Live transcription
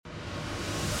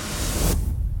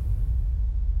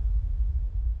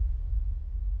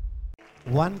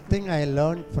One thing I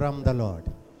learned from the Lord,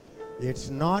 it's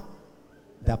not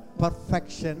the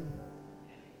perfection,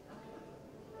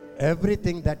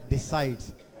 everything that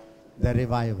decides the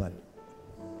revival.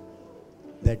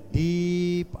 The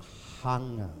deep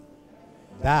hunger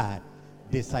that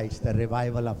decides the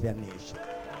revival of a nation.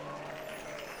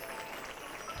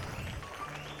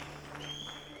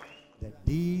 The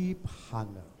deep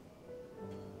hunger.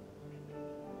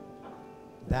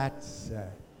 That's,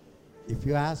 if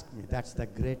you ask me, that's the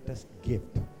greatest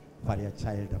gift for a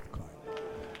child of God.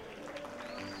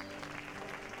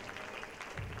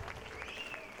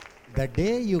 The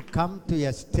day you come to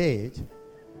a stage,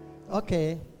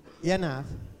 okay, enough,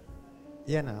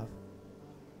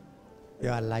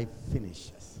 your life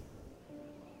finishes.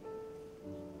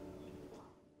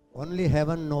 Only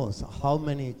heaven knows how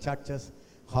many churches,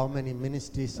 how many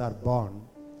ministries are born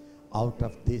out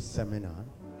of this seminar.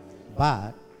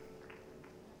 But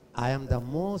I am the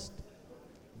most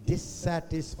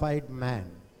dissatisfied man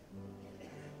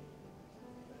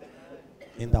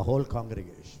in the whole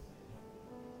congregation.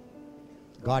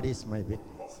 God is my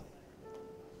witness.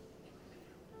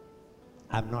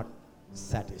 I'm not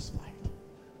satisfied.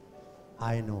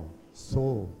 I know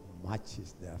so much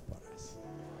is there for us.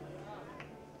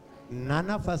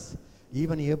 None of us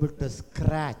even able to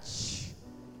scratch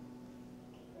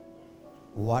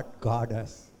what God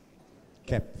has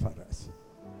kept for us.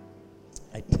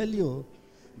 I tell you,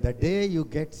 the day you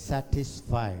get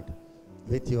satisfied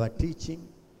with your teaching,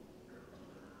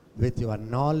 with your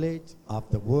knowledge of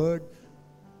the word,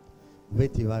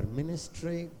 with your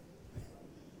ministry,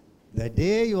 the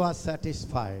day you are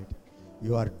satisfied,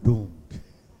 you are doomed.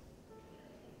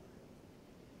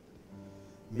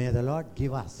 May the Lord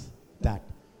give us that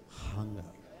hunger.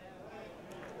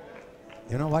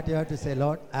 You know what you have to say,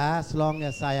 Lord? As long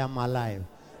as I am alive,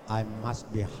 I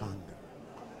must be hungry.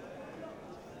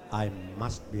 I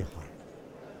must be hungry.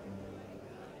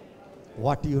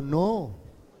 What you know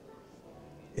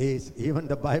is, even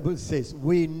the Bible says,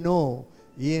 we know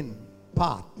in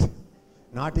part,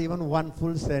 not even one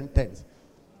full sentence.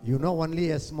 You know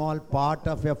only a small part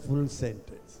of a full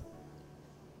sentence.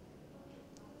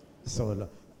 So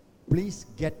please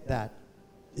get that.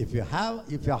 If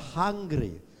you're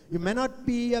hungry, you may not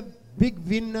be a big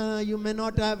winner, you may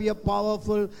not have a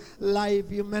powerful life,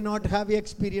 you may not have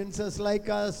experiences like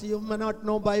us, you may not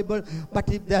know Bible, but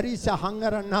if there is a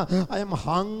hunger, Anna, I am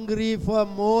hungry for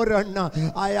more, Anna,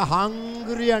 I am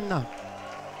hungry, Anna.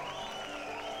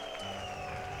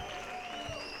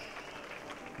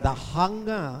 The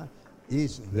hunger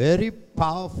is very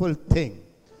powerful thing.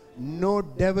 No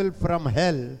devil from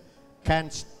hell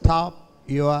can stop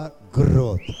your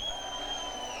growth.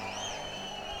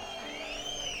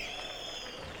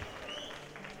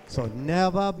 So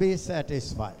never be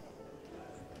satisfied.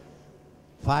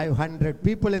 500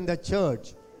 people in the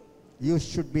church, you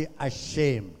should be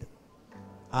ashamed.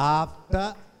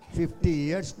 After 50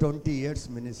 years, 20 years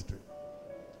ministry.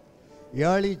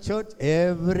 Early church,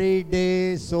 every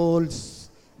day souls,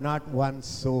 not one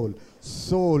soul,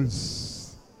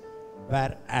 souls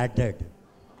were added.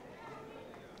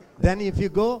 Then if you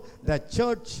go, the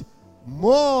church,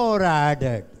 more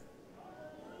added.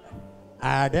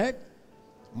 Added,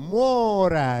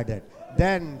 more added.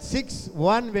 Then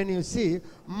 6:1 when you see,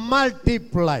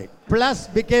 multiplied. Plus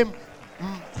became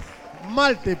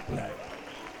multiplied.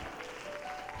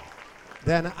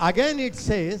 Then again it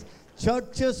says,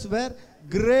 churches were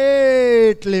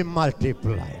greatly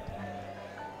multiplied.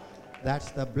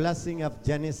 That's the blessing of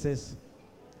Genesis.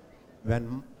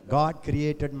 When God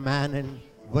created man and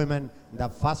women, the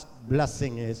first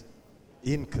blessing is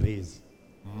increase,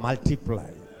 multiply,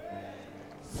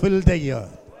 fill the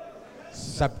earth,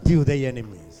 subdue the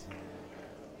enemies.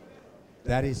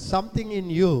 There is something in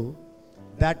you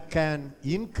that can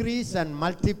increase and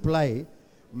multiply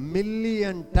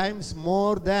million times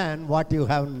more than what you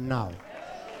have now.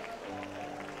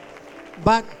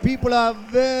 But people are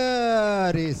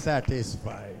very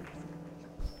satisfied.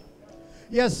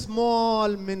 A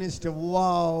small minister,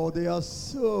 wow, they are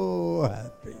so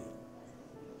happy.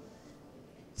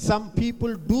 Some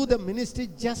people do the ministry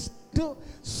just to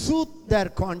soothe their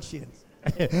conscience.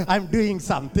 I'm doing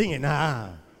something.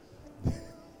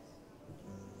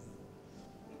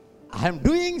 I'm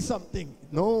doing something.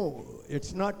 No,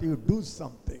 it's not you do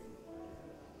something.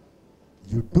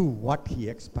 You do what he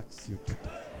expects you to do.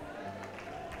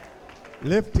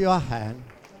 Lift your hand.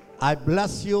 I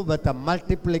bless you with a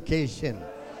multiplication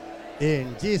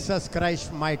in Jesus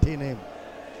Christ's mighty name.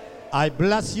 I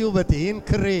bless you with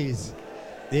increase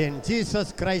in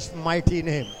Jesus Christ's mighty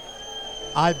name.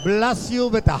 I bless you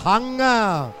with a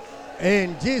hunger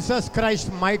in Jesus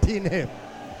Christ's mighty name.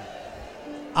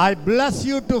 I bless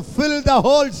you to fill the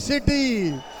whole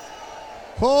city,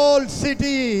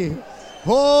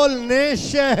 whole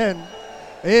nation,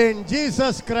 in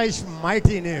Jesus Christ's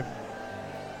mighty name.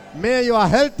 May your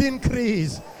health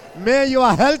increase. May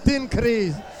your health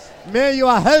increase. May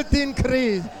your health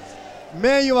increase.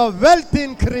 May your wealth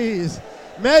increase.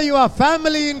 May your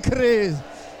family increase.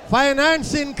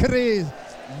 Finance increase.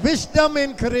 Wisdom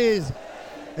increase.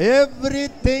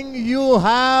 Everything you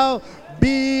have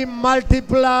be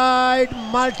multiplied,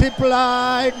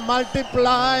 multiplied,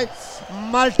 multiplied,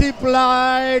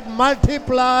 multiplied,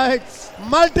 multiplied,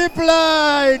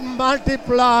 multiplied,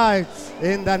 multiplied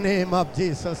in the name of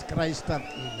Jesus Christ of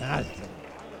Nazareth.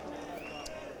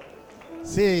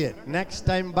 See it. Next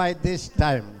time by this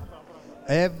time,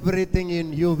 everything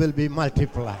in you will be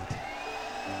multiplied.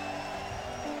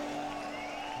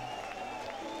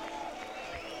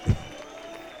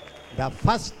 The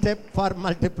first step for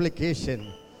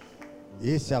multiplication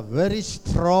is a very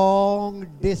strong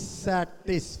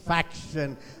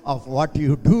dissatisfaction of what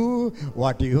you do,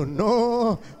 what you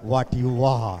know, what you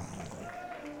are.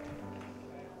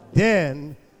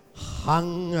 Then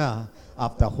hunger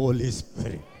of the Holy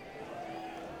Spirit.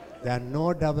 Then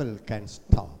no devil can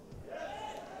stop.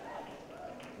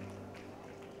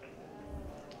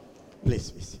 Please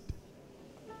visit.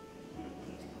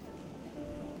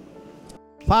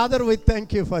 Father, we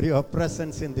thank you for your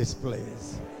presence in this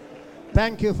place.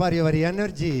 Thank you for your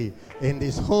energy in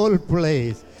this whole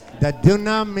place. The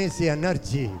dunamis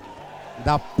energy,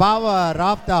 the power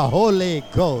of the Holy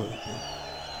Ghost.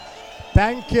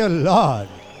 Thank you, Lord.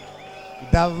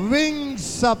 The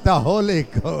wings of the Holy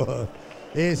Ghost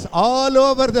is all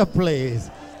over the place.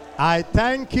 I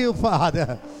thank you,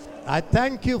 Father. I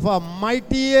thank you for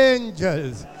mighty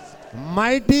angels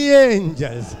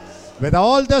with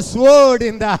all the sword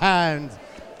in the hands.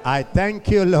 I thank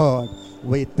you, Lord.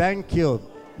 We thank you.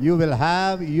 You will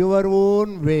have your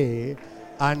own way,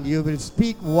 and you will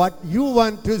speak what you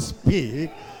want to speak,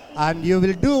 and you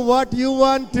will do what you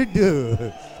want to do,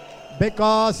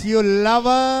 because you love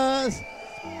us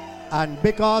and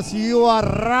because you are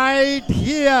right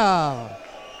here.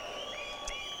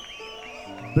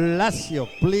 Bless you.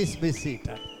 Please be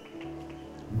seated.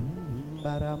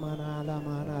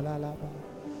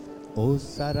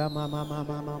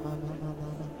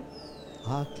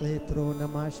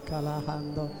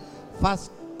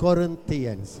 First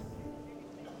Corinthians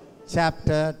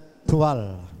chapter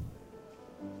 12.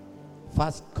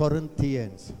 First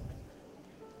Corinthians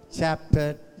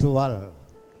chapter 12.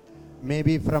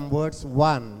 Maybe from verse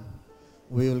 1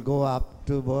 we will go up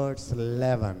to verse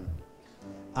 11.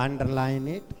 Underline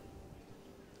it,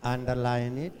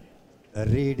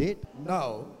 read it.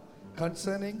 Now,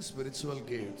 concerning spiritual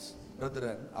gifts,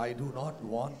 brethren, I do not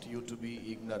want you to be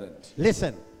ignorant.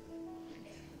 Listen.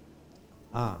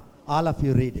 All of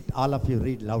you read it. All of you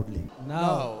read loudly.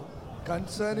 Now,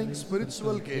 concerning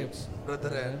spiritual gifts,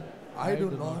 brethren, I do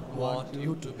not want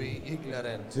you to be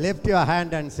ignorant. Lift your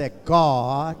hand and say,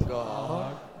 God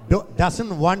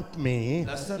doesn't want me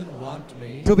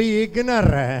to be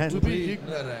ignorant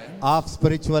of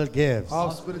spiritual gifts.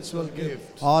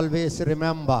 Always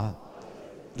remember,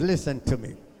 listen to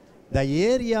me. The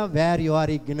area where you are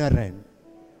ignorant,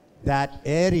 that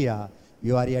area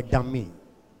you are a dummy.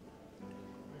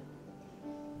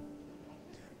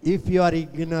 If you are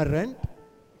ignorant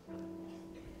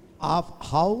of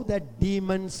how the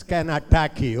demons can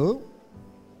attack you,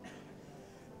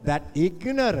 that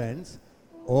ignorance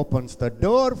opens the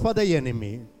door for the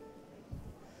enemy.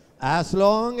 As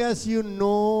long as you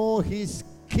know his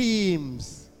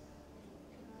schemes,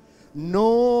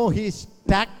 know his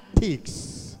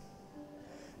tactics,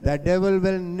 the devil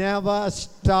will never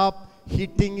stop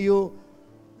hitting you,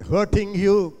 hurting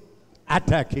you,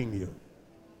 attacking you.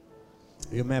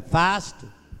 You may fast,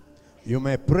 you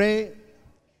may pray.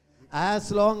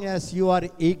 As long as you are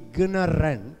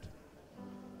ignorant,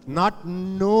 not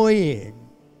knowing,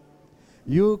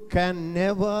 you can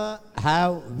never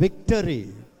have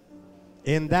victory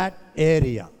in that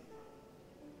area.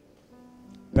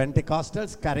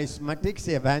 Pentecostals, charismatics,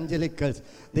 evangelicals,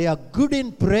 they are good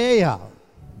in prayer.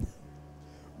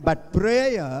 But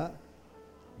prayer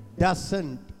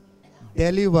doesn't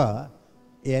deliver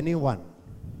anyone.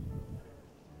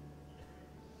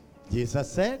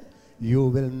 Jesus said, you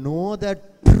will know the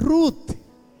truth,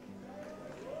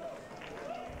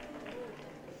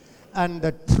 and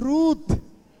the truth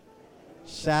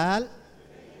shall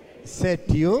set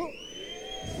you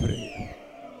free.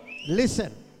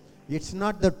 Listen, it's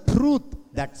not the truth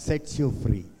that sets you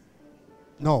free.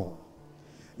 No,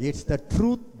 it's the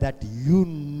truth that you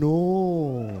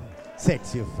know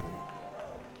sets you free.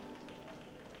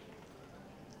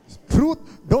 Truth,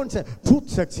 don't say, truth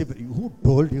sets you free. Who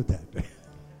told you that?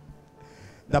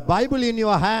 The Bible in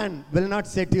your hand will not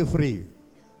set you free.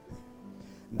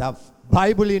 The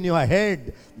Bible in your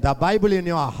head, the Bible in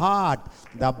your heart,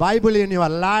 the Bible in your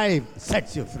life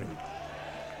sets you free.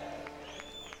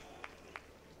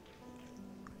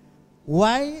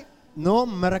 Why no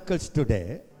miracles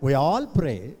today? We all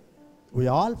pray, we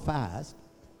all fast.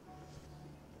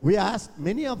 We asked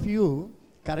many of you,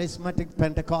 charismatic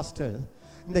Pentecostals,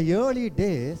 in the early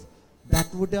days,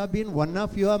 that would have been one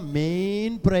of your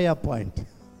main prayer points.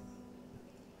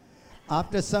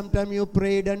 After some time you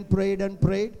prayed and prayed and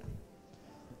prayed.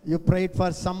 You prayed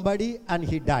for somebody and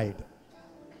he died.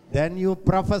 Then you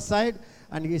prophesied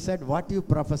and he said, what you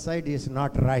prophesied is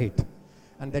not right.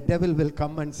 And the devil will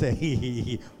come and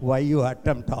say, why you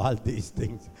attempt all these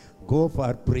things? Go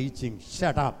for preaching.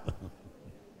 Shut up.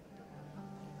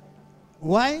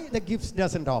 Why the gifts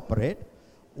doesn't operate?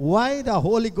 Why the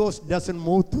Holy Ghost doesn't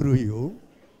move through you?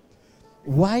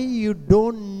 Why you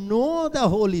don't know the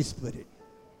Holy Spirit?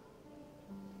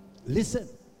 Listen,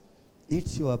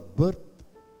 it's your birth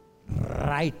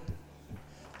right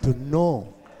to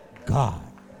know God.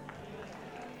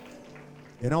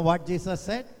 You know what Jesus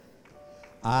said?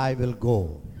 I will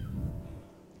go.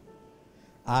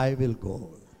 I will go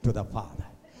to the Father.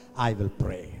 I will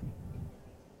pray.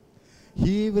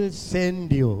 He will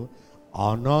send you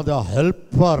another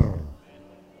helper.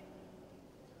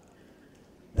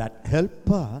 That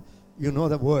helper, you know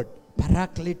the word,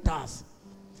 Parakletos.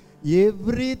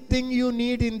 Everything you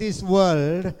need in this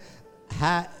world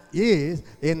is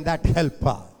in that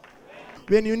helper.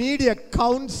 When you need a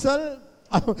counsel,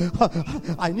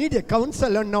 I need a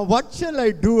counselor. Now what shall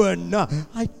I do? And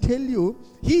I tell you,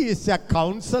 he is a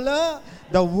counselor.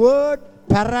 The word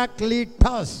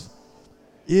Parakletos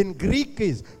in Greek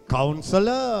is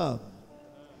counselor.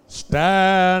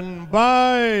 Stand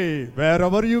by.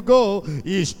 Wherever you go,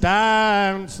 he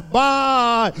stands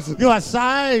by your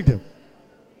side.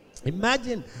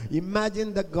 Imagine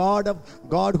the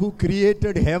God who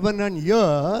created heaven and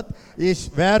earth is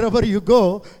wherever you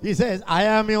go. He says, I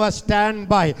am your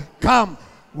standby. Come.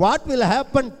 What will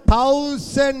happen?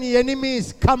 1,000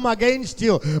 enemies come against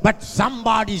you, but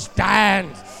somebody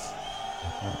stands.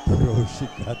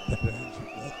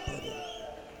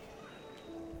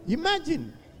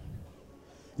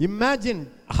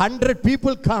 Imagine 100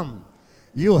 people come.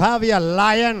 You have a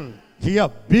lion. Here,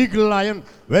 big lion,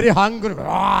 very hungry,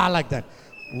 like that.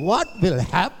 What will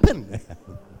happen?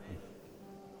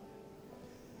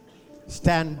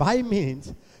 Stand by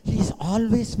means he is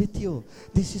always with you.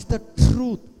 This is the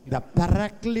truth. The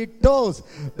Parakletos.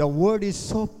 The word is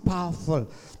so powerful.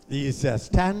 He is a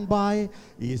standby.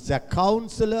 He is a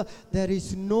counselor. There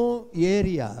is no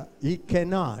area he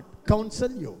cannot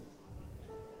counsel you.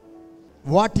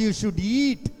 What you should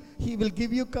eat, he will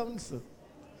give you counsel.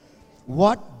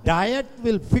 What diet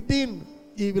will fit in,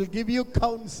 he will give you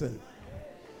counsel.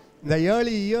 In the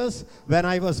early years, when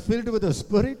I was filled with the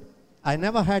Spirit, I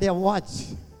never had a watch.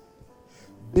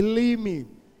 Believe me,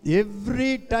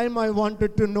 every time I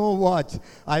wanted to know watch,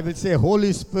 I will say,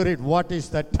 Holy Spirit, what is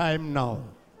the time now?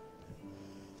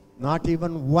 Not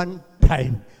even one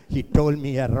time he told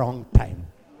me a wrong time.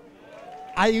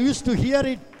 I used to hear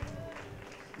it.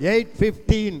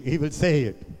 8:15, he will say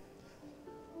it.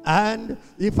 And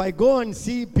if I go and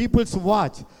see people's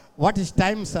watch, what is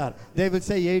time, sir? They will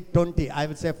say 8:20. I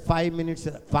will say 5 minutes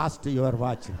fast you are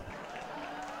watching.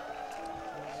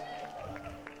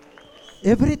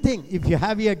 Everything. If you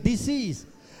have a disease,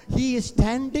 he is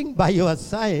standing by your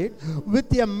side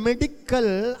with a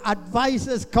medical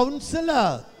advisor's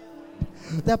counselor.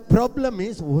 The problem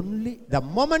is only the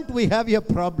moment we have a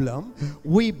problem,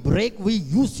 we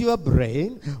use your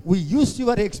brain, we use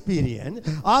your experience,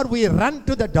 or we run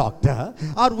to the doctor,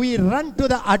 or we run to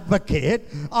the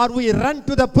advocate, or we run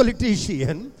to the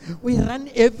politician. We run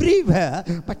everywhere,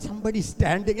 but somebody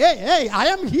standing, hey, I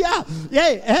am here.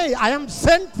 Hey, I am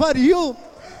sent for you.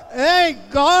 Hey,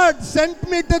 God sent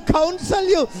me to counsel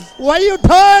you. Why you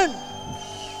turn?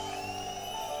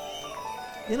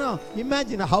 You know,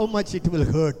 imagine how much it will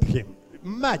hurt him.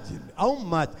 Imagine how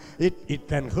much it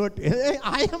can hurt. Hey,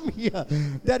 I am here.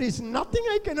 There is nothing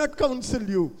I cannot counsel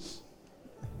you.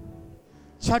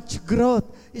 Church growth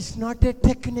is not a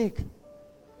technique.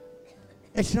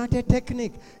 It's not a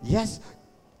technique. Yes,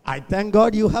 I thank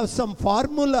God you have some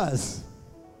formulas.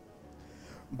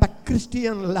 But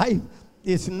Christian life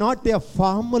is not a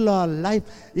formula life.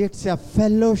 It's a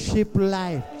fellowship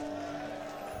life.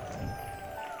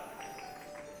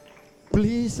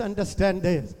 Please understand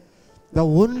this. The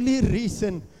only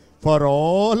reason for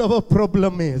all our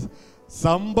problem is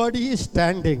somebody is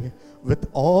standing with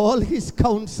all his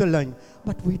counseling,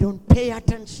 but we don't pay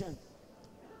attention.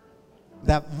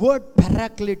 The word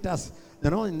Paracletus,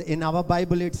 in our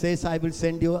Bible it says, I will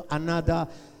send you another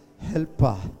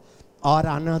helper or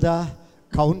another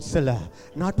counselor.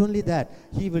 Not only that,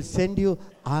 he will send you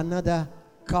another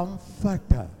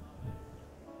comforter.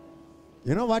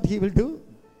 You know what he will do?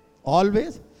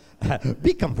 Always,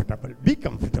 be comfortable, be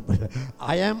comfortable.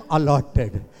 I am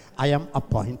allotted, I am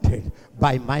appointed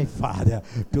by my Father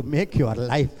to make your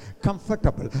life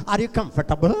comfortable. Are you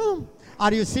comfortable?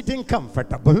 Are you sitting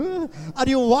comfortable? Are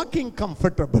you walking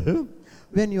comfortable?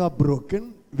 When you are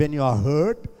broken, when you are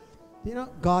hurt,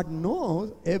 God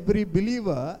knows every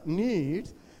believer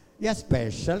needs a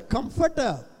special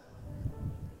comforter.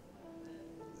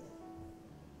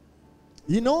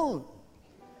 He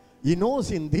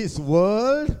knows in this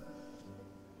world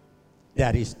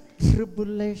there is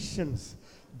tribulations,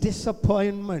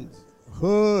 disappointments,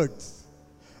 hurts,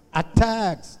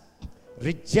 attacks,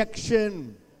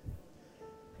 rejection,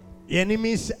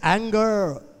 enemies'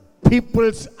 anger,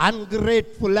 people's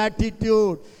ungrateful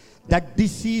attitude, the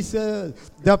diseases,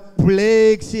 the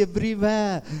plagues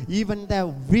everywhere. Even the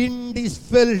wind is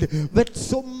filled with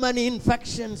so many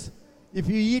infections. If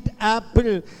you eat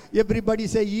apple, everybody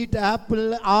say eat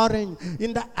apple, orange.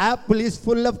 In the apple is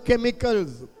full of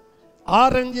chemicals.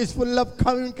 Orange is full of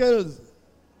chemicals.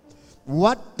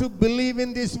 What to believe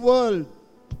in this world?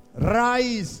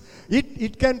 Rice,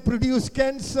 it can produce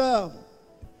cancer.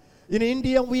 In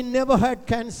India, we never had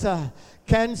cancer.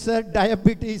 Cancer,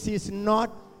 diabetes is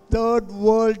not third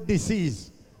world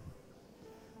disease.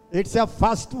 It's a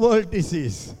first world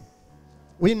disease.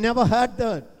 We never had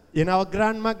that. In our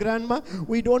grandma,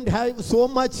 we don't have so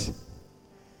much.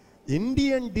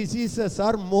 Indian diseases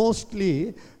are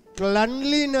mostly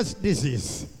cleanliness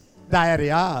disease.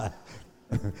 Diarrhea,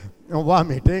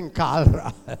 vomiting,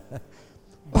 cholera.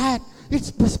 But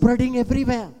it's spreading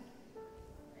everywhere.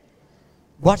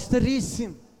 What's the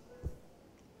reason?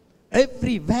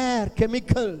 Everywhere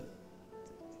chemical.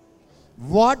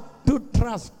 What to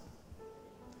trust?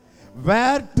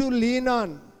 Where to lean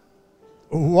on?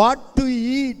 What to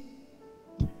eat?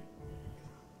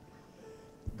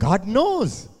 God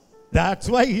knows. That's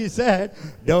why he said,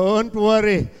 don't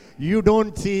worry. You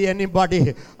don't see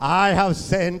anybody. I have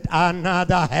sent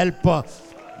another helper.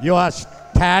 Your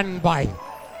standby.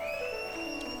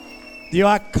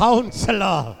 Your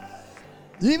counselor.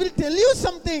 He will tell you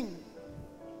something.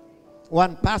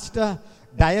 One pastor,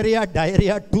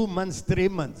 diarrhea, 2 months, 3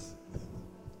 months.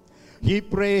 He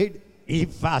prayed, he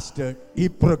fasted, he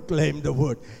proclaimed the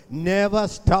word. Never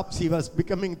stops. He was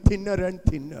becoming thinner and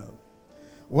thinner.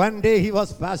 One day he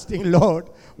was fasting, Lord,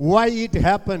 why it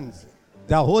happens?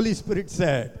 The Holy Spirit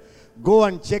said, go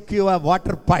and check your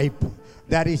water pipe.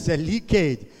 There is a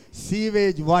leakage.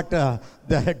 Sewage water,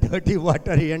 the dirty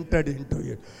water entered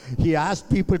into it. He asked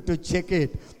people to check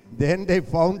it. Then they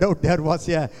found out there was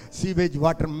a sewage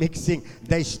water mixing.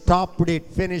 They stopped it,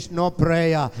 finished, no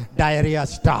prayer. Diarrhea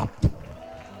stopped.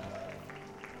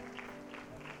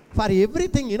 For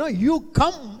everything, you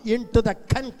come into the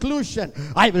conclusion,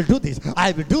 I will do this,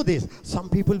 I will do this. Some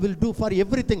people will do for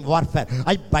everything warfare.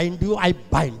 I bind you, I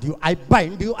bind you, I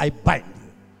bind you, I bind you.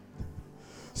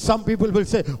 Some people will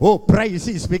say, oh, praise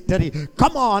is victory.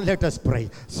 Come on, let us pray.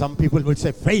 Some people will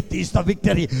say, faith is the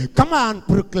victory. Come on,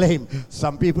 proclaim.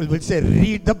 Some people will say,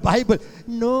 read the Bible.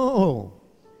 No,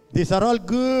 these are all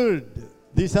good.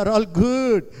 These are all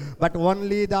good. But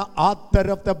only the author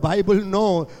of the Bible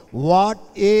knows what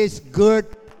is good.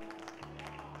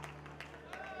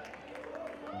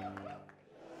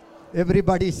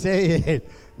 Everybody say it.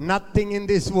 Nothing in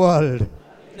this world.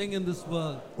 Nothing in this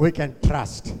world. We can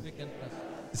trust. We can trust.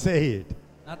 Say it.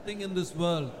 Nothing in this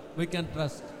world we can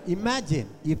trust. Imagine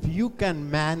if you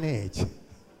can manage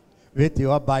with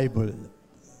your Bible,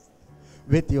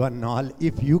 with your knowledge,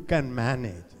 if you can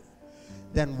manage,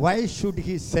 then why should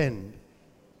he send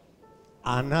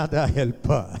another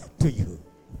helper to you?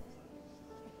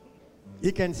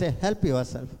 He can say, help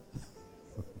yourself.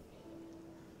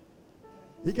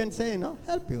 He can say,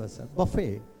 help yourself.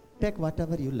 Buffet. Take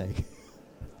whatever you like.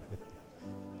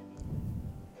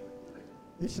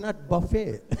 It's not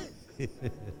buffet.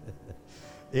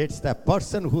 It's the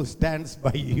person who stands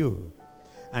by you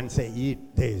and say,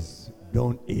 eat this,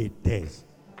 don't eat this.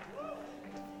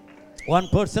 One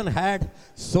person had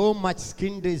so much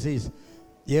skin disease.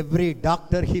 Every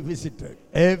doctor he visited,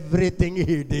 everything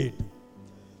he did.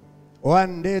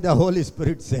 One day the Holy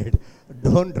Spirit said,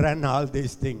 don't run all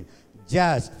these things.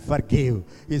 Just forgive.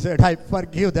 He said, I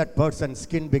forgive that person.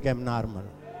 Skin became normal.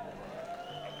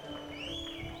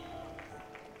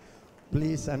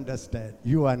 Please understand,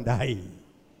 you and I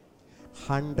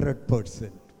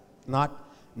 100%, not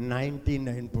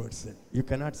 99%. You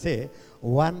cannot say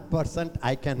 1%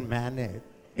 I can manage.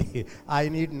 I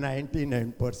need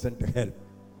 99% to help.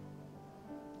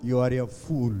 You are a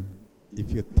fool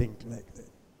if you think like that.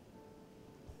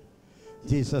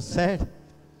 Jesus said,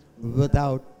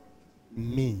 without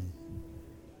me,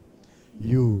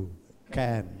 you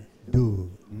can do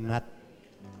nothing.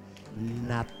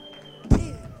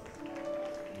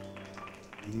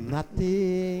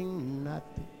 Nothing.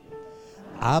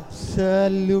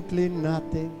 Absolutely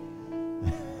nothing.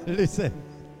 Listen,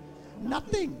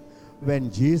 nothing.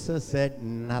 When Jesus said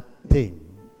nothing,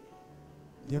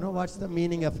 you know what's the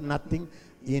meaning of nothing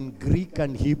in Greek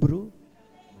and Hebrew?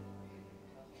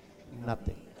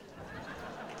 Nothing.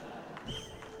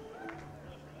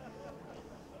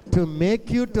 To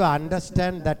make you to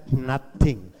understand that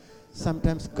nothing,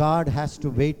 sometimes God has to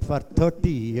wait for 30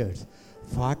 years,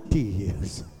 40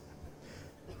 years.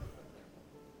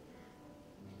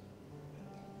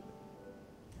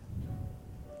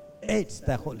 It's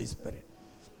the Holy Spirit.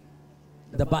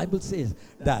 The Bible says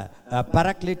the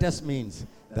Paracletus means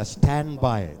the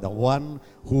standby, the one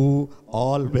who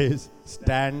always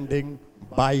standing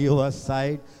by your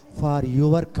side for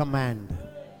your command.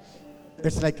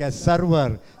 It's like a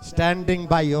server standing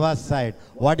by your side.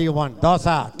 What do you want?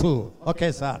 Dosa, 2.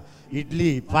 Okay, sir.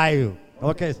 Idli, 5.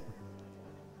 Okay.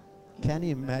 Can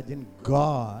you imagine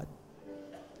God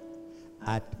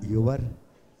at your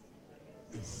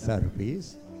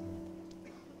service?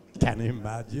 Can you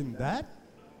imagine that?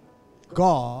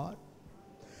 God,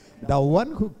 the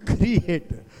one who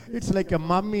created. It's like a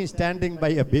mummy standing by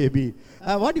a baby.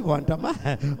 What do you want,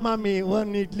 Amma? Mummy,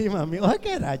 one idli, mummy.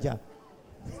 Okay, Raja.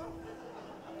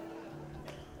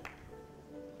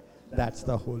 That's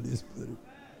the Holy Spirit.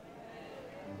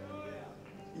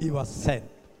 He was sent.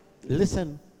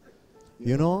 Listen,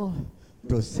 you know,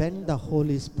 to send the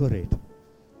Holy Spirit,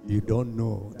 you don't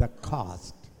know the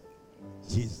cost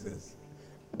Jesus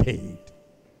paid.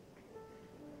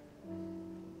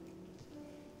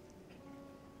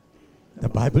 The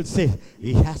Bible says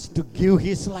he has to give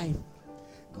his life.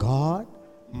 God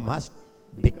must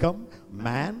become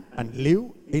man and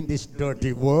live in this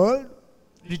dirty world,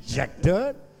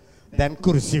 rejected, then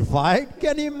crucified.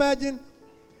 Can you imagine?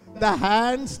 The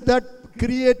hands that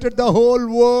created the whole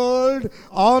world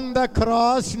on the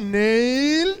cross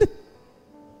nailed.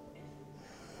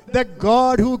 The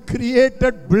God who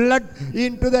created blood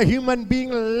into the human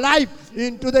being, life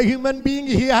into the human being,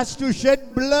 he has to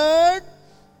shed blood.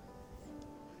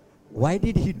 Why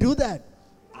did he do that?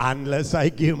 Unless I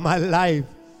give my life,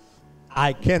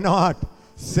 I cannot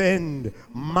send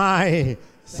my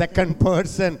second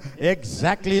person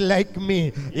exactly like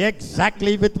me,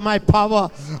 exactly with my power.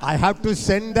 I have to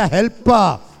send the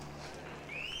helper.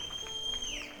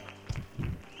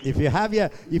 If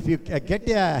you get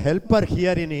a helper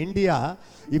here in India,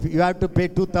 if you have to pay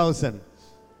 2,000.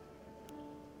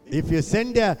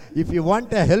 If you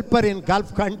want a helper in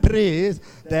Gulf countries,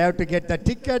 they have to get the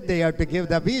ticket, they have to give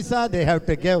the visa, they have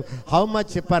to give how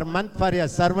much per month for a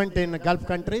servant in Gulf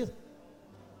countries?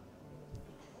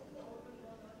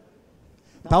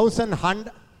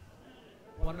 100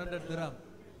 dirham.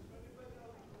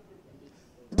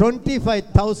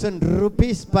 25,000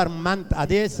 rupees per month,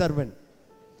 Ade servant.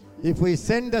 If we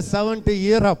send a servant to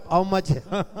Europe, how much?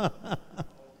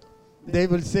 They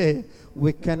will say,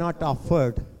 we cannot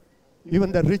afford.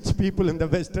 Even the rich people in the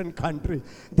Western country,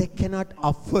 they cannot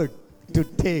afford to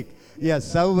take a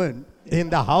servant in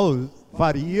the house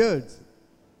for years.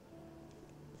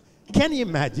 Can you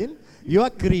imagine? Your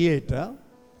Creator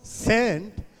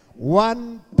sent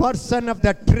one person of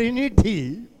the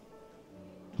Trinity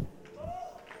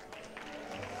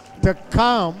to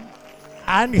come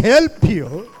and help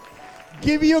you,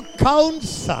 give you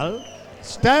counsel,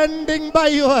 standing by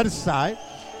your side.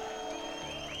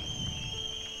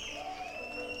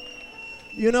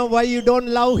 You know why you don't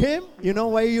love him? You know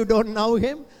why you don't know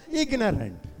him?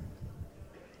 Ignorant.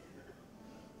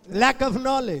 Lack of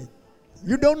knowledge.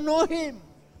 You don't know him.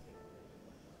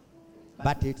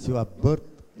 But it's your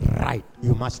birthright.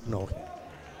 You must know him.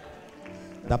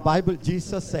 The Bible,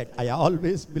 Jesus said, I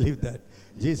always believe that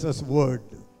Jesus' word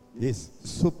is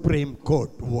Supreme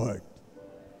Court word.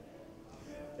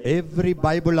 Every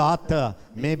Bible author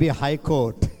may be High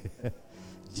Court.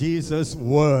 Jesus'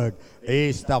 word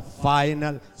is the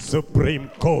final Supreme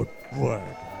Court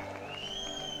word.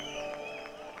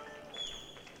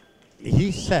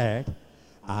 He said,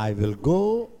 I will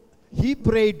go. He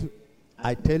prayed.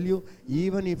 I tell you,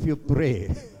 even if you pray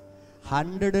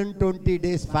 120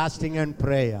 days fasting and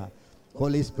prayer,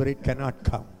 Holy Spirit cannot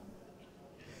come.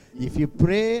 If you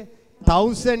pray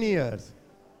 1,000 years,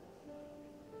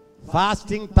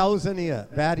 Fasting 1,000 years.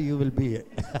 Where you will be?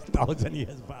 1,000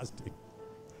 years fasting.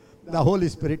 The Holy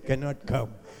Spirit cannot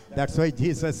come. That's why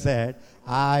Jesus said,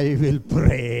 I will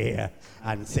pray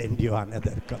and send you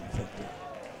another comforter.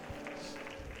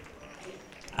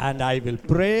 And I will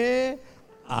pray,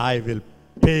 I will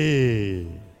pay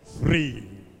free.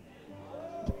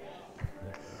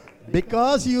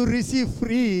 Because you receive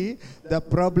free, the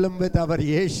problem with our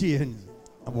Asians,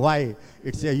 why?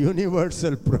 It's a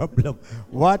universal problem.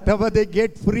 Whatever they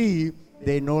get free,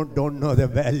 they don't know the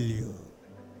value.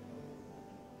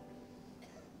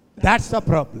 That's the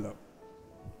problem.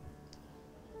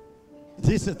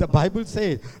 Jesus, the Bible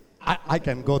says, I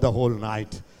can go the whole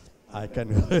night. I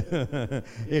can.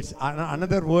 It's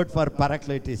another word for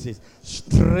Paracletus is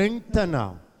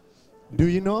strengthener. Do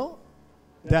you know?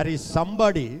 There is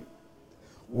somebody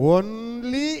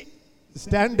only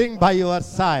standing by your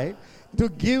side to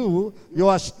give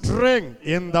your strength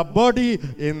in the body,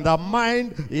 in the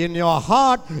mind, in your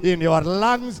heart, in your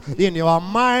lungs, in your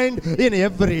mind, in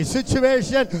every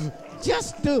situation,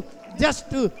 just to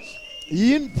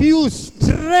infuse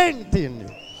strength in you.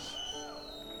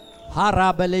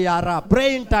 Harabaliyara,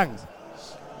 pray in tongues.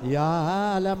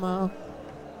 Ya lama.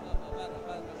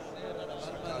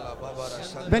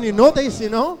 When you know this,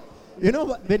 when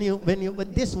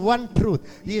this one truth,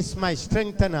 He is my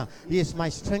strengthener, He is my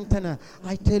strengthener.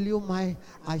 I tell you,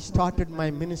 I started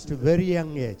my ministry very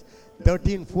young age.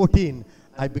 13, 14,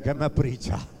 I became a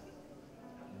preacher.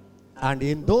 And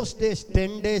in those days,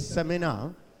 10 days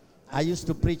seminar, I used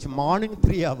to preach morning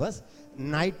 3 hours,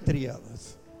 night 3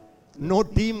 hours. No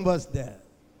team was there.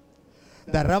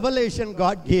 The revelation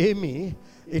God gave me,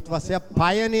 it was a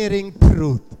pioneering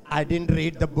truth. I didn't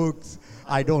read the books.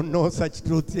 I don't know such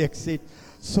truths exist.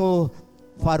 So,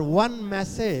 for one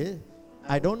message,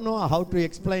 I don't know how to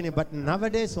explain it, but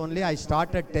nowadays only I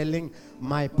started telling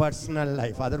my personal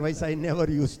life. Otherwise, I never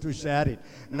used to share it.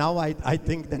 Now I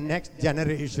think the next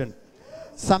generation.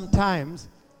 Sometimes,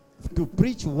 to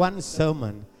preach one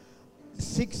sermon,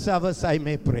 6 hours I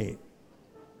may pray.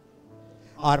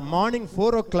 Or morning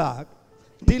 4 o'clock,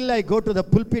 till I go to the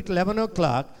pulpit 11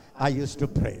 o'clock, I used to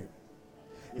pray.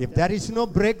 If there is no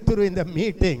breakthrough in the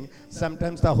meeting,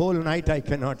 sometimes the whole night I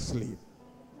cannot sleep.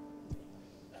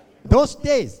 Those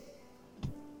days,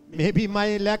 maybe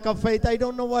my lack of faith, I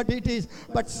don't know what it is,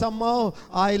 but somehow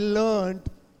I learned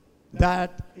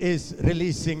that is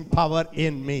releasing power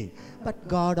in me. But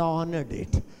God honored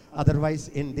it. Otherwise,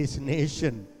 in this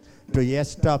nation, to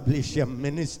establish a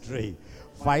ministry,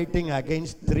 fighting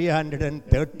against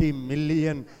 330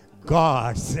 million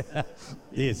gods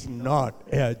is not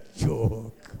a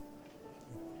joke.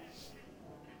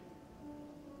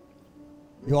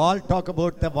 You all talk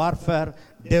about the warfare,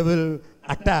 devil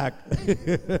attack.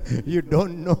 You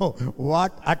don't know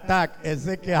what attack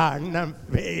Ezekiel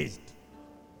faced.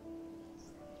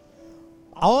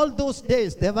 All those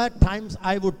days, there were times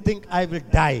I would think I will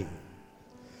die.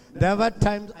 There were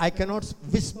times I cannot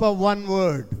whisper one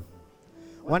word.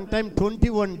 One time,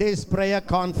 21 days prayer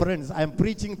conference. I am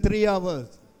preaching 3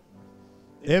 hours.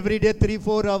 Every day,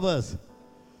 3-4 hours.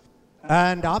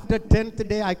 And after 10th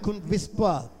day, I couldn't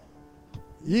whisper.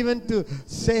 Even to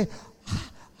say,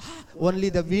 only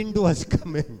the wind was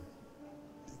coming.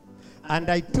 And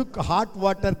I took hot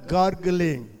water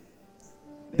gargling.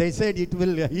 They said it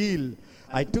will heal.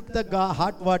 I took the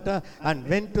hot water and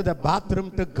went to the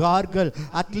bathroom to gargle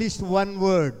at least one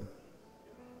word.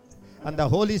 And the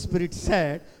Holy Spirit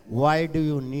said, why do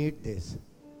you need this?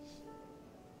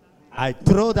 I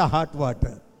threw the hot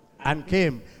water and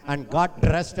came and got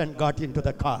dressed and got into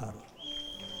the car.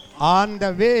 On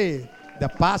the way, the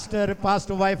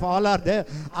pastor wife, all are there.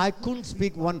 I couldn't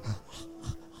speak one.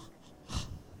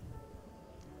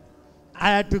 I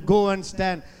had to go and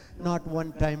stand. Not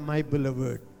one time, my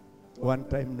beloved. One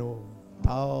time, no.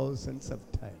 Thousands of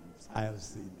times I have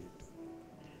seen it.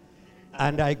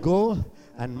 And I go,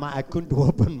 and I couldn't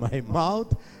open my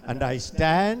mouth, and I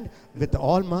stand with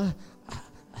all my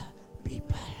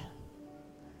people.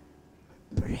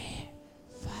 Pray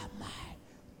for my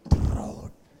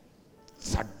throat.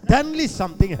 Suddenly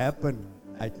something happened.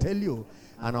 I tell you,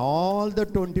 and all the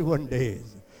 21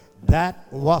 days, that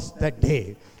was the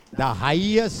day, the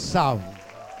highest sound,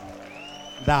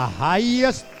 the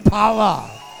highest power.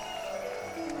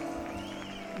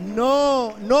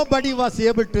 No, nobody was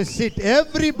able to sit.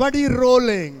 Everybody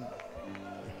rolling.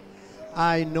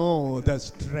 I know the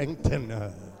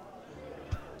strengthener.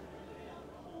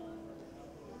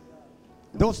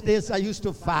 Those days I used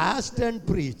to fast and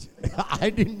preach.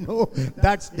 I didn't know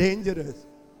that's dangerous.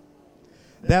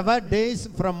 There were days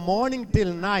from morning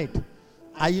till night,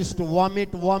 I used to vomit,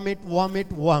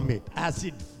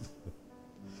 acid.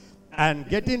 and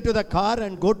get into the car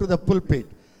and go to the pulpit.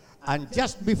 And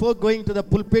just before going to the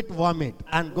pulpit, vomit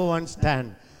and go and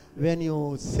stand. When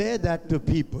you say that to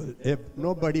people, if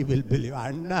nobody will believe,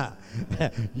 Anna,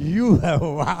 you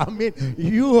are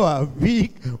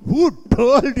weak. Who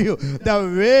told you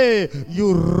the way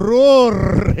you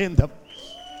roar in the...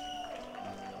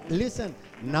 Listen,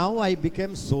 now I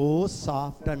became so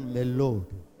soft and mellowed.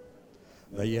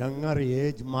 The younger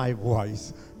age, my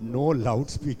voice, no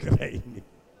loudspeaker I need.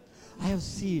 I have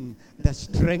seen the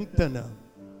strengthener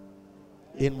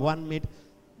in one meet,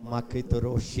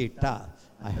 Makitoro Shita.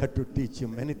 I had to teach you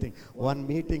many things. One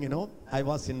meeting, I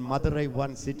was in Madurai,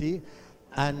 one city,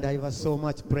 and I was so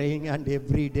much praying and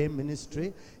everyday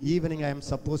ministry. Evening I am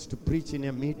supposed to preach in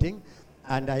a meeting,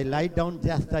 and I lie down,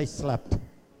 just I slept.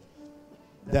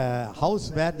 The house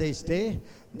where they stay,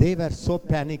 they were so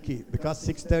panicky because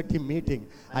 6:30 meeting.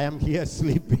 I am here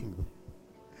sleeping.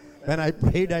 When I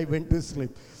prayed, I went to sleep.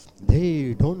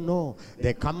 They don't know.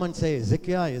 They come and say,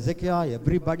 Ezekiel,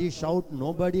 everybody shout,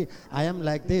 nobody. I am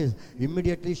like this.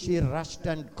 Immediately she rushed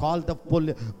and called the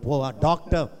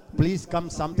doctor. Please come,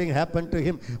 something happened to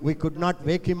him. We could not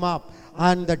wake him up.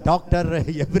 And the doctor,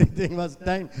 everything was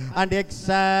done. And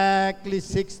exactly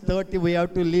 6:30 we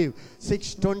have to leave.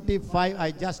 6:25 I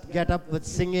just get up with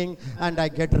singing and I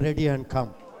get ready and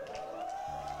come.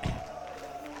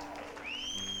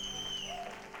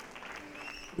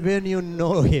 When you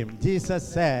know him, Jesus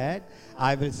said,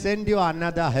 I will send you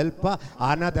another helper,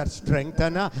 another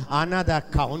strengthener, another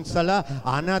counselor,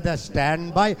 another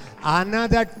standby,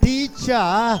 another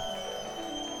teacher.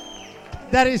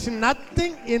 There is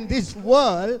nothing in this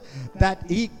world that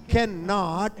he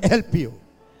cannot help you.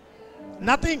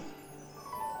 Nothing.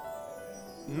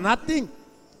 Nothing.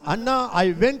 Anna,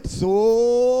 I went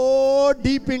so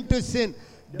deep into sin.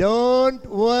 Don't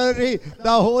worry. The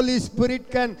Holy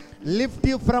Spirit can lift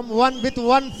you from with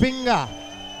one finger.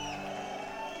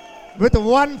 With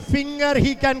one finger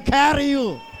he can carry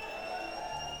you.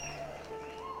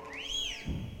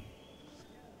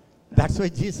 That's why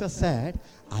Jesus said,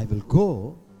 I will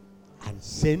go and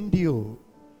send you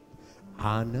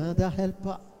another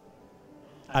helper.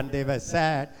 And they were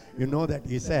sad. You know that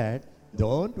he said,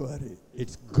 don't worry.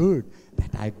 It's good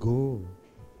that I go.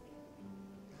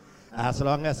 As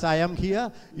long as I am here,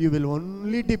 you will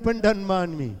only depend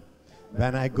on me.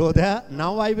 When I go there,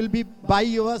 now I will be by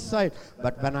your side.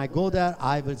 But when I go there,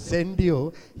 I will send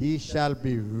you. He shall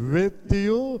be with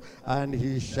you and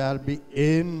he shall be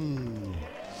in.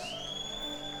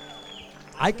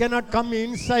 I cannot come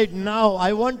inside now.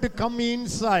 I want to come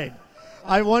inside.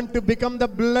 I want to become the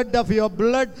blood of your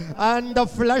blood and the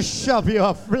flesh of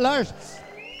your flesh.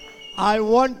 I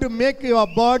want to make your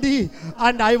body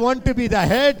and I want to be the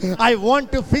head. I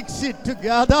want to fix it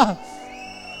together.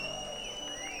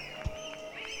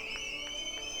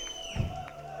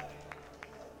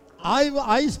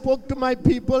 I spoke to my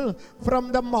people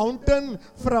from the mountain,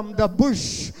 from the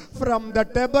bush, from the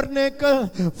tabernacle,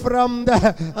 from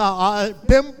the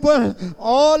temple.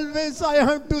 Always I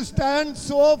have to stand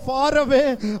so far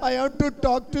away. I have to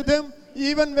talk to them.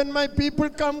 Even when my people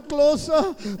come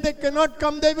closer, they cannot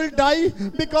come, they will die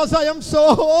because I am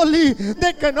so holy.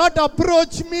 They cannot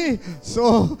approach me.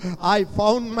 So I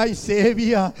found my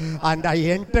Savior and I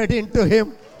entered into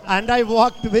him and I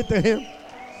walked with him.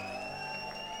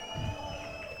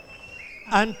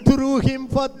 And through him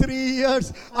for 3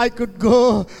 years, I could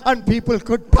go and people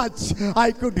could touch.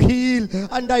 I could heal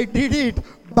and I did it.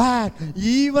 But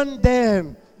even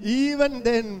then,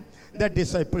 the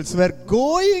disciples were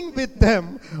going with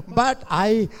them, but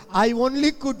I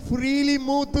only could freely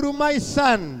move through my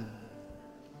son.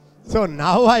 So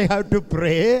now I have to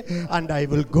pray and I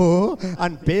will go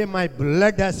and pay my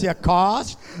blood as a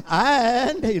cost.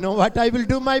 And you know what I will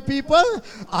do, my people?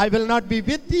 I will not be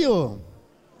with you.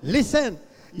 Listen,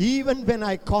 even when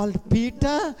I called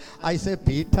Peter, I said,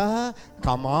 Peter,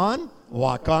 come on.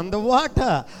 Walk on the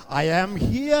water. I am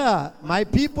here. My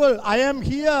people, I am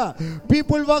here.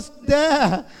 People was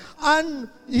there. And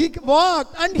he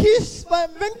walked and he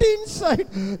went inside.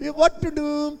 What to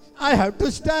do? I have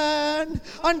to stand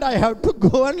and I have to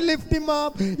go and lift him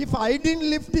up. If I didn't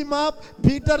lift him up,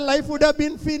 Peter's life would have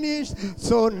been finished.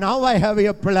 So now I have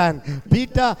a plan.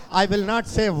 Peter, I will not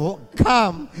say,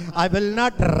 come. I will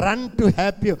not run to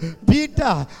help you.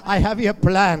 Peter, I have a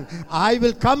plan. I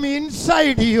will come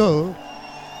inside you.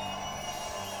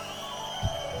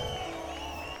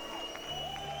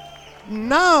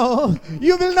 Now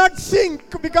you will not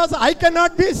sink because I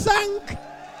cannot be sunk.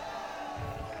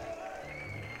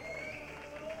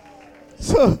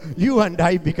 So you and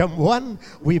I become one.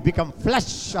 We become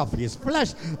flesh of his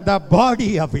flesh, the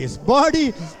body of his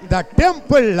body, the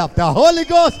temple of the Holy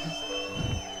Ghost.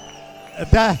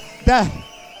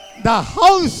 the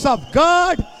house of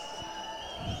God.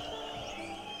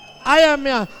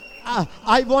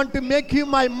 I want to make you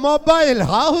my mobile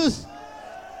house.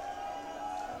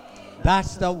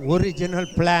 That's the original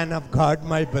plan of God,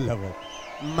 my beloved.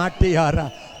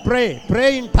 Matiara.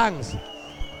 Pray in tongues.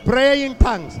 Pray in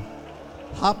tongues.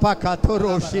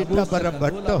 Hapakatoro shita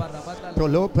barabato.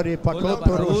 Tolopere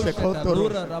pakotoro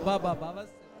shekotoro.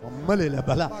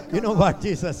 You know what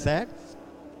Jesus said?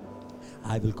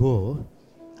 I will go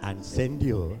and send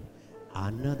you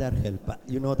another helper.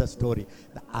 You know the story.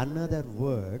 The another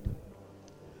word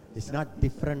is not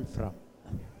different from.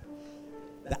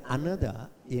 The another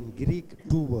in Greek,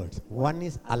 two words. One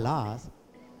is alas,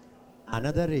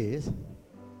 another is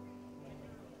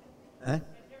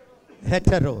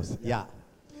heteros. Yeah.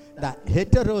 The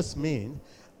heteros means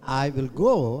I will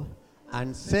go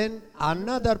and send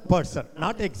another person.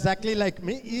 Not exactly like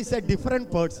me, he is a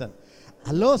different person.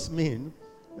 Allos means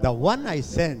the one I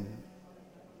send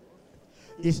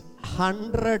is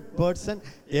 100%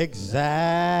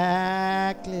 exactly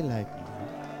like me.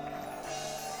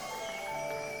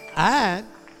 And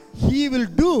he will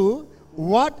do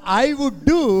what I would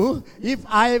do if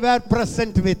I were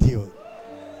present with you.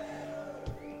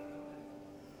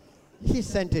 He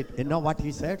sent it. You know what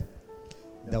he said?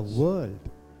 The world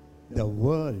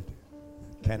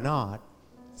cannot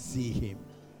see him.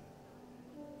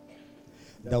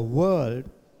 The world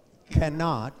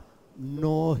cannot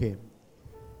know him.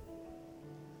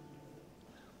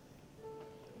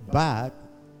 But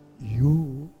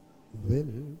you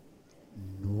will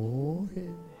know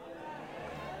him.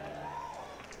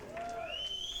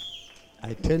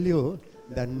 I tell you,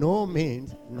 the know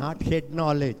means not head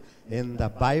knowledge. In the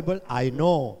Bible, I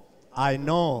know.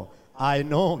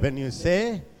 When you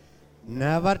say,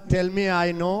 never tell me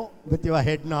I know with your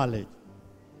head knowledge.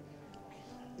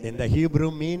 In the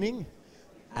Hebrew meaning,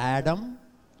 Adam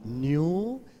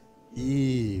knew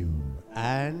Eve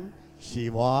and she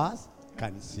was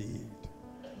conceived.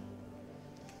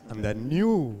 And the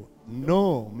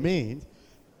know means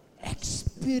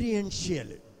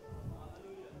experientially.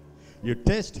 You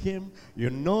test him, you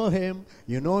know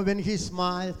when he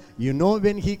smiles, you know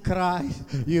when he cries,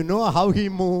 you know how he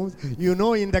moves, you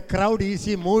know in the crowd is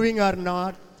he moving or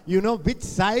not, you know which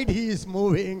side he is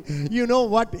moving, you know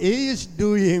what he is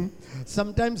doing.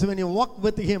 Sometimes when you walk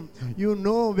with him, you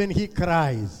know when he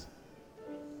cries.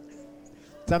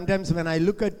 Sometimes when I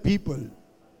look at people,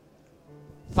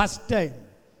 first time,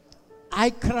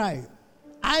 I cry.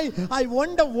 I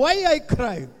wonder why I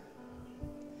cry.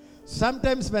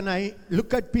 Sometimes when I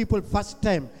look at people first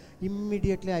time,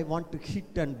 immediately I want to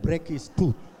hit and break his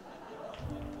tooth.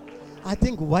 I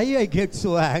think why I get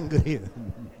so angry.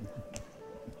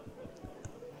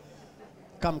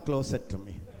 Come closer to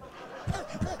me.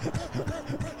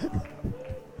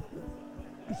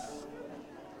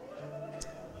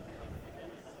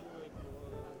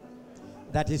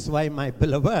 That is why, my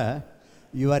beloved,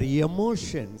 your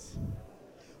emotions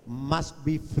must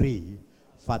be free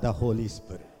for the Holy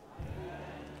Spirit.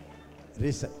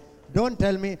 Listen, don't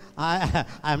tell me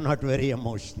I'm not very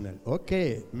emotional.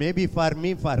 Okay, maybe for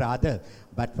me, for others,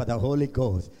 but for the Holy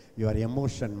Ghost, your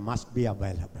emotion must be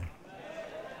available.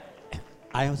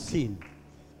 I have seen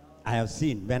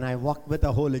when I walk with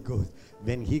the Holy Ghost,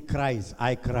 when he cries,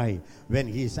 I cry. When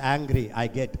he is angry, I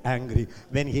get angry.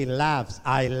 When he laughs,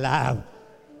 I laugh.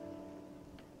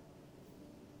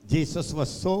 Jesus was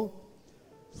so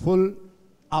full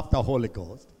of the Holy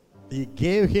Ghost, he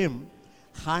gave him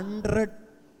 100%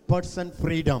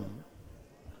 freedom.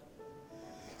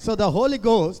 So the Holy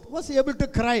Ghost was able to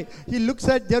cry. He looks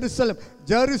at Jerusalem.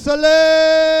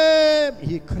 Jerusalem!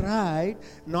 He cried,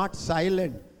 not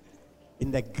silent.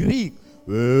 In the Greek,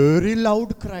 very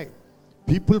loud cry.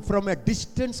 People from a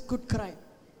distance could cry.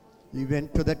 He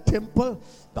went to the temple.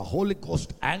 The Holy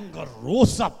Ghost anger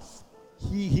rose up.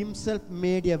 He himself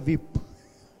made a whip.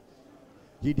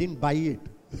 He didn't buy it.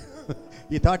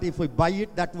 He thought if we buy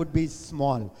it, that would be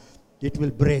small. It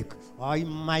will break. I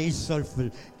myself will.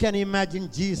 Can you imagine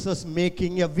Jesus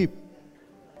making a whip?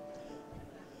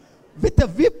 With a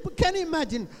whip, can you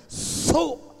imagine?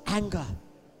 So anger.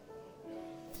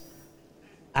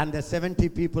 And the 70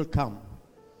 people come.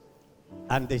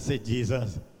 And they say,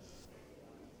 Jesus,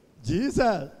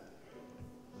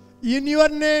 in your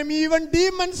name, even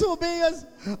demons obey us.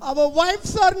 Our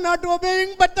wives are not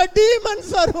obeying, but the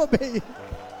demons are obeying.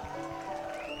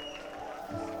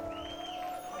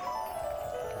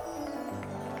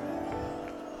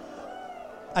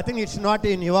 I think it's not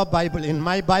in your Bible. In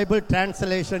my Bible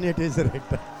translation, it is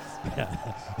written.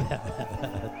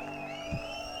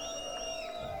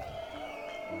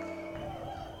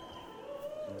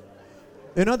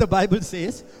 You know, the Bible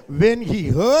says, when he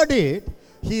heard it,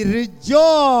 he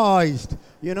rejoiced.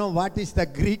 You know what is the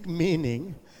Greek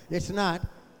meaning? It's not,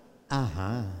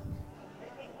 aha.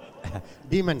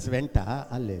 Demons went,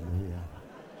 hallelujah.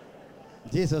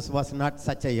 Jesus was not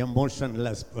such an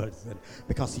emotionless person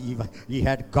because he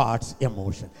had God's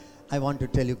emotion. I want to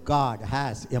tell you, God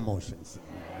has emotions.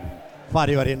 For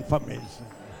your information.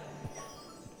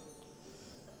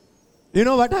 You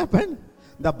know what happened?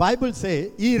 The Bible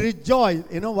says he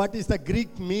rejoiced. You know what is the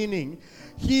Greek meaning?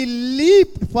 He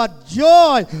leaped for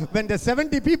joy when the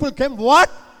 70 people came.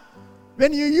 What?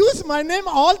 When you use my name,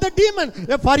 all the demons.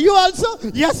 For you also?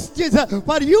 Yes, Jesus.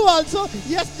 For you also?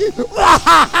 Yes, Jesus.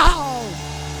 Wow!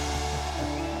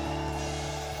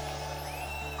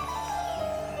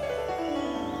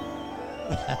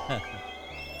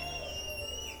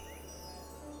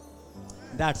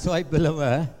 That's why,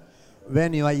 beloved,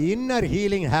 when your inner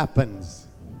healing happens,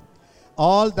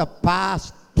 all the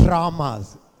past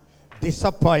traumas,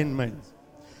 disappointments,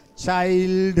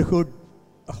 childhood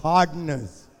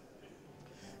hardness,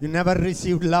 you never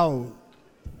received love.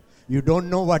 You don't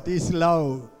know what is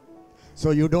love.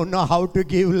 So you don't know how to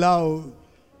give love.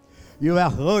 You are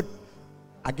hurt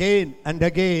again and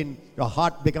again. Your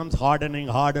heart becomes hardening.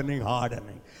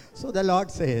 So the Lord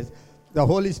says, the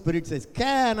Holy Spirit says,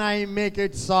 can I make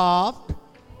it soft?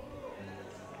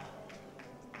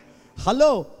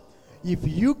 Hello, if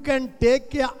you can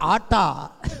take a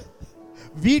atta,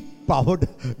 wheat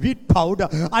powder,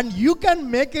 and you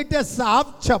can make it a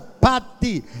soft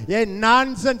chapati, a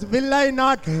nonsense, will I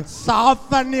not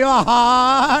soften your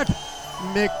heart?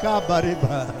 Meka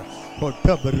bariba,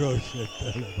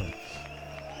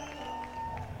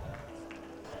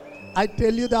 I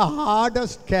tell you, the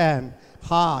hardest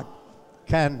heart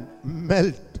can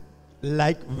melt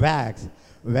like wax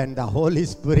when the Holy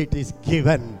Spirit is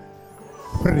given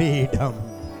freedom.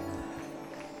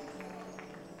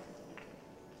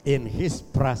 In His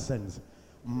presence,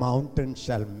 mountains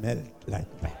shall melt like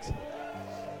wax.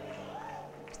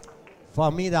 For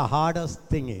me, the hardest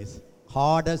thing is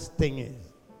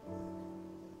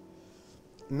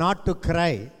not to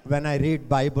cry when I read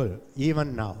Bible,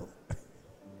 even now.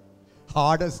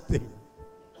 Hardest thing.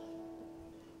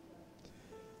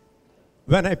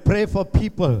 When I pray for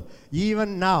people,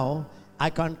 even now, I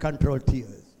can't control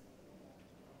tears.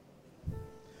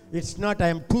 It's not I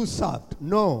am too soft.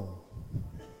 No.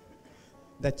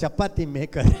 The chapati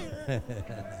maker.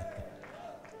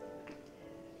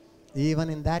 Even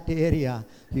in that area,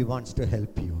 he wants to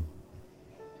help you.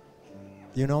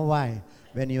 You know why?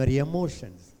 When your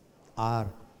emotions are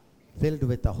filled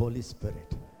with the Holy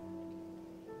Spirit,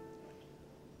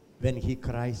 when He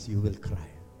cries, you will cry.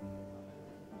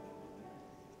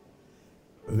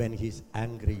 When He's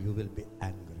angry, you will be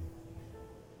angry.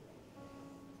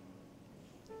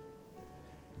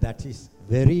 That is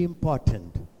very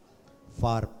important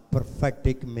for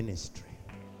prophetic ministry.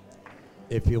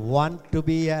 If you want to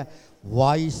be a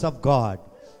voice of God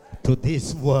to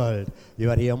this world,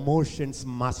 your emotions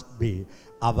must be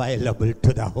available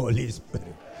to the Holy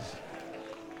Spirit.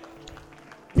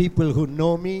 People who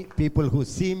know me, people who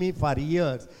see me for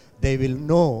years, they will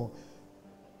know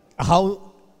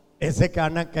how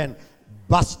Hezekiah can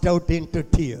bust out into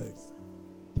tears.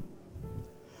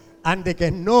 And they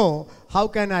can know how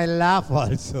can I laugh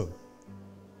also.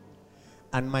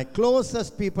 And my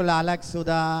closest people, Alex,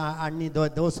 Sudha, and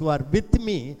those who are with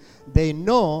me, they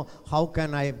know how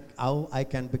I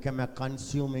can become a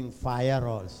consuming fire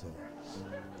also.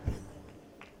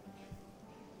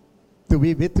 To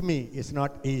be with me is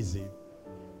not easy.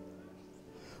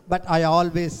 But I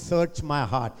always search my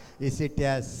heart. Is it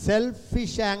a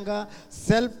selfish anger,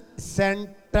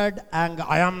 self-centered anger?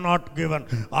 I am not given.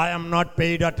 I am not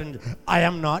paid attention. I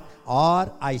am not. Or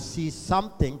I see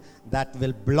something that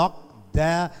will block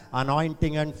their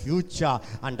anointing and future,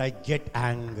 and I get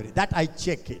angry. That I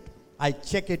check it. I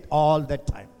check it all the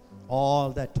time.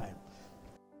 All the time.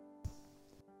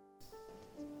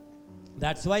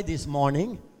 That's why this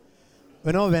morning,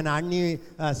 when Annie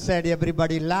said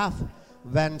everybody laugh,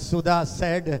 when Sudha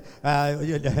said,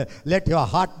 let your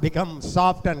heart become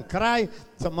soft and cry,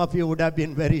 some of you would have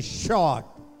been very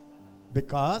shocked.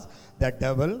 Because the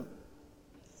devil,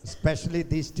 especially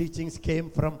these teachings came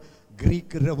from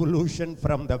Greek revolution,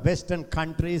 from the Western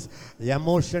countries.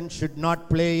 Emotion should not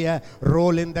play a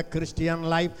role in the Christian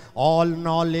life. All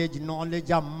knowledge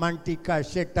of mantika,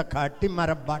 shetaka,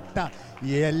 timarabatta,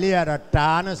 yeliara,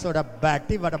 tanasoda,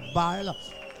 batti, vada baila.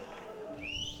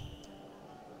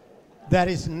 There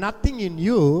is nothing in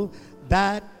you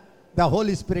that the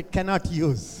Holy Spirit cannot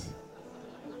use.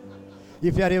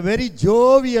 If you are a very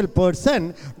jovial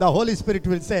person, the Holy Spirit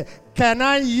will say, can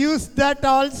I use that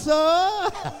also?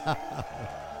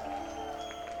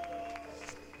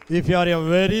 If you are a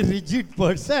very rigid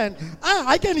person,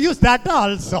 I can use that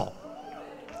also.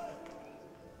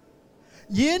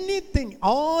 Anything,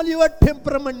 all your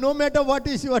temperament, no matter what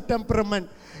is your temperament,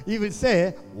 he will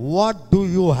say, what do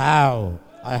you have?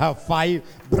 I have 5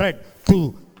 bread,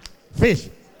 2 fish.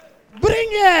 Bring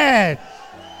it!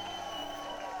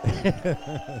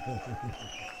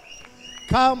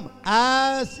 Come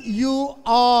as you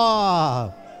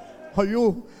are.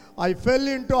 I fell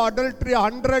into adultery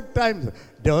 100 times.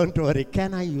 Don't worry,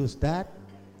 can I use that?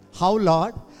 How,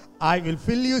 Lord? I will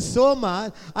fill you so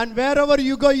much, and wherever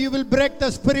you go, you will break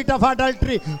the spirit of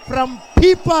adultery from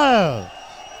people.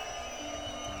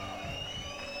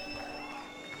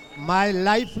 My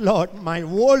life, Lord, my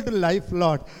old life,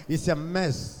 Lord, is a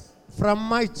mess. From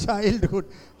my childhood,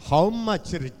 how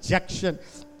much rejection,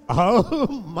 how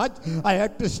much I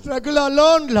had to struggle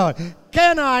alone, Lord.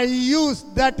 Can I use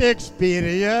that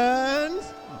experience?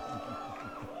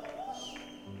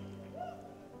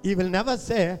 He will never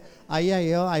say,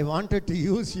 I wanted to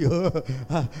use you.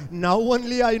 Now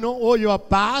only I know, oh, your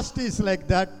past is like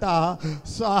that.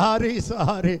 Sorry.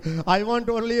 I want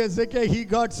only Ezekiel, he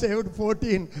got saved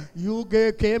 14. You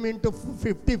came into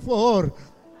 54.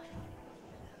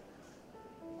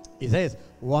 He says,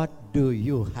 what do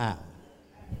you have?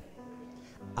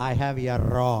 I have a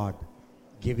rod.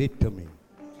 Give it to me.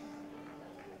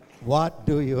 What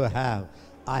do you have?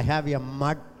 I have a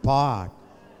mud pot.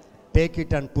 Take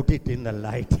it and put it in the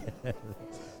light.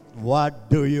 What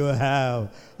do you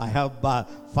have? I have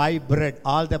 5 bread.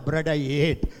 All the bread I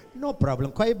ate. No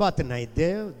problem. Koi baat nahi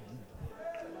de.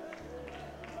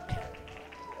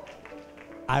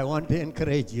 I want to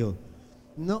encourage you.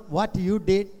 No, what you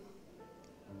did,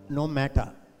 no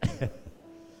matter.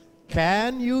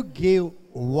 Can you give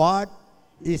what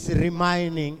is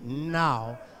remaining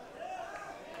now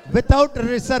without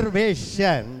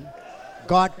reservation?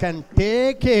 God can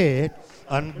take it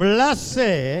and bless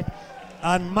it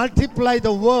and multiply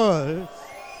the world.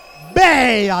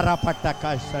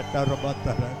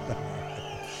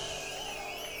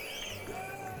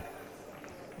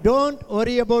 Don't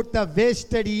worry about the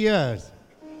wasted years.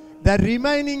 The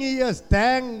remaining years,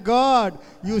 thank God,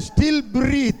 you still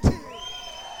breathe.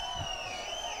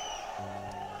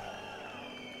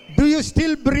 Do you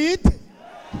still breathe?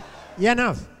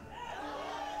 Enough.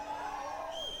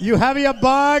 You have your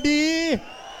body.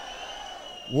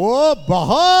 वो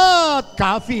बहुत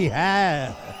काफी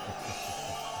है.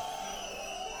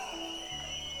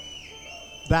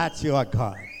 That's your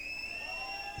God.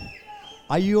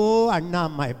 Ayo Anna,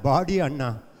 my body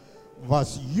Anna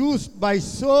was used by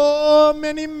so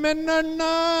many men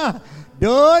Anna.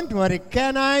 Don't worry,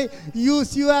 can I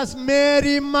use you as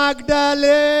Mary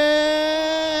Magdalene?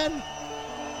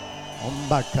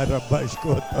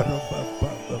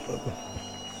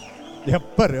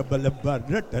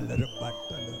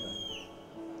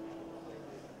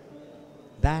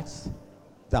 That's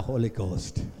the Holy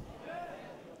Ghost.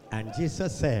 And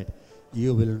Jesus said,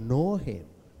 you will know him.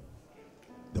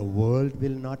 The world will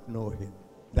not know him.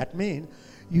 That means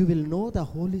you will know the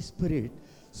Holy Spirit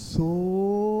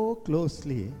so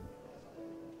closely.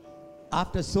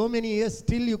 After so many years,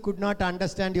 still you could not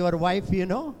understand your wife,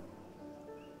 your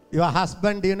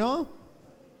husband,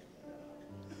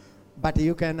 But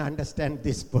you can understand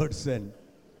this person.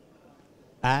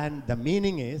 And the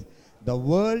meaning is, the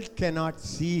world cannot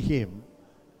see him.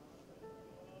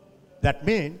 That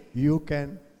means you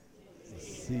can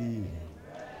see him.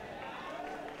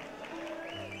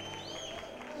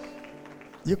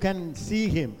 You can see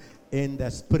him in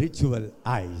the spiritual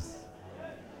eyes.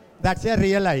 That's a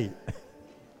real eye.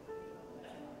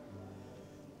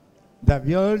 The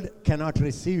world cannot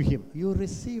receive him. You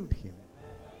received him.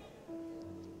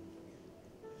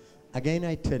 Again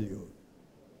I tell you,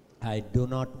 I do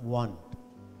not want,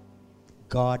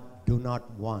 God do not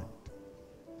want.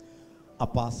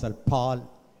 Apostle Paul,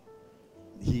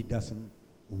 he doesn't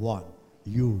want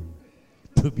you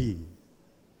to be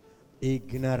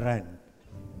ignorant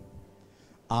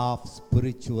of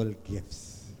spiritual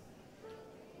gifts.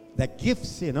 The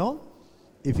gifts,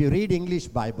 if you read English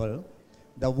Bible,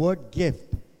 the word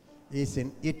gift is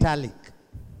in italic.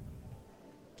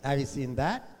 Have you seen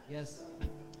that? Yes.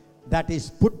 That is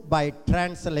put by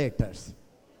translators.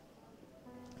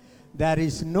 There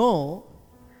is no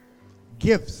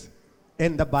gifts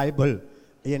in the Bible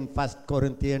in 1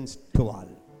 Corinthians 12.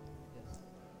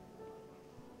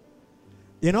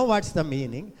 You know what's the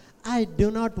meaning? I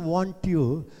do not want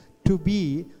you to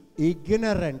be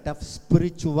ignorant of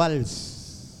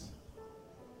spirituals.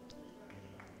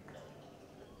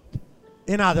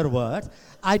 In other words,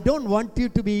 I don't want you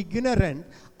to be ignorant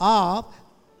of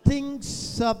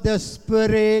things of the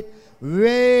Spirit,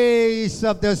 ways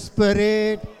of the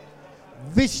Spirit,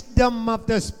 wisdom of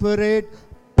the Spirit,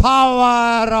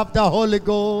 power of the Holy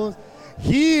Ghost,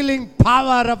 healing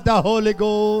power of the Holy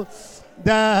Ghost,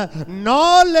 the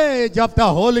knowledge of the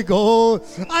Holy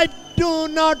Ghost. I do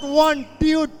not want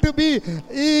you to be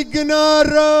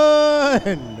ignorant.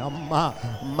 Amma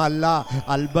malla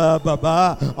alba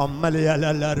baba ammali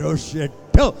alala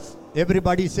roshetto.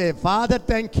 Everybody say, Father,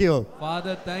 thank you.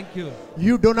 Father, thank you.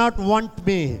 You do not want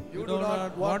me You do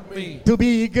not want me to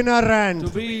be ignorant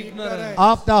to be ignorant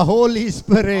of the Holy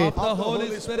Spirit, of the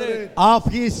Holy Spirit, of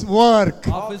His work,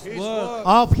 of His work,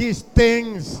 of His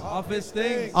things, of His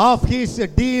things, of His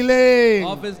dealing,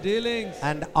 of His dealings,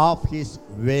 and of His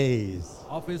ways.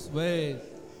 of His ways.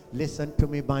 Listen to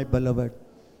me, my beloved.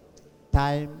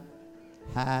 Time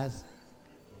has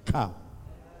come.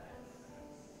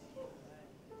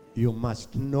 You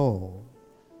must know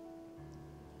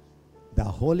the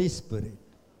Holy Spirit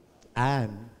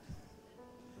and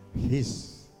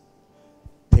His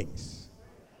things.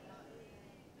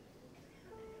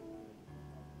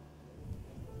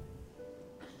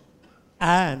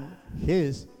 And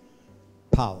His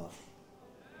power.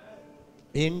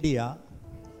 India,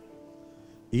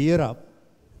 Europe,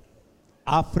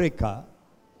 Africa,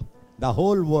 the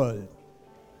whole world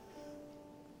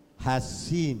has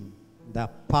seen the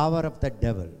power of the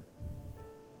devil.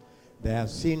 They have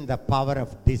seen the power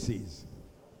of disease.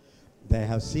 They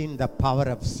have seen the power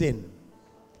of sin.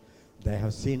 They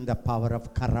have seen the power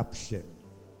of corruption.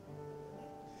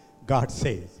 God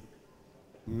says,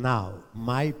 now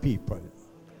my people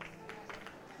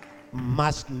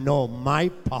must know my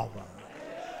power,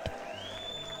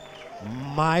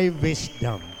 my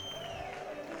wisdom,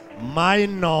 my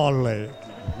knowledge.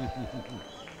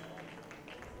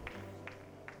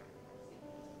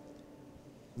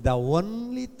 The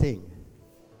only thing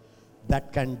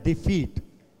that can defeat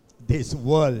this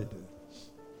world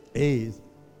is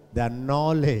the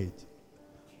knowledge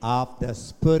of the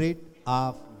Spirit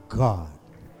of God.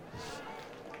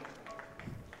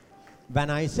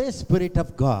 When I say Spirit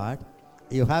of God,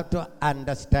 you have to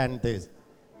understand this.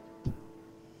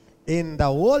 In the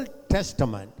Old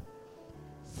Testament,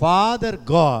 Father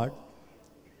God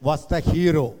was the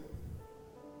hero,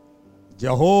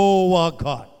 Jehovah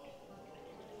God.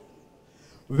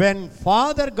 When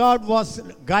Father God was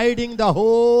guiding the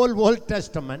whole Old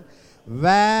Testament,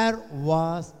 where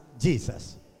was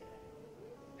Jesus?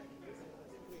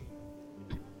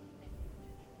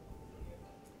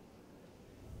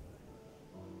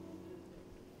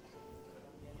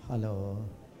 Hello.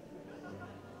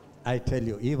 I tell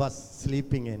you, he was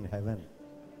sleeping in heaven.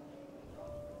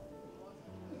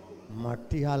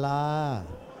 Mattihala,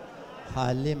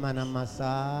 Hali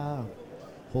manamasa.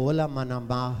 Hola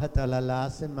manamahatalala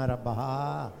se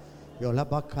marabaha. Yola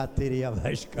bakatiria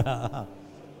vashka.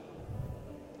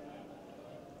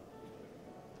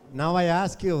 Now I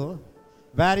ask you,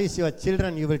 where is your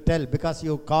children? You will tell because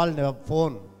you called a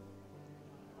phone.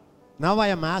 Now I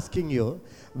am asking you,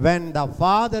 when the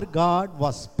Father God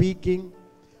was speaking,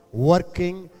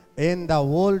 working in the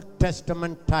Old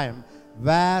Testament time,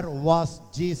 where was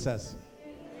Jesus?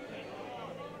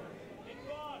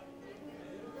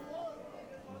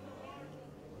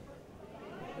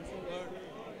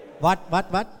 What?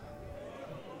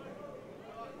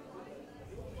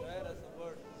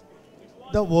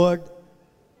 The Word.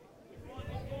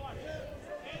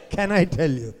 Can I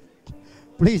tell you?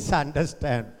 Please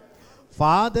understand.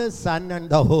 Father, Son, and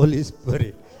the Holy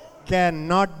Spirit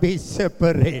cannot be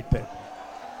separated.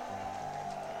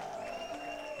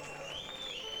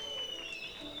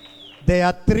 They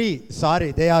are three.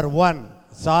 Sorry, they are one.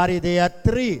 Sorry, they are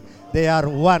three. They are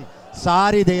one.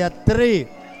 Sorry, they are three.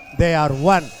 They are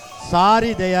one.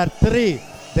 Sorry, they are three.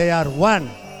 They are one.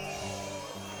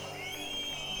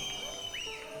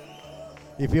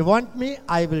 If you want me,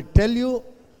 I will tell you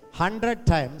 100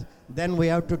 times. Then we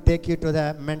have to take you to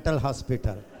the mental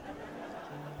hospital.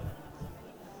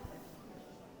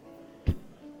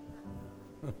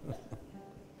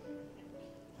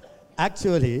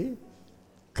 Actually,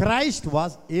 Christ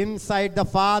was inside the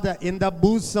Father, in the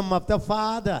bosom of the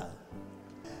Father.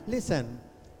 Listen,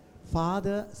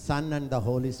 Father, Son, and the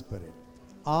Holy Spirit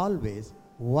always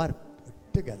work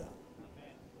together.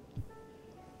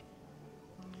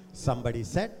 Somebody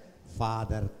said,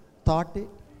 Father thought it,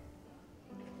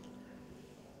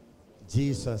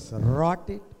 Jesus wrought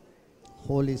it,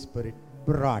 Holy Spirit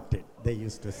brought it, they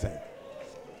used to say.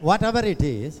 Whatever it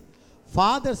is,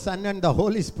 Father, Son, and the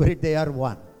Holy Spirit, they are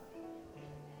one.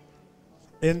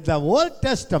 In the Old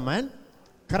Testament,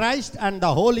 Christ and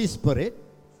the Holy Spirit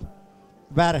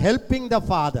were helping the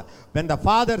Father. When the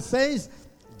Father says,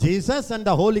 Jesus and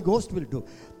the Holy Ghost will do.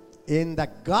 In the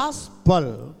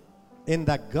gospel,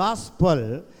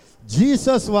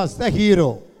 Jesus was the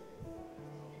hero.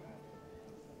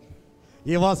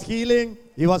 He was healing,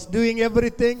 he was doing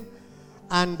everything,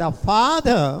 and the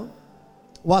Father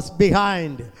was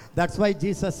behind. That's why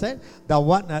Jesus said,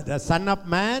 the Son of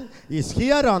Man is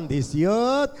here on this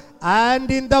earth and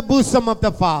in the bosom of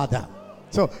the Father.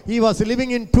 So he was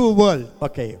living in two worlds.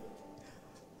 Okay.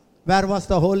 Where was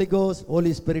the Holy Ghost?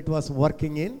 Holy Spirit was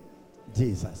working in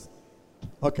Jesus.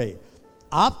 Okay.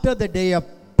 After the day of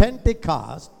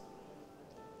Pentecost,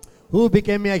 who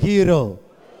became a hero?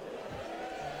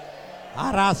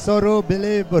 Arasoro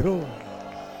Bileburu.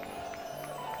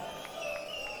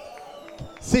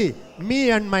 See, me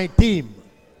and my team,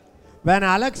 when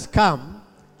Alex come,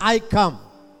 I come.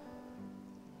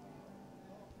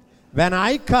 When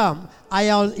I come,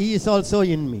 he is also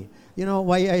in me. You know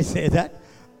why I say that?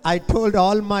 I told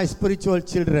all my spiritual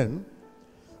children,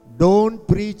 don't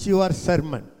preach your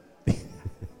sermon.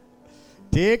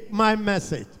 Take my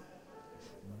message,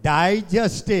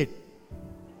 digest it,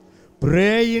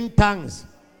 pray in tongues,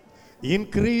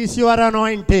 increase your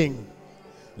anointing,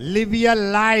 live your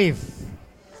life,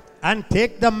 and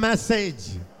take the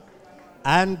message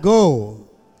and go.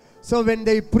 So when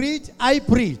they preach, I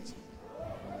preach.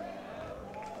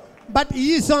 But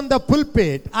he is on the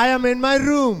pulpit, I am in my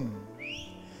room.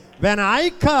 When I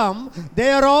come,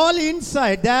 they are all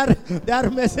inside, their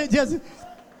messages.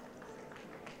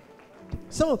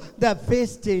 So the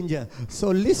face changer. So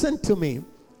listen to me.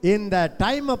 In the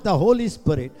time of the Holy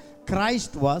Spirit,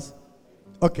 Christ was,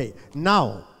 okay,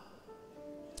 now,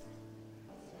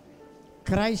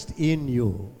 Christ in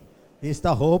you is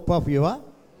the hope of your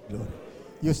glory.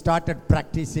 You started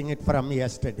practicing it from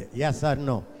yesterday. Yes or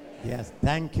no? Yes.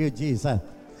 Thank you, Jesus.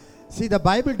 See, the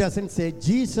Bible doesn't say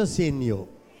Jesus in you.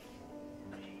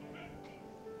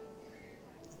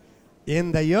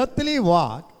 In the earthly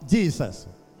walk, Jesus,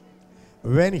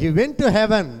 when he went to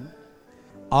heaven,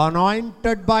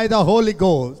 anointed by the Holy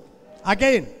Ghost,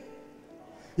 again,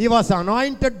 he was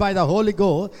anointed by the Holy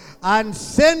Ghost and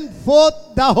sent forth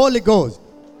the Holy Ghost.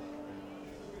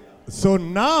 So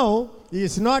now, he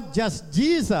is not just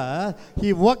Jesus,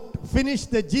 he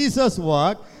finished the Jesus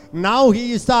work, now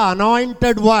he is the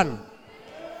anointed one.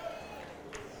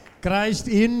 Christ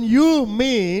in you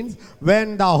means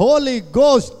when the Holy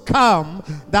Ghost comes,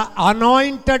 the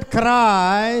anointed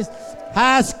Christ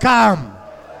has come.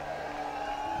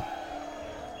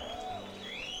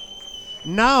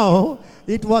 Now,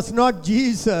 it was not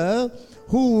Jesus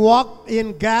who walked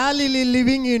in Galilee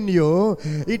living in you.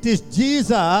 It is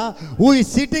Jesus who is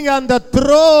sitting on the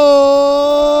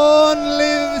throne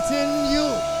lives in you.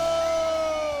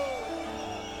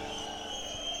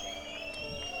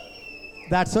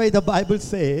 That's why the Bible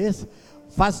says,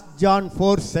 1 John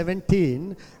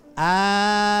 4:17,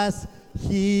 as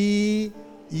he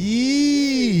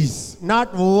is,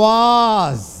 not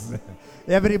was.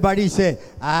 Everybody say,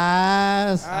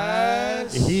 as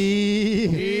he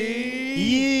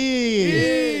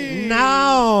is.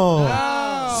 Now,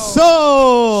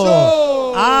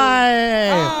 so I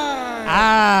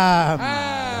am.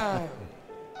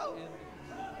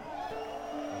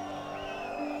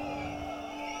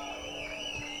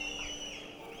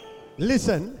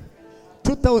 Listen,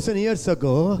 2000 years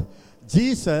ago,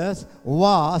 Jesus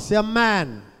was a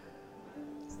man.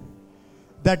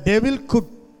 The devil could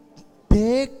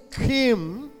take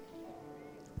him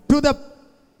to the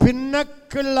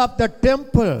pinnacle of the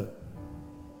temple.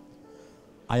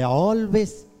 I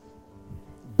always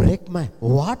break my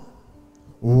what?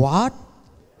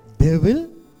 Devil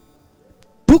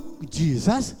took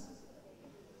Jesus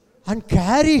and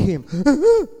carry him.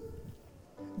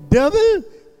 Devil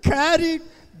carried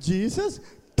Jesus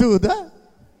to the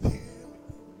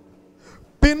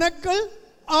pinnacle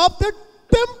of the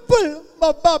temple.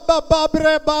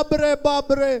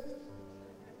 Babre.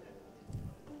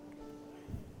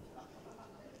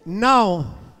 Now,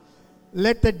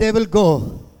 let the devil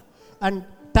go and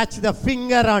touch the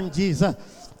finger on Jesus.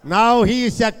 Now he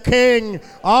is a King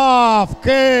of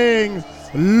kings,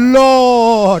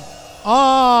 Lord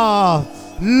of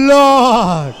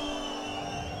lords.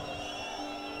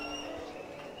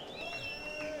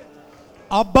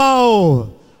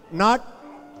 Above, not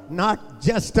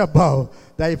just above.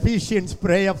 The Ephesians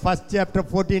prayer, 1 chapter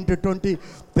 14 to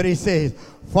 23 says,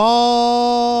 far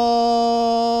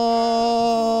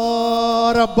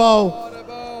above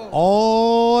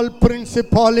all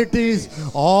principalities,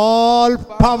 all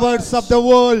powers of the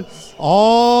world,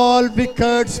 all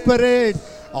wicked spirits,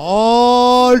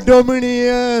 all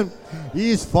dominion.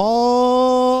 He is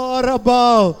far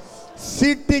above,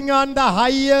 sitting on the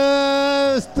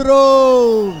highest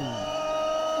throne.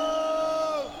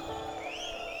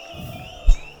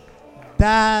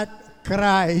 That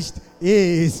Christ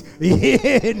is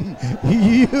in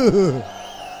you.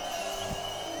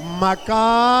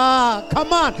 Maka,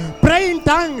 come on, pray in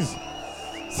tongues.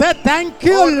 Say thank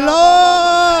you,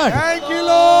 Lord. Thank you,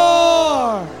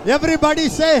 Lord. Everybody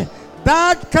say,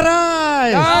 that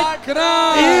Christ That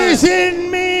Christ is in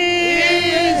me.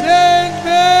 is in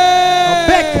me.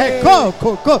 Back, go.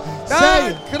 Say,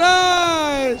 That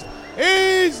Christ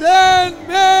is in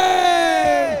me.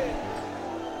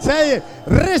 say it.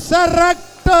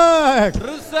 Resurrected.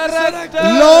 Resurrected.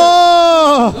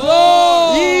 Lord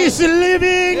Lord is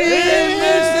living in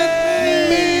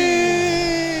me.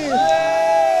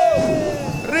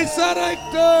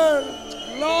 Resurrected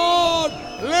Lord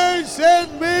lives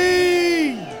in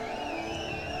me.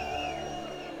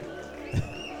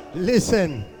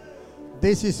 Listen,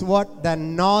 this is what the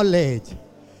knowledge,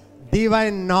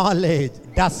 divine knowledge,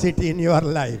 does it in your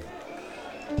life.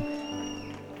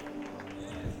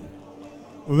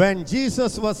 When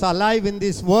Jesus was alive in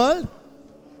this world,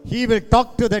 he will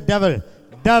talk to the devil.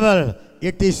 Devil,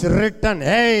 it is written.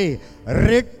 Hey,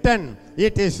 written.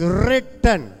 It is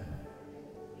written.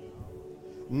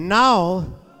 Now,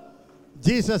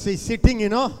 Jesus is sitting,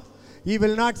 he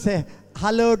will not say,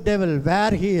 hello devil,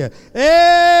 where here?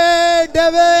 Hey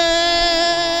devil!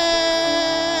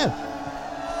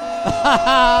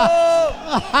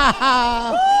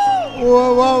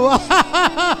 Whoa, whoa,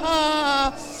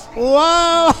 whoa.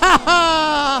 Wow!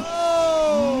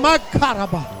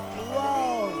 Makaraba.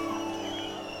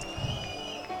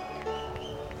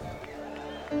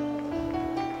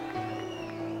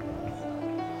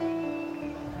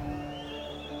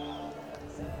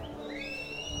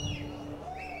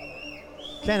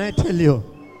 Can I tell you?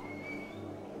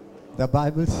 The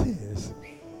Bible says,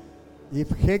 if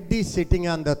head is sitting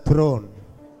on the throne,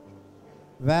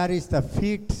 where is the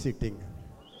feet sitting?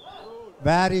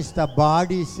 Where is the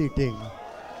body sitting?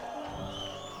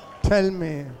 Tell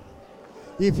me.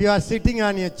 If you are sitting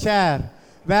on your chair,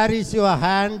 where is your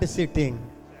hand sitting?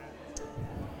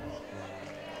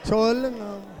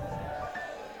 Cholna.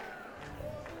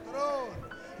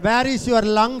 Where is your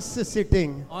lungs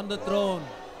sitting? on the throne.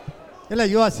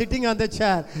 You are sitting on the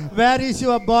chair. Where is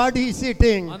your body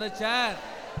sitting? On the chair.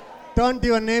 Turn to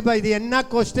your neighbor. The enna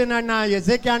question Anna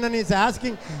Ezekiel is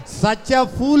asking such a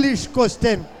foolish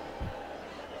question.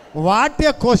 What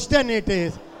a question it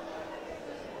is.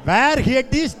 Where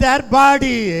head is their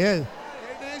body. It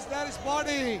is there is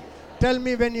body. Tell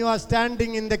me, when you are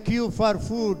standing in the queue for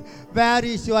food, where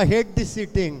is your head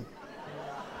sitting?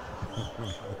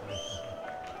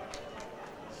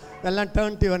 Well,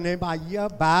 turn to your neighbor. Ayya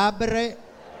babre.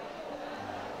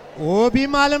 Obi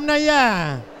malum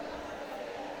naya.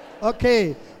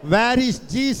 Okay, where is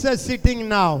Jesus sitting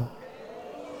now?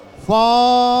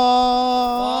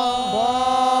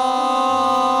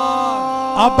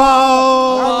 Above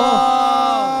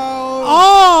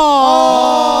all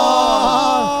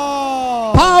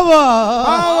power.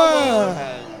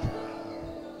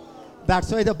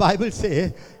 That's why the Bible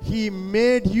says he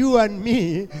made you and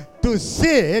me to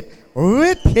sit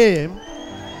with him.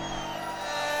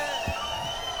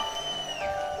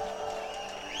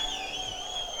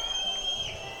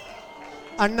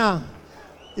 Anna,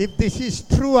 if this is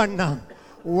true, Anna,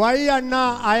 why,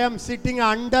 Anna, I am sitting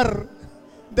under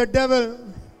the devil?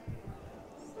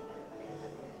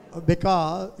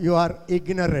 Because you are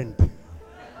ignorant.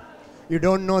 You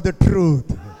don't know the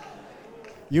truth.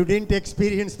 You didn't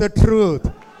experience the truth.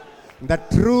 The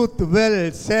truth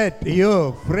will set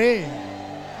you free.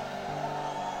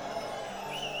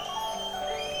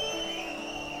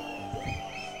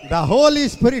 The Holy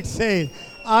Spirit says,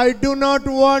 I do not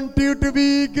want you to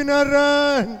be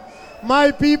ignorant.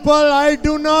 My people, I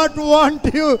do not want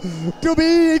you to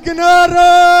be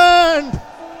ignorant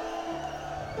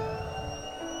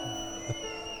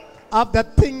of the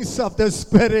things of the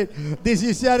Spirit. This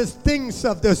is your things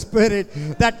of the Spirit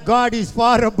that God is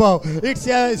far above. It's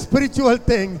a spiritual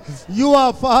thing. You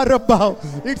are far above.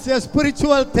 It's a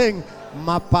spiritual thing.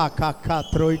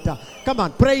 Come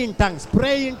on, pray in tongues,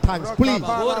 please.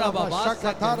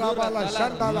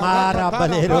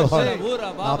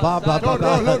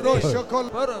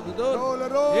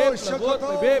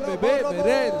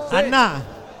 Anna,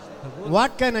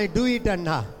 what can I do it,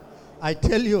 Anna? I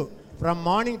tell you, from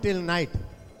morning till night,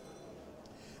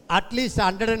 at least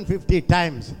 150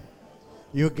 times,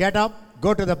 you get up,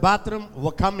 Go to the bathroom,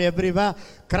 come everywhere.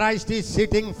 Christ is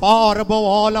sitting far above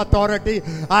all authority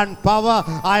and power.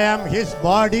 I am his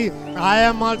body. I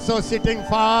am also sitting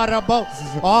far above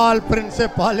all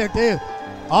principalities.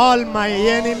 All my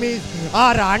enemies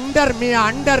are under me,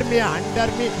 under me, under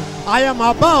me. I am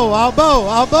above,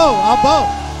 above, above,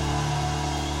 above.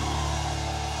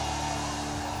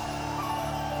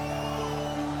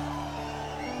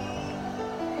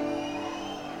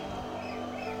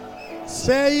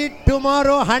 Say it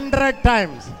tomorrow 100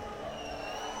 times.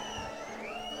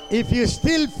 If you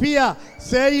still fear,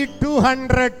 say it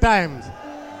 200 times.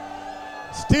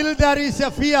 Still there is a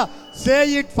fear,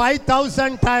 say it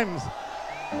 5,000 times.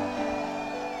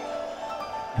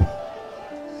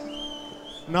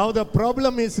 Now the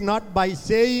problem is not by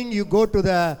saying you go to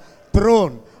the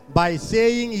throne, by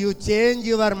saying you change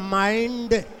your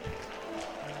mind.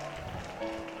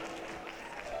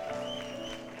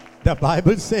 The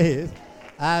Bible says,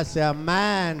 as a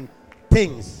man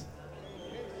thinks,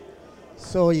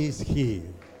 so is he.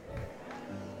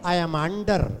 I am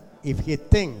under. If he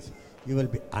thinks, you will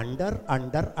be under,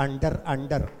 under, under,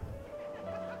 under.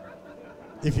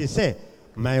 If you say,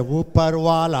 मैं ऊपर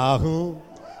वाला हूँ,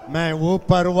 मैं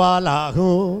ऊपर वाला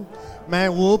हूँ, मैं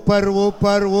ऊपर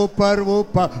ऊपर ऊपर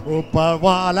ऊपर ऊपर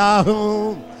वाला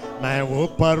हूँ, मैं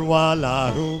ऊपर वाला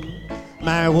हूँ,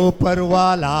 मैं ऊपर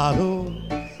वाला हूँ,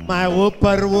 मैं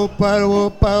ऊपर ऊपर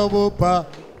ऊपर ऊपर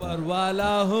ऊपर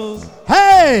वाला हूँ,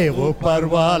 हे ऊपर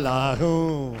वाला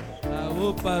हूँ, मैं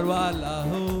ऊपर वाला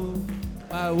हूँ,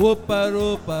 मैं ऊपर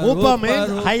ऊपर ऊपर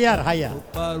means higher, higher.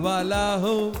 ऊपर वाला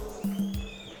हूँ.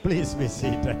 Please be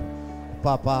seated.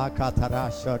 Papa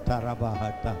Kathara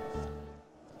Shotarabahata.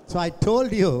 So I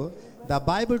told you, the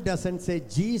Bible doesn't say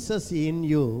Jesus in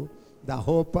you, the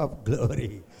hope of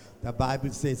glory. The Bible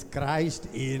says Christ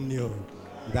in you,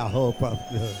 the hope of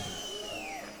glory.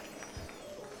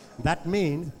 That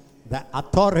means the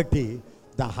authority,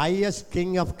 the highest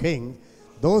King of Kings,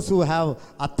 those who have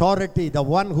authority, the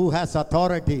one who has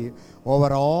authority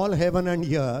over all heaven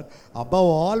and earth, above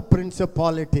all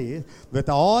principalities, with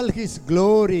all his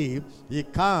glory, he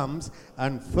comes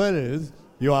and fills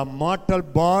your mortal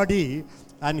body,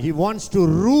 and he wants to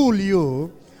rule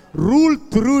you, rule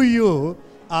through you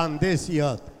on this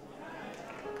earth.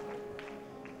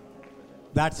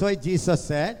 That's why Jesus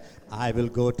said, I will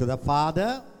go to the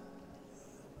Father,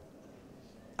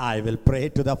 I will pray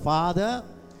to the Father,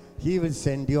 he will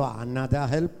send you another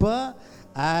helper,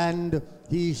 and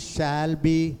he shall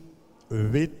be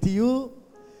with you,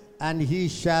 and he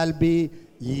shall be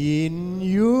in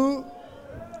you.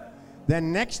 The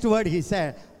next word he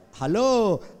said,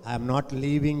 hello, I am not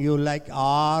leaving you like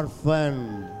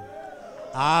orphan.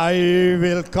 I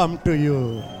will come to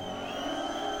you.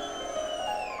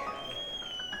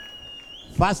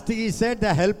 First he said,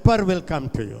 the helper will come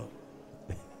to you.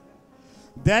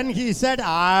 Then he said,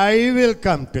 I will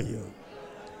come to you.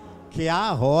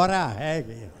 Kya ho raha hai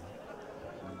ye?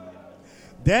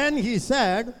 Then he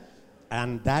said,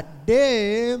 and that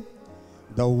day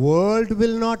the world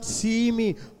will not see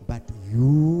me, but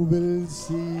you will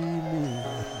see me.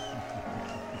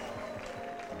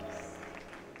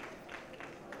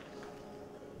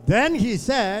 Then he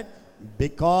said,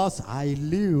 because I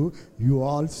live, you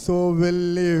also will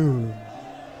live.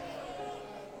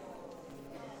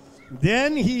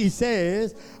 Then he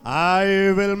says,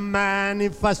 I will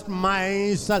manifest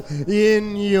myself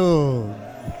in you.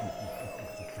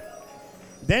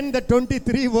 Then the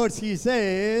 23 words he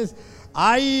says,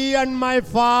 I and my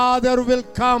Father will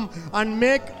come and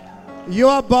make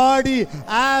your body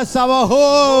as our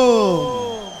home.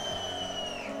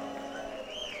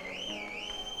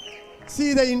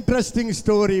 See the interesting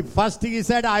story. First he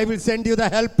said, I will send you the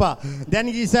helper. Then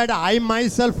he said, I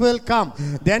myself will come.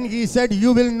 Then he said,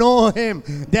 you will know him.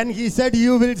 Then he said,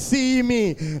 you will see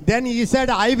me. Then he said,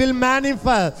 I will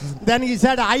manifest. Then he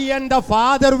said, I and the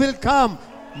Father will come.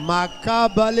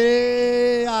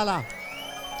 Makabale ala.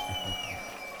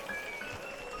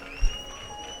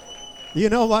 You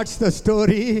know what's the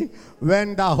story?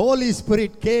 When the Holy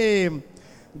Spirit came,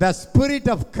 the Spirit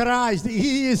of Christ,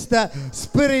 he is the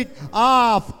Spirit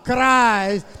of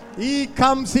Christ. He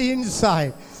comes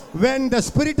inside. When the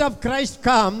Spirit of Christ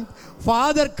comes,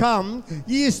 Father comes,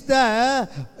 he is the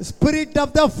Spirit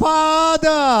of the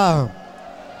Father.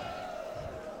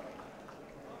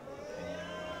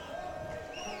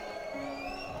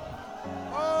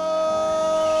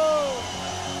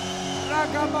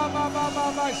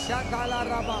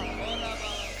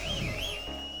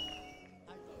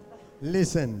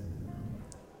 Listen,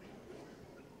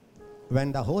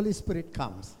 when the Holy Spirit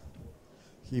comes,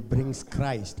 he brings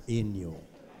Christ in you.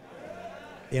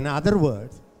 In other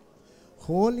words,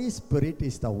 Holy Spirit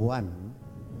is the one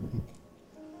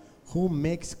who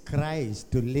makes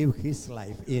Christ to live his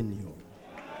life in you.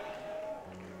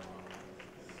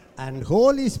 And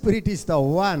Holy Spirit is the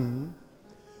one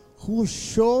who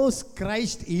shows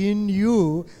Christ in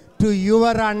you to your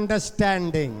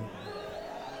understanding.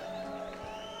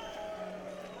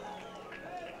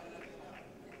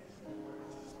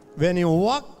 When you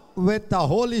walk with the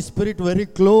Holy Spirit very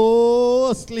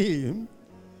closely,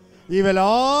 He will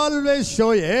always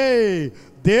show you, hey,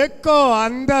 देखो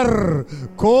अंदर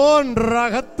कौन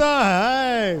रहता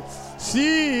है?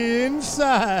 See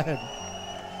inside.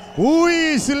 Who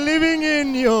is living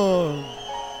in you?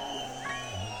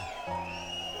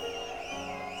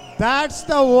 That's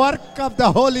the work of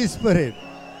the Holy Spirit.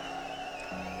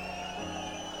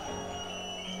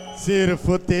 सिर्फ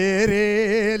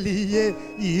तेरे लिए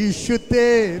यीशु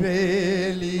तेरे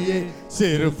लिए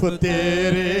सिर्फ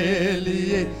तेरे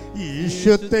लिए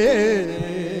यीशु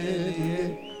तेरे लिए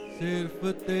सिर्फ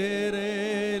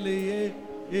तेरे लिए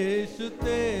यीशु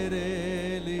तेरे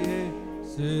लिए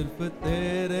सिर्फ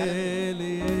तेरे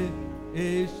लिए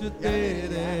यीशु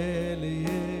तेरे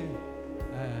लिए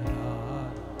मैं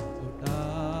हाथ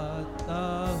उठाता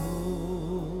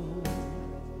हूँ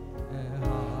मैं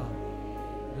हाथ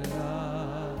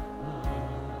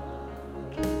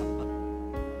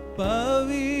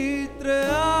पवित्र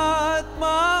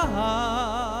आत्मा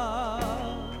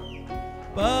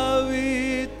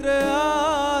पवित्र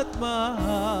आत्मा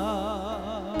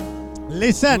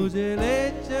Listen. मुझे ले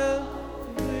चल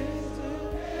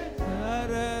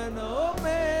चरणों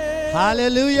में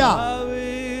Hallelujah.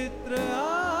 पवित्र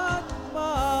आत्मा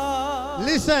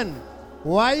Listen.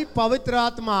 Why पवित्र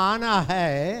आत्मा आना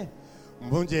है?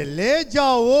 मुझे ले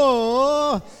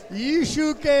जाओ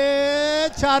यीशु के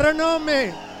चरणों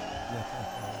में.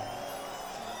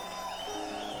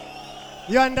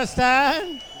 You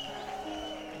understand?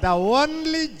 The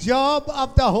only job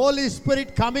of the Holy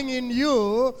Spirit coming in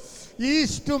you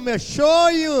is to show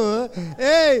you,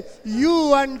 hey,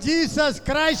 you and Jesus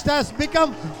Christ has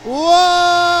become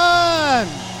one.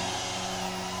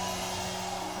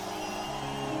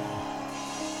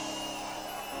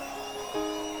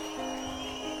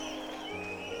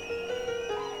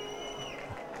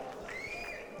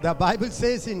 The Bible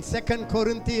says in 2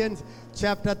 Corinthians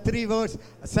chapter 3 verse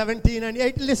 17 and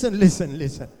 8,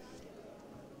 listen.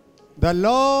 The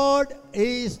Lord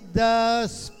is the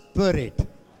Spirit.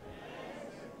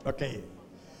 Okay.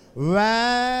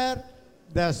 Where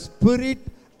the Spirit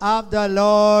of the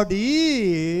Lord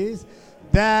is,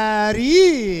 there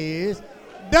is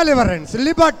deliverance,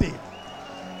 liberty.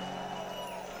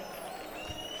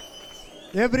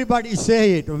 Everybody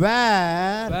say it.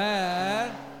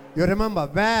 where You remember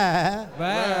where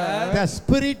the the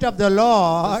Spirit of the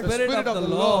Lord Spirit of the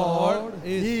Lord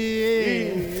is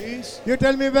is. You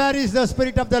tell me, where is the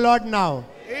Spirit of the Lord now?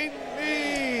 In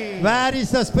me. Where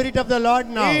is the Spirit of the Lord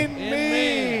now? In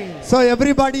me. So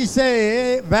everybody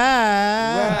say, where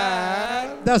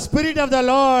where the Spirit of the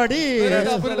Lord Spirit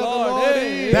is, of the Lord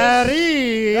is there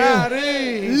is There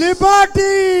is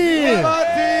liberty.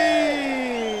 liberty.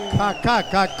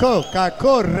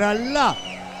 Kako ralla.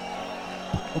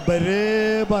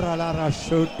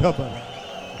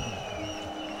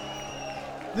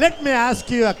 Let me ask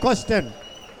you a question.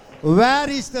 Where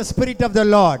is the Spirit of the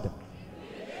Lord?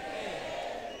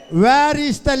 Where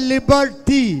is the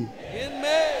liberty? in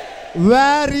me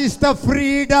Where is the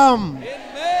freedom? in me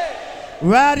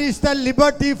Where is the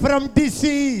liberty from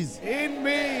disease? In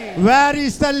me. Where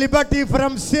is the liberty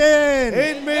from sin?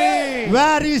 In me.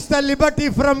 Where is the liberty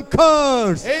from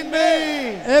curse? In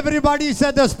me. Everybody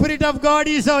said, the Spirit of God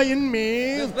is in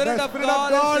me. the Spirit The of Spirit of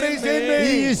God is in me.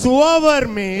 He is over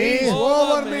He me. is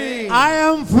over me. I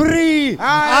am free.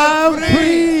 I am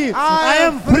free. I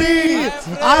am free.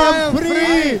 I am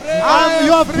free.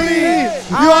 You are free.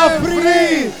 You are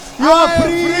free. You are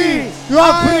free. You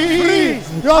are free.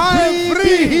 You are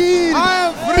free. Be healed. I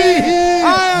am Be free. healed.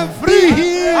 I am Be free.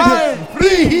 healed. I am Be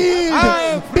free. healed. I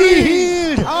am Be free.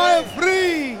 healed. I am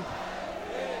free.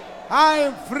 I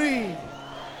am free.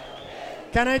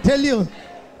 Can I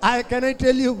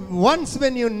tell you, once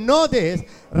when you know this,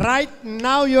 right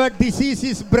now your disease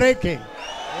is breaking.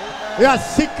 Your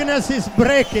sickness is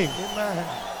breaking. Amen.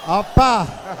 Appa,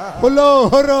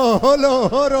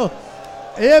 holo.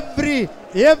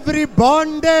 Every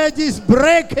bondage is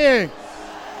breaking.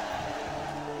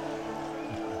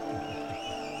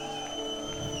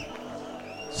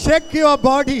 Check your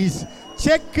bodies.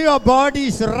 Check your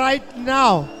bodies right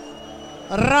now.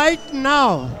 Right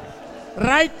now.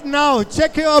 Right now.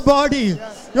 Check your body.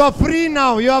 You are free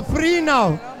now. You are free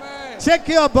now. Check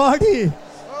your body.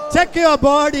 Check your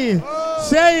body.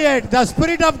 Say it. The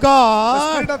Spirit of The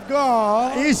God Spirit of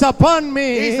God is upon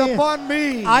me. is upon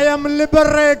me. I am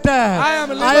liberated. I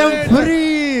am am liberated.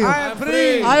 free. I am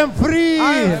free. I am free.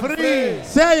 I am free.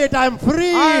 Say it. I am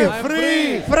free. I am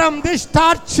free. From this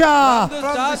torture.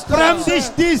 From this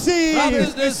disease. From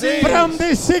this disease. From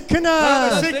this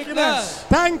sickness. Sickness.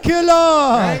 Thank you,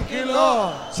 Lord. Thank you,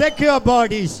 Lord. Check your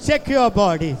bodies. Check your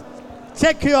bodies.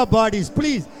 Check your bodies.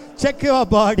 Please check your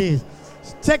bodies.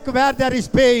 Check where there is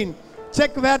pain.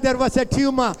 Check where there was a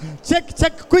tumor.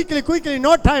 Check quickly.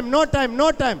 No time.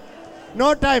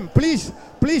 Please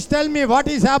tell me what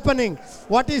is happening.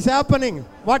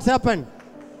 What's happened?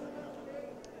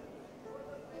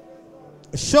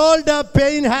 Shoulder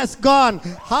pain has gone.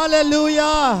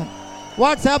 Hallelujah.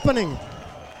 What's happening?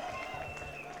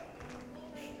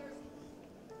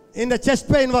 In the chest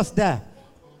pain was there.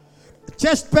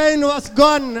 Chest pain was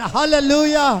gone.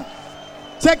 Hallelujah.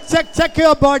 Check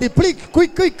your body. Please,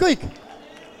 quick.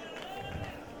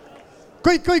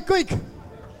 Quick.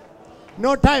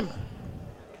 No time.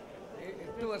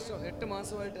 8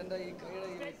 മാസമായിട്ട് എൻ്റെ ഈ കൈയുടെ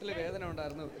ഈ മുട്ടിൽ വേദന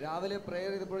ഉണ്ടായിരുന്നു. രാവിലെ prayer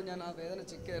ചെയ്തപ്പോൾ ഞാൻ ആ വേദന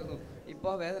ചെക്കായിരുന്നു. ഇപ്പോൾ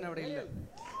ആ വേദന അവിടെ ഇല്ല.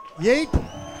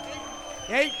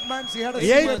 8 months he had a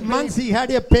 8 months he had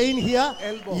a pain here.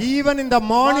 Elbow. Even in the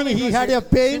morning he was had a severe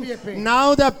pain. pain. Now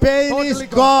the pain Totally is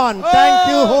gone. gone. Thank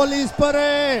you, Holy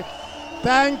Spirit.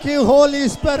 Thank you, Holy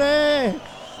Spirit.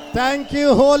 Thank you,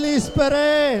 Holy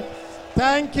Spirit.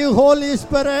 Thank you, Holy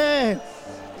Spirit.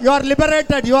 You are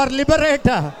liberated.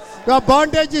 Your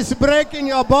bondage is breaking.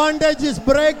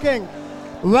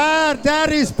 Where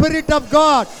there is Spirit of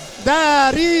God,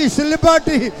 there is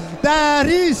liberty.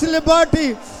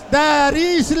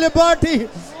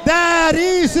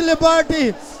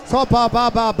 So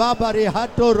baba re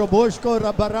hato roboshko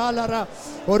rabaralara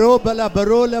orobala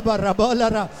barola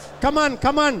barabolara.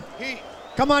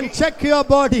 Come on, check your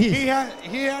bodies. He had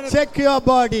Check your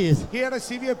bodies. He had a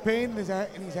severe pain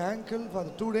in his ankle for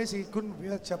 2 days. He couldn't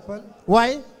wear chappal Why?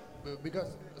 because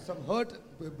some hurt,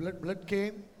 blood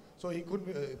came, so he couldn't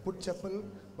put chappal.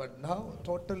 But now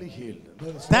totally healed.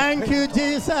 There is no Thank pain you, at all.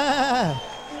 Jesus.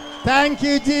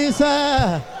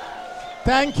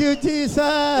 Thank you,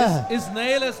 Jesus. His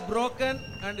nail is broken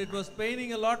and it was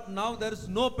paining a lot. Now there is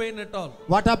no pain at all.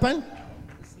 What happened?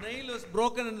 His nail was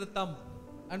broken in the thumb.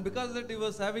 And because of that he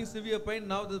was having severe pain.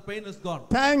 Now the pain is gone.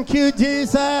 Thank you,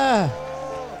 Jesus.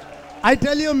 I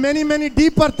tell you, many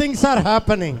deeper things are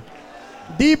happening.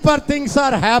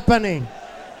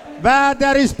 Where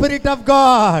there is Spirit of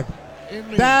God,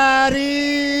 Amen. there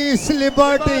is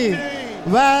liberty.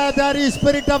 Where there is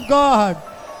Spirit of God,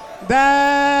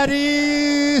 there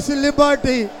is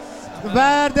liberty.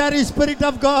 Where there is Spirit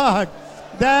of God,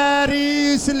 there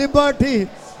is liberty.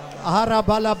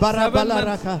 Arabala barabala 7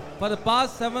 raka. months, for the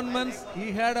past 7 months, he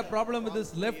had a problem with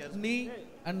his left knee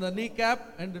and the kneecap,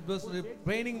 and it was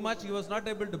paining much. He was not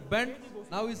able to bend.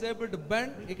 Now he is able to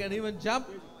bend. He can even jump.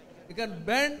 He can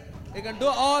bend. He can do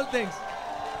all things.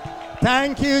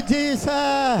 Thank you,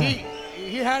 Jesus.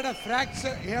 He had a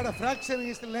fracture. He had a fracture in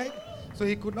his leg, so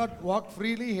he could not walk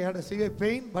freely. He had a severe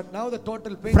pain, but now the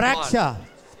total pain Fracture.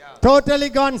 Totally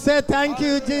gone. Say thank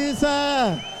you,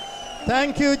 Jesus.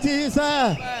 Thank you, Jesus.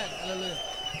 Hallelujah.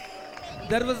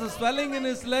 There was a swelling in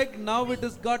his leg. Now it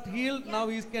has got healed. Now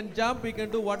he can jump. He can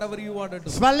do whatever you want to do.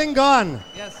 Swelling gone.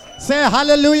 Yes. Say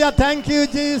hallelujah. Thank you,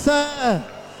 Jesus.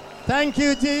 Thank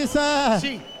you, Jesus.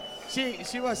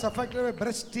 She was affected by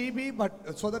breast TB, but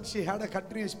so that she had a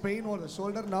continuous pain on the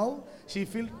shoulder. Now she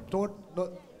feels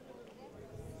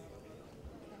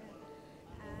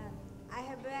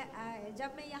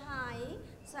जब मैं यहाँ आई,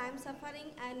 so I'm suffering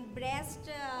and breast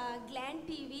gland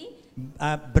TB.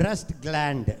 Breast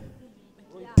gland.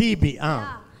 TB.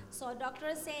 Yeah. So doctor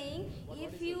is saying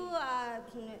if you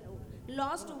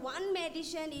lost one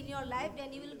medicine in your life,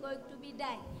 then you will going to be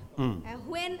die.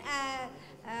 When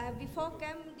before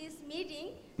come this meeting.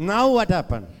 Now what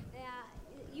happened?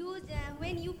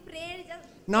 When you prayed just.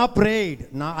 Now prayed.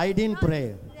 Now I didn't pray.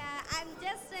 I'm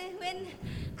just when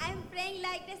I'm praying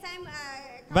like this, I'm.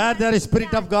 Where there is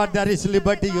Spirit of God, there is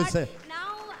liberty, you say.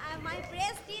 Now my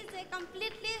breast is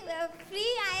completely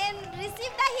free. I am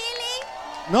received the healing.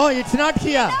 No, it's not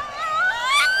here.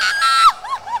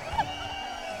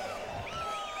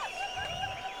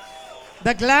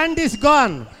 The gland is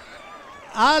gone.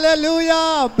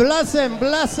 Hallelujah. Bless him.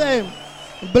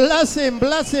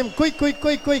 Quick.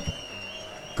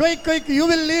 You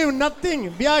will leave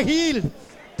nothing. We are healed.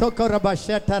 Tokoraba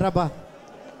shetaraba.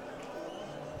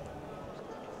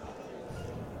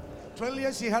 12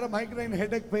 years she had a migraine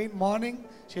headache pain morning.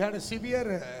 She had a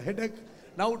severe headache.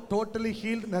 Now totally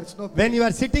healed. There's no pain. When you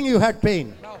are sitting, you had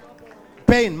pain.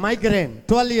 Pain, migraine,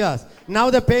 12 years.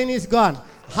 Now the pain is gone.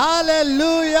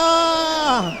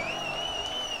 Hallelujah.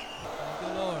 Thank you,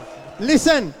 Lord.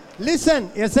 Listen.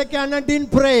 Hezekiah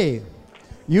didn't pray.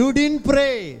 You didn't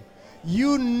pray.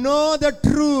 You know the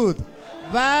truth.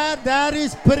 Where there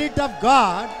is Spirit of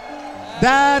God,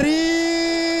 there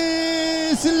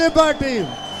is liberty.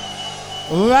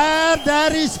 Where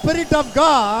there is Spirit of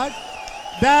God,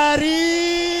 there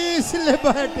is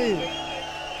liberty.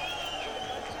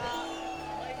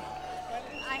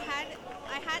 I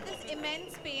had this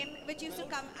immense pain which used to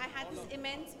come. I had this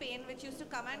immense pain which used to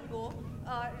come and go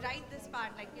right this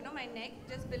part, like my neck,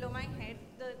 just below my head,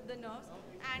 the nerves.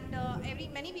 And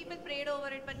many people prayed over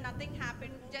it, but nothing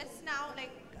happened. Just now,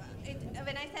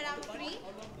 when I said I'm free,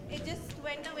 it just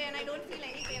went away, and I don't feel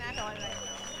any pain at all right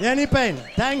now. Any pain?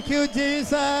 Thank you,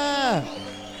 Jesus.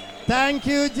 Thank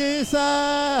you,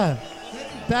 Jesus.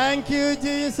 Thank you,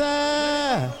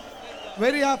 Jesus.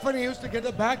 Very often he used to get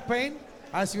a back pain.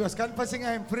 As he was confessing,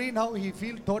 I am free now, he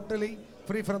feels totally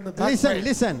free from the back pain.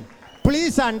 Listen.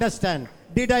 Please understand.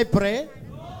 Did I pray?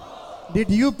 Did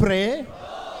you pray?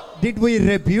 Did we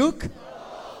rebuke?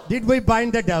 Did we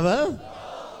bind the devil?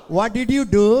 What did you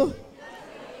do?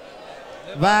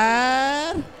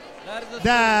 Where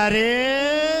there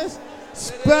is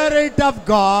Spirit of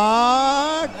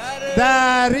God,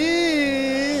 there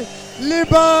is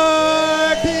liberty.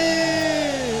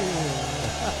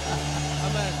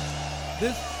 Amen.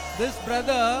 This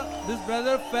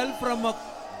brother fell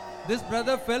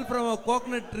from a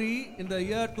coconut tree in the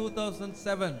year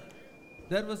 2007.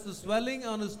 There was a swelling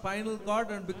on his spinal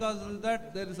cord, and because of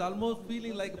that, there is almost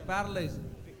feeling like paralyzed.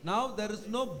 Now there is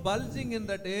no bulging in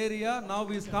that area. Now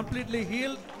he is completely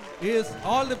healed.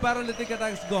 All the paralytic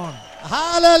attacks gone.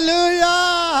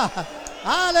 Hallelujah!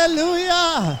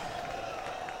 Hallelujah!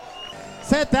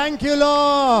 Say thank you,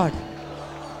 Lord.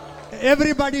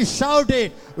 Everybody shout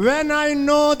it. When I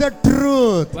know the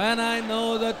truth. When I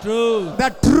know the truth.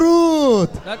 The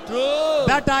truth. The truth.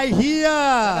 That I hear.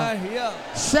 That I hear.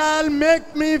 Shall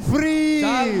make me free.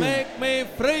 Shall make me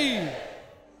free.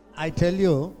 I tell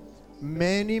you,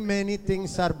 many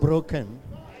things are broken.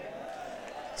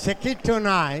 Check it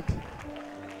tonight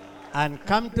and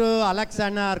come to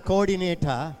Alexander, our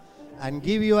coordinator, and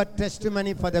give your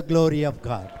testimony for the glory of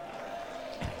God.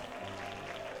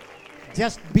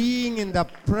 Just being in the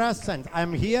presence,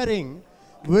 I'm hearing,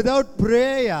 without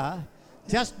prayer,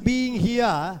 just being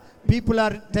here, people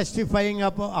are testifying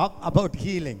about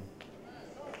healing.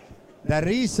 The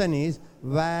reason is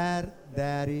where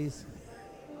there is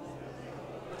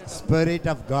Spirit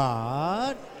of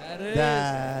God,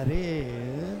 there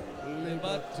is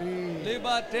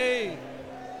liberty.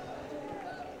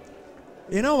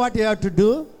 You know what you have to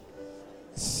do?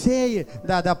 Say it.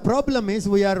 The problem is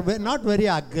we are not very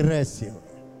aggressive.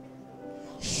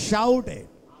 Shout it.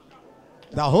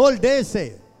 The whole day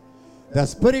say, the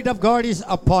Spirit of God is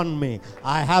upon me.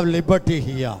 I have liberty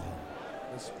here.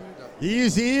 He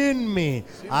is in me.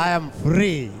 I am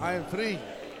free. I am free.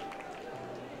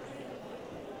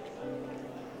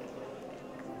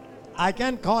 I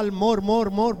can call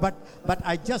more, but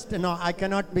I just, I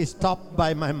cannot be stopped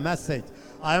by my message.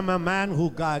 I am a man who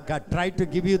tried to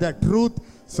give you the truth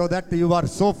so that you are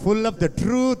so full of the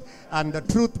truth and the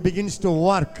truth begins to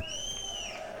work.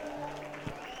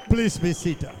 Please be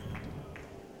seated.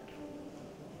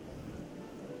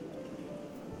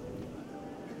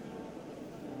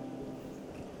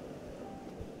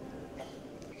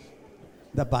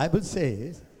 The Bible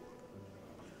says,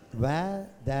 where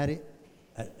there is,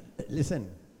 listen,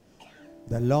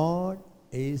 the Lord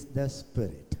is the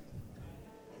Spirit.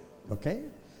 Okay?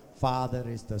 Father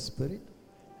is the Spirit.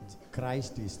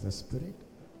 Christ is the Spirit.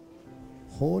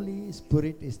 Holy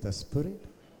Spirit is the Spirit.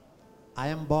 I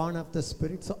am born of the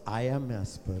Spirit, so I am a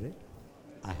Spirit.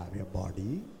 I have a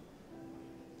body.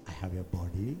 I have a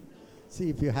body. See,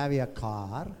 if you have a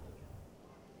car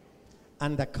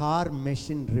and the car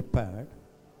machine repaired,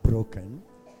 broken,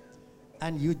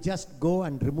 and you just go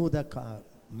and remove the car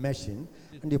machine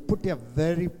and you put a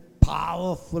very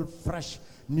powerful, fresh,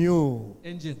 new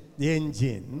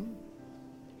engine,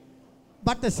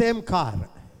 but the same car.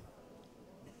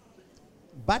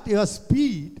 But your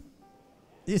speed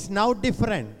is now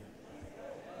different.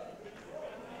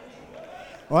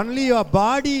 Only your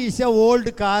body is an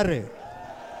old car.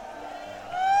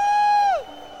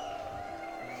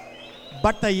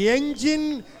 But the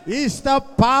engine is the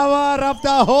power of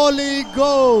the Holy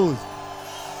Ghost.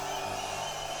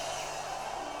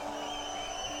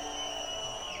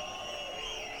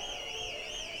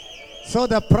 So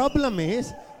the problem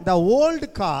is, the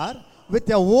old car with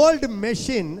the old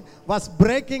machine was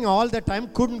braking all the time,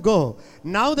 couldn't go.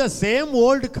 Now the same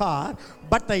old car,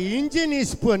 but the engine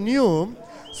is new,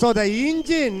 So the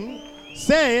engine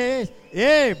says,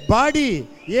 hey, body,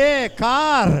 hey,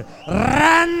 car,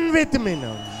 run with me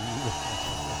now.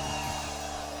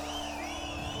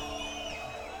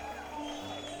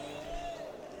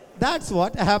 That's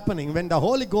what happening. When the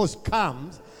Holy Ghost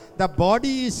comes, the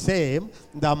body is same,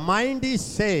 the mind is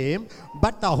same,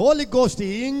 but the Holy Ghost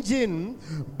engine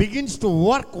begins to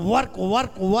work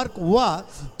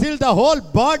till the whole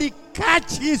body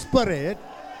catch His Spirit.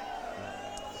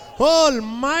 Whole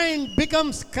mind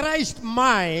becomes Christ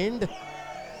mind.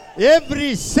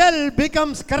 Every cell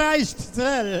becomes Christ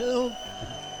cell.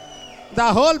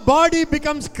 The whole body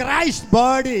becomes Christ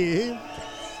body.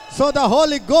 So the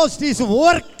Holy Ghost is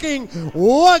working.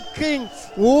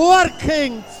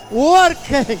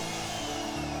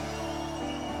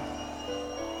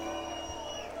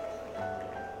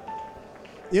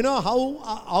 You know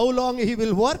how long He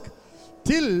will work?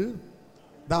 Till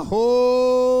the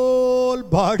whole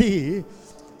body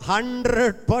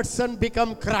 100%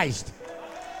 become Christ.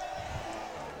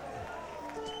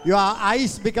 Your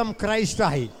eyes become Christ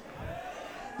eye.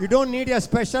 You don't need a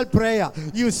special prayer.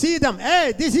 You see them.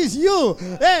 Hey, this is you.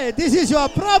 Hey, this is your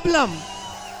problem.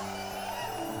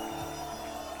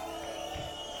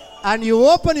 And you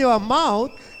open your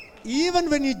mouth. Even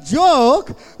when you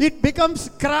joke, it becomes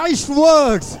Christ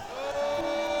words.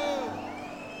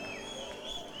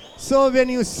 So when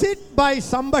you sit by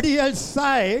somebody else's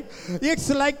side, it's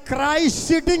like Christ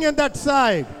sitting on that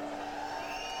side.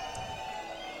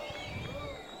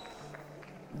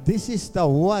 This is the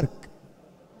work.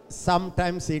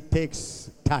 Sometimes it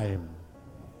takes time.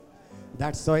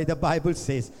 That's why the Bible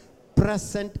says,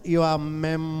 present your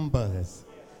members,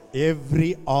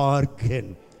 every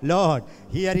organ. Lord,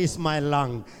 here is my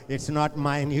lung. It's not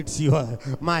mine, it's yours.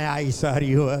 My eyes are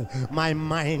yours. My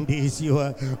mind is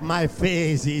yours. My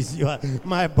face is yours.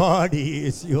 My body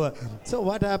is yours. So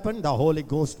what happened? The Holy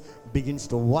Ghost begins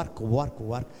to work.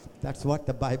 That's what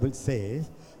the Bible says.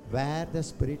 Where the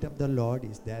Spirit of the Lord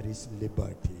is, there is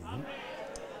liberty.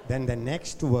 Then the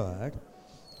next word,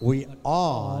 we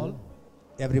all.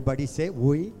 Everybody say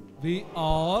we. We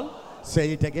all.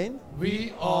 Say it again.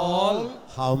 We all.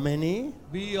 How many?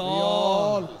 We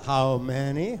all. How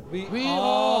many? We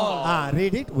all.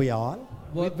 Read it. We all.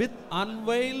 With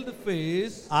unveiled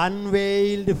face.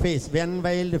 Unveiled face.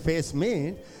 Unveiled face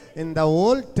means in the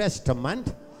Old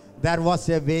Testament there was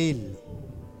a veil.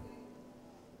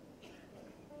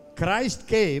 Christ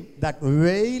came, that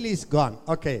veil is gone.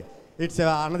 Okay, it's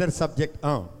another subject.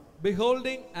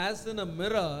 Beholding as in a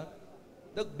mirror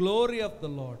the glory of the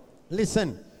Lord.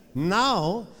 Listen,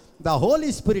 now the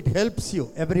Holy Spirit helps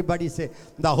you. Everybody say,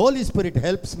 the Holy Spirit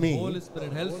helps me. Holy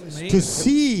Spirit helps me to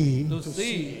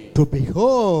see, to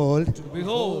behold,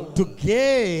 to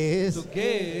gaze,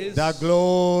 the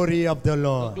glory of the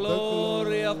Lord. The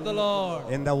glory of the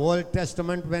Lord. In the Old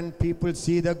Testament, when people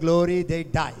see the glory, they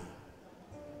die.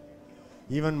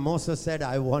 Even Moses said,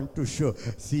 I want to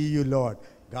see you, Lord.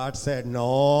 God said,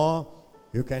 no,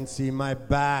 you can see my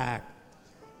back.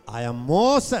 I am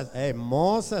Moses. Hey,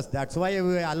 Moses, that's why I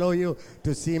will allow you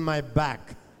to see my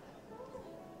back.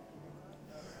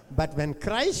 But when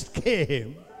Christ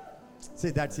came,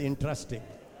 see, that's interesting.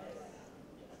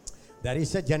 There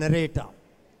is a generator,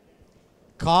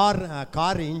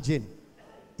 car engine.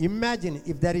 Imagine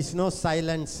if there is no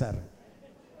silencer.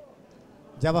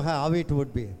 Javaha, how it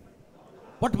would be?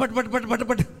 But.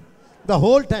 The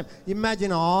whole time.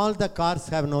 Imagine all the cars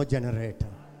have no generator.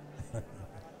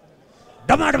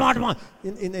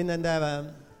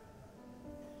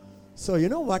 So you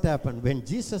know what happened? When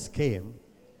Jesus came,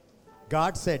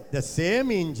 God said the same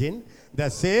engine, the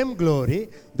same glory,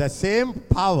 the same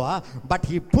power, but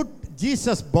He put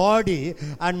Jesus' body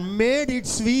and made it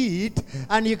sweet,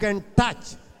 and you can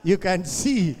touch, you can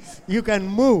see, you can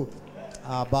move.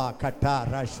 Abba, kata,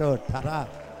 rasho, tara.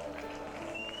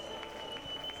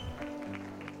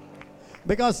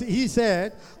 Because He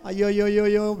said,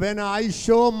 when I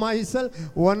show myself,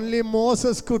 only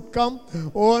Moses could come,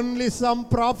 only some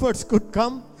prophets could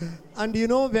come. And you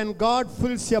know, when God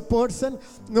fills a person,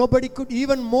 nobody could,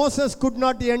 even Moses could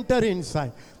not enter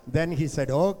inside. Then He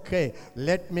said, okay,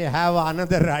 let me have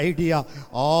another idea.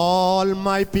 All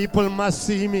my people must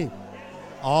see me.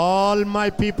 All my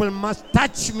people must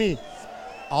touch me.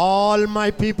 All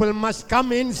my people must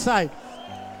come inside.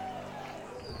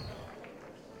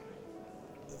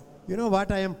 You know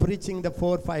what I am preaching the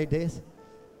 4 or 5 days?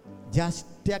 Just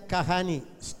a kahani,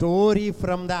 story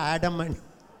from the Adam and.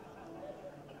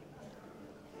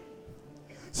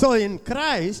 So in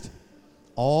Christ,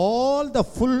 all the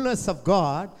fullness of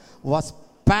God was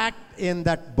packed in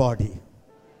that body.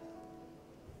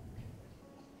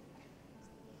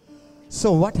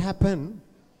 So what happened?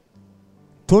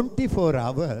 24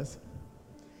 hours,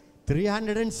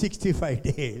 365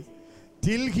 days,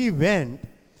 till he went,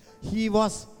 he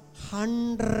was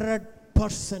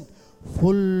 100%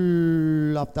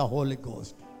 full of the Holy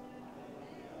Ghost.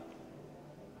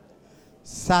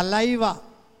 Saliva.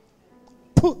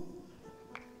 Pooh.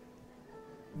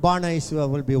 Born eyes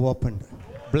will be opened.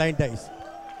 Blind eyes.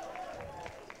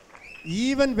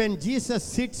 Even when Jesus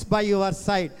sits by your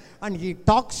side and he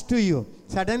talks to you,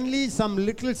 suddenly some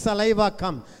little saliva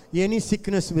comes, any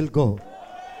sickness will go.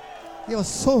 You are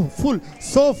so full,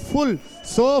 so full,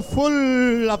 so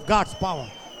full of God's power.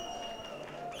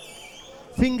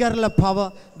 Fingerless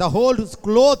power, the whole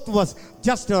cloth was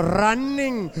just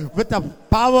running with the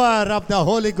power of the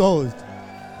Holy Ghost.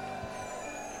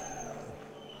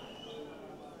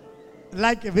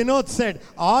 Like Vinod said,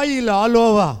 oil all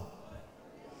over.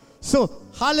 So,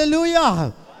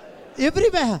 hallelujah.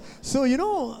 Everywhere. So,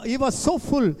 he was so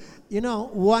full.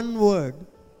 One word.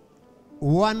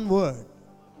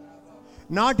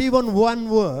 Not even one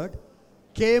word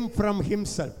came from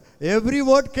himself. Every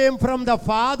word came from the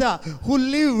Father who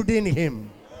lived in him.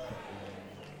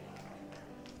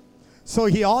 So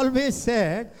he always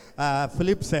said,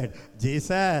 Philip said,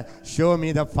 Jesus, show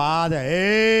me the Father.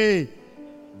 Hey,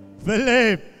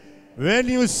 Philip, when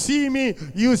you see me,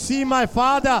 you see my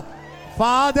Father.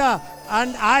 Father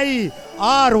and I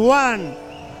are one.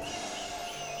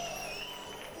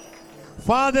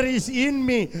 Father is in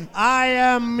me. I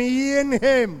am in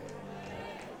him.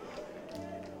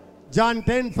 John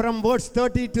 10 from verse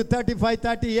 30 to 35,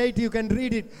 38, you can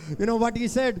read it. You know what he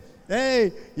said?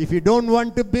 Hey, if you don't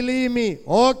want to believe me,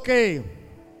 okay.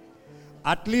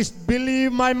 At least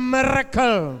believe my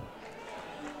miracle.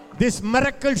 This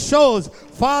miracle shows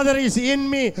Father is in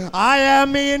me. I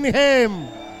am in him.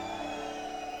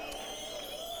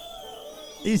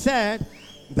 He said,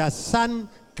 the Son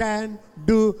can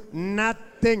do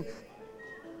nothing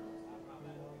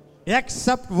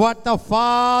except what the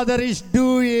Father is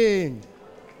doing.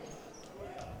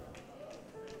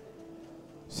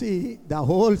 See, the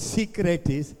whole secret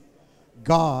is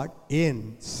God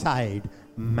inside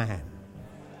man.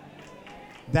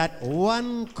 That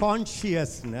one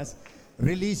consciousness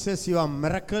releases your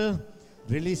miracle,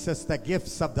 releases the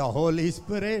gifts of the Holy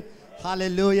Spirit.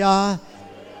 Hallelujah.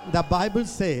 The Bible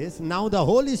says, now the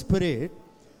Holy Spirit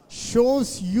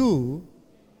shows you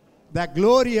the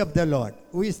glory of the Lord.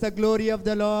 Who is the glory of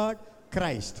the Lord?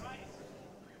 Christ.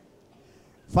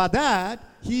 For that,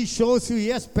 he shows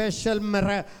you a special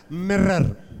mirror.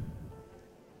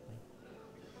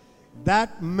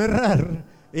 That mirror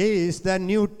is the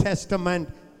New Testament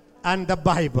and the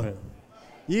Bible.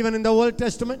 Even in the Old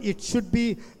Testament, it should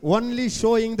be only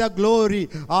showing the glory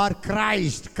or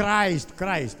Christ, Christ,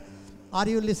 Christ. Are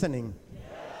you listening?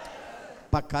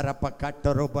 I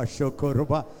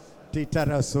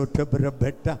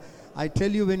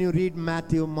tell you, when you read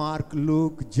Matthew, Mark,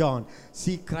 Luke, John,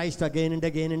 see Christ again and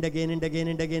again and again and again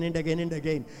and again and again and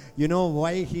again. You know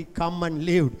why he come and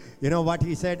lived? You know what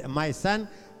he said? My son,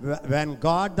 when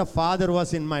God the Father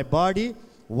was in my body,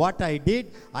 what I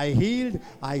did, I healed,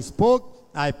 I spoke,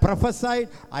 I prophesied,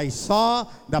 I saw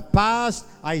the past,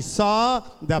 I saw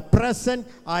the present,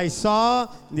 I saw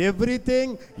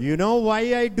everything. You know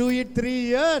why I do it 3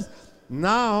 years?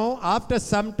 Now, after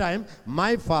some time,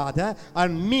 my Father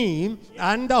and me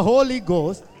and the Holy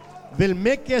Ghost will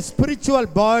make a spiritual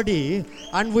body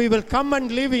and we will come and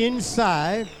live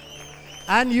inside.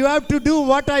 And you have to do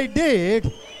what I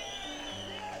did.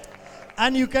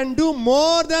 And you can do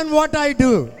more than what I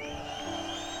do.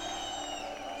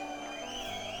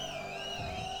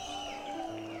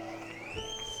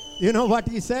 You know what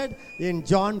he said in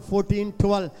John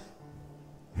 14:12?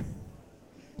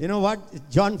 You know what?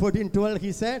 John 14:12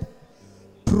 he said?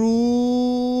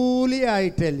 Truly I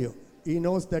tell you. He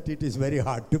knows that it is very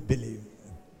hard to believe.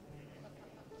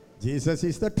 Jesus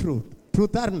is the truth.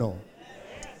 Truth or no?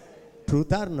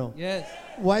 Truth or no? Yes.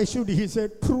 Why should he say,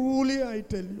 truly I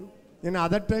tell you? In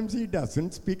other times he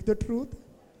doesn't speak the truth.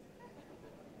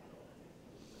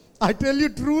 I tell you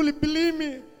truly, believe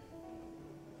me.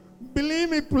 Believe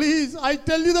me, please. I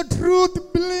tell you the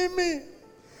truth. Believe me.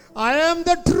 I am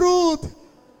the truth.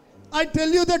 I tell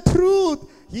you the truth.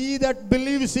 He that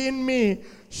believes in me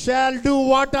shall do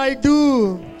what I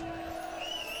do.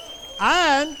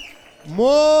 And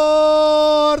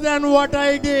more than what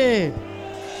I did.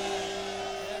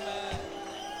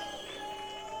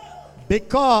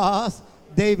 Because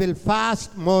they will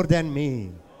fast more than me.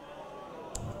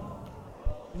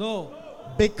 No.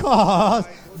 Because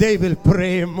they will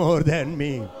pray more than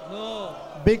me. No.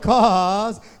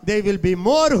 Because they will be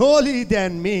more holy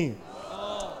than me.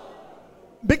 No.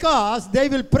 Because they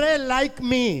will pray like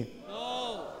me.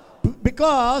 No.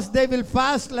 because they will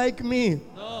fast like me.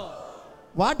 No.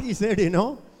 What he said,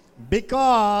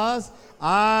 because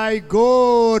I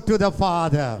go to the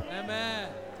Father. Amen.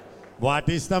 What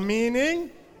is the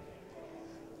meaning?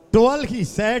 12 he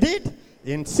said it.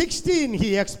 In 16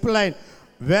 he explained,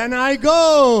 when I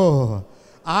go,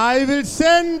 I will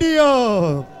send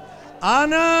you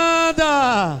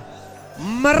another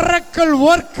miracle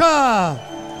worker,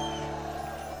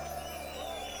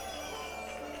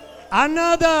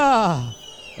 another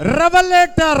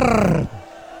revelator,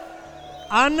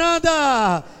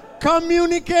 another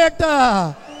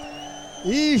communicator.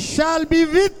 He shall be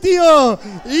with you,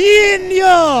 in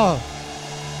you.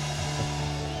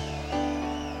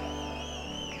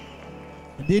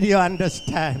 Did you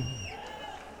understand?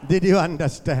 Did you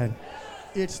understand?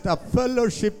 It's the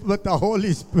fellowship with the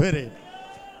Holy Spirit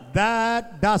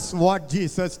that does what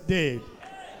Jesus did.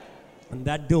 And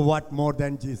that do what more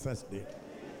than Jesus did.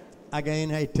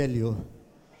 Again, I tell you,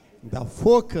 the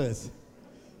focus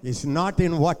is not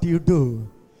in what you do.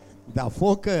 The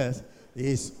focus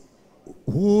is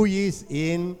who is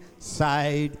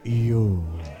inside you.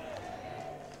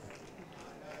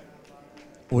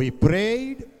 We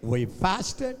prayed, we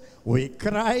fasted, we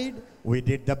cried, we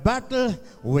did the battle,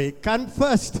 we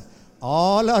confessed.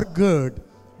 All are good.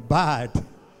 But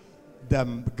the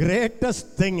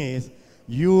greatest thing is,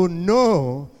 you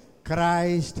know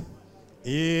Christ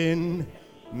in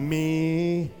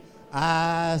me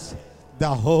as the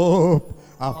hope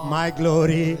of my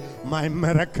glory, my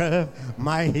miracle,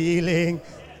 my healing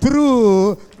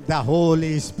through the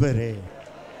Holy Spirit.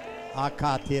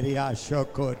 Akatiria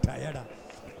shoko tayada.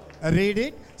 Read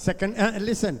it. Second,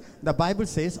 listen. The Bible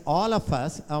says all of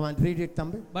us. I want to read it,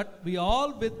 Tambi. But we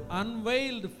all with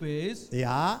unveiled face,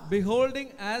 Yeah.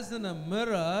 beholding as in a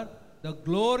mirror the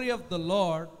glory of the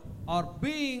Lord, are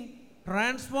being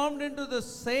transformed into the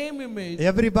same image.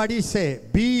 Everybody say,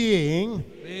 being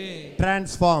Being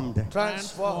transformed.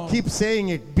 Transform. Keep saying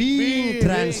it. Being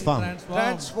transformed.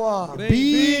 Transform.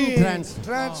 Being transformed.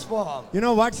 Transform. You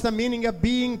know what's the meaning of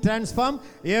being transformed?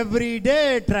 Every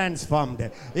day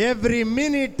transformed. Every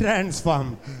minute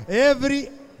transformed. Amen.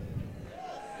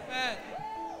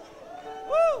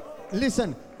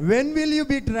 Listen, when will you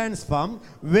be transformed?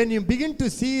 When you begin to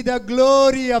see the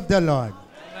glory of the Lord.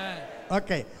 Amen.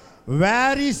 Okay.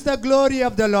 Where is the glory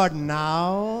of the Lord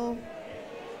now?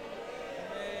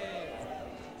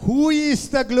 Who is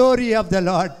the glory of the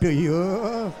Lord to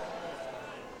you?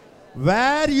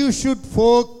 Where you should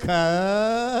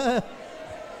focus.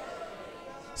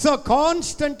 So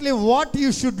constantly what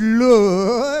you should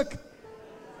look.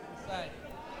 Inside.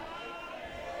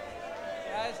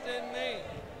 Christ in me.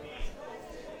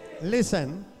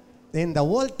 Listen, in the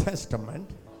Old Testament,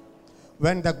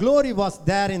 when the glory was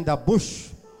there in the bush,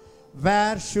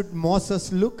 where should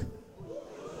Moses look?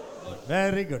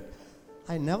 Very good.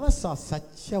 I never saw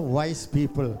such a wise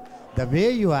people. The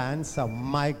way you answer,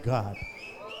 my God.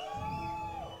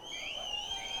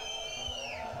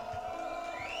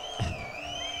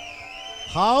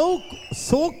 How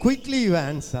so quickly you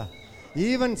answer.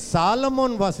 Even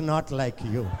Solomon was not like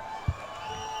you.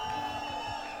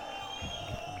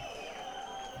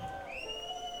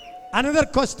 Another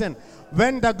question.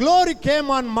 When the glory came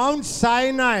on Mount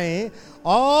Sinai,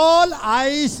 all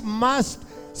eyes must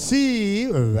see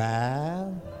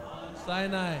where? Mount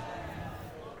Sinai.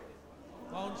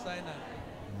 Mount Sinai.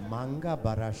 Manga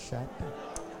Barashata.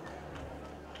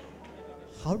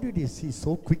 How did you see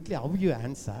so quickly? How you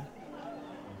answer?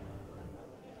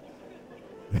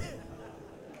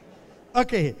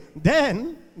 Okay,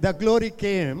 then the glory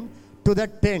came to the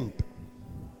tent.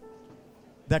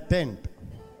 The tent,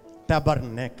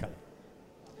 tabernacle.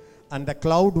 And the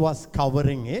cloud was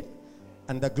covering it,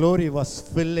 and the glory was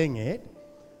filling it.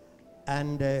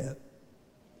 And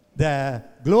the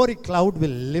glory cloud will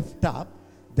lift up,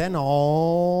 then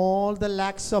all the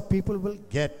lakhs of people will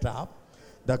get up.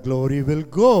 The glory will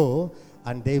go,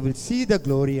 and they will see the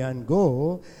glory and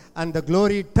go. And the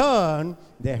glory turn,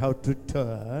 they have to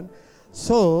turn.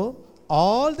 So,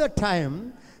 all the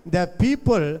time, the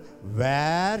people,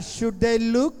 where should they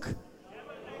look?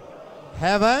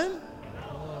 Heaven?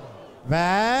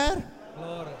 Where?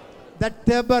 Glory. The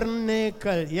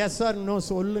tabernacle. Yes or no?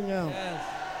 Sollunga. Yes.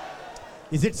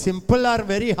 Is it simple or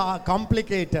very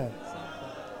complicated?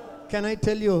 Can I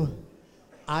tell you?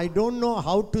 I don't know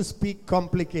how to speak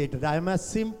complicated. I am a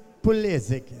simple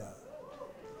Ezekiel.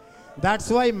 That's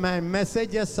why my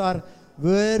messages are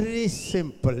very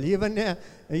simple.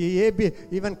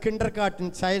 Even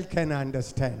kindergarten child can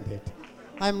understand it.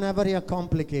 I am never a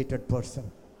complicated person.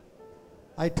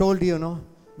 I told you, no,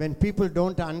 when people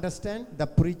don't understand, the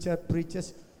preacher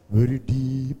preaches very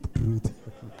deep truth.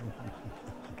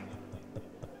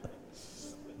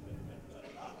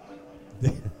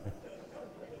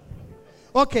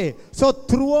 Okay, so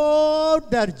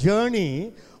throughout their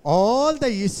journey, all the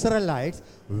Israelites,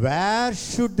 where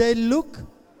should they look?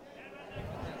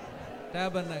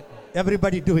 Tabernacle.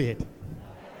 Everybody do it.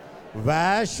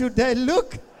 Where should they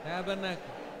look? Tabernacle.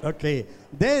 Okay,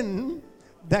 then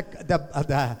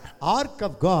the ark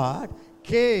of God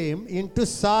came into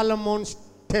Solomon's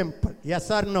temple.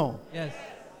 Yes or no? Yes.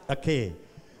 Okay,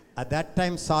 at that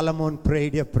time Solomon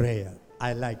prayed a prayer.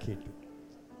 I like it.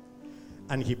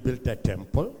 And he built a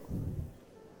temple.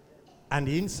 And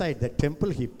inside the temple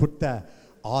he put the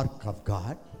ark of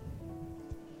God.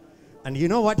 And you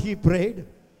know what he prayed?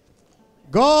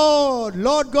 God,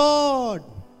 Lord God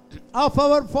of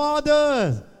our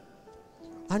fathers.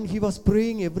 And he was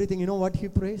praying everything. You know what he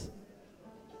prays?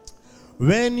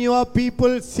 When your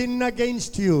people sin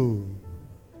against you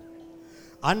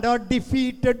and are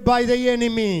defeated by the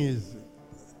enemies,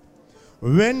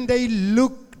 when they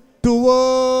look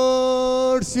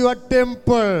towards your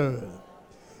temple,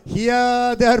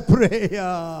 hear their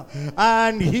prayer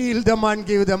and heal them and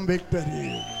give them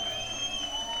victory.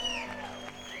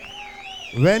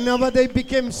 Whenever they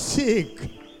became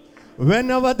sick,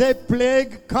 whenever the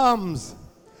plague comes,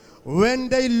 when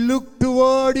they look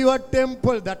toward your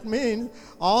temple, that means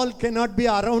all cannot be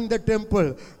around the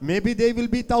temple. Maybe they will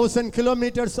be 1,000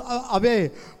 kilometers away,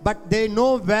 but they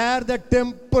know where the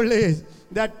temple is.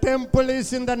 The temple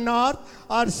is in the north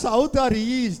or south or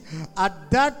east.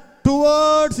 At that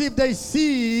towards, if they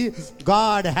see,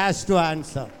 God has to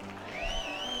answer.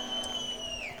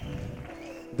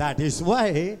 That is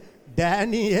why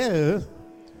Daniel,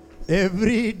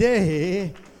 every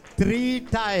day, 3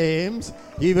 times,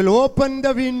 he will open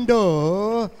the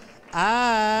window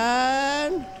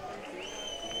and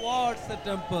Towards the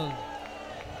temple.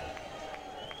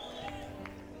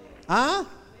 huh?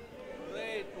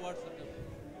 Pray towards the temple.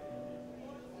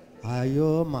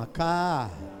 Ayo maka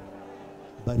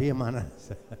bari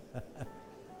manas.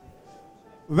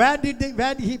 Where did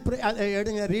he pray?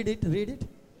 Read it.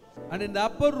 And in the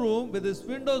upper room, with his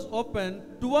windows open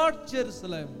towards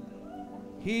Jerusalem,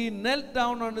 he knelt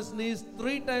down on his knees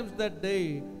 3 times that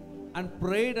day and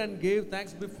prayed and gave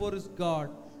thanks before his God.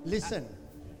 Listen,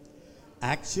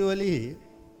 actually,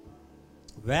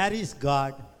 where is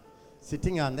God?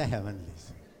 Sitting on the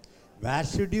heavenlies. Where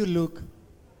should you look?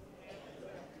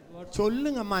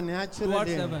 Solungamma Towards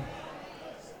naturally. heaven.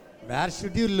 Where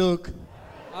should you look?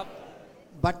 Up.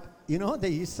 But you know, the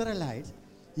Israelites,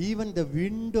 even the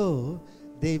window,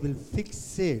 they will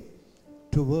fix it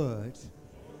towards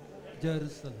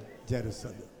Jerusalem.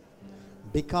 Jerusalem.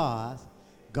 Because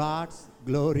God's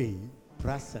glory,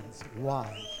 presence was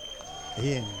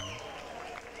in.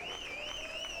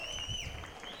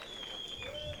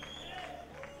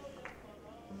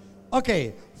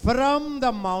 Okay, from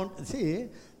the mount, see,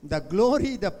 the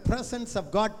glory, the presence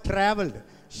of God traveled,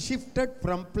 shifted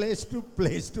from place to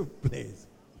place to place.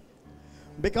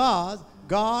 Because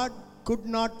God could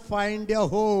not find a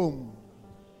home.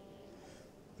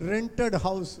 Rented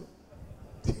house.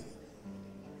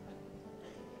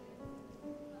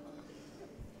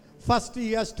 First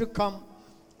he has to come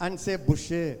and say,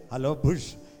 Bush, hello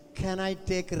Bush, can I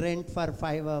take rent for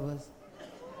 5 hours?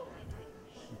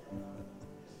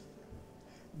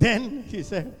 Then he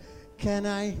said, can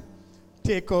I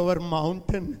take over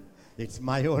mountain? It's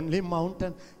my only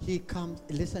mountain. He comes,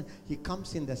 listen, he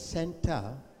comes in the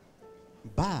center,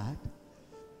 but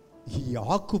he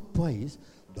occupies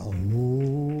the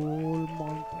whole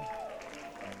mountain.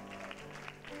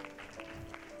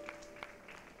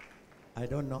 I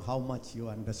don't know how much you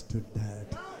understood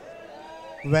that.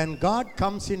 When God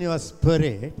comes in your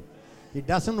spirit, He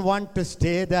doesn't want to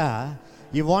stay there.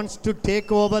 He wants to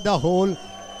take over the whole.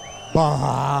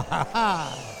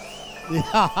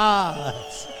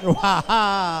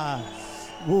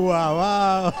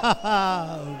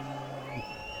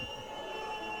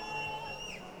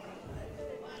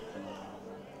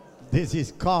 This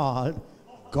is called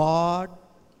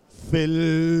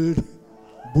God-filled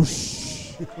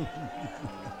bush.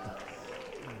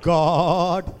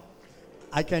 God,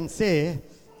 I can say,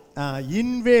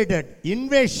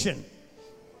 invasion,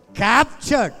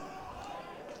 captured.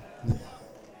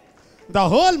 The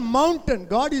whole mountain,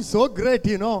 God is so great,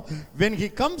 you know. When He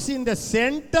comes in the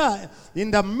center,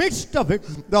 in the midst of it,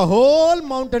 the whole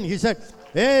mountain, He said,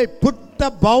 hey, put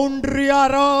the boundary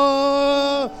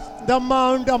around the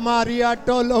Mount of Maria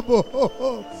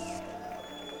Tolobo.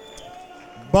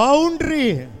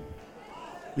 Boundary.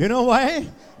 You know why?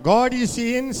 God is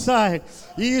inside.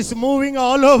 He is moving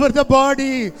all over the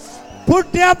body.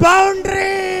 Put a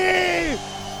boundary.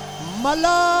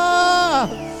 Mala.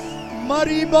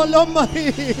 Mari bolo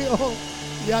Mari.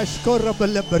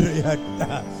 Yashkorabala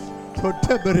Barayata.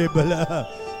 Totabarabala.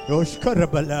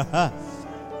 Yoshkorabala.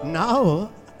 Now,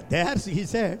 there he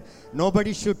said,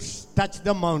 nobody should touch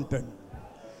the mountain.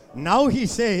 Now he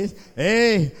says,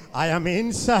 hey, I am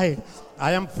inside.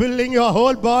 I am filling your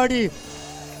whole body.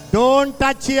 Don't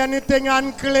touch anything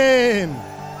unclean.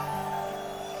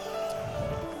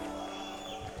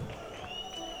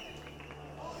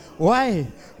 Why?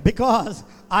 Because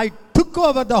I took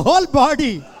over the whole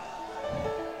body.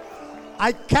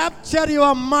 I capture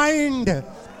your mind.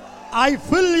 I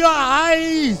fill your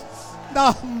eyes.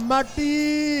 The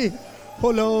mati.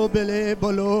 Holo bele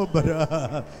bolo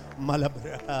bara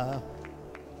malabra.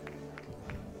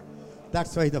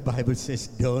 That's why the Bible says,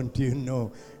 don't you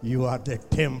know you are the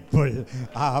temple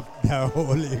of the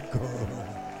Holy Ghost.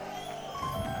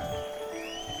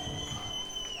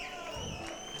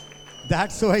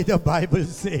 That's why the Bible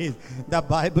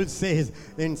says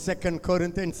in 2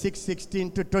 Corinthians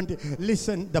 6:16 to 20.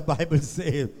 Listen, the Bible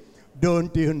says,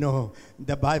 don't you know?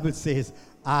 The Bible says,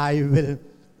 I will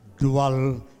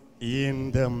dwell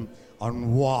in them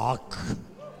and walk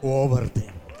over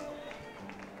them.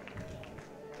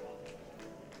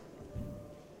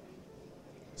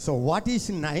 So what is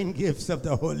 9 gifts of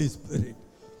the Holy Spirit?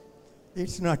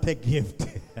 It's not a gift.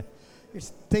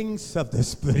 It's things of the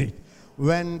Spirit.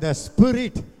 When the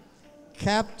Spirit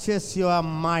captures your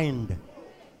mind,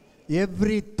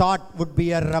 every thought would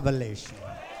be a revelation.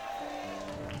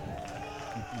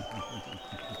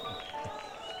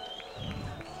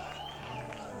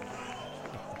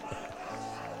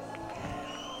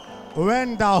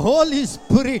 When the Holy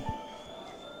Spirit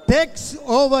takes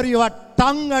over your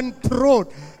tongue and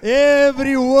throat,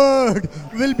 every word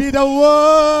will be the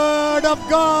Word of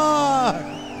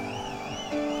God.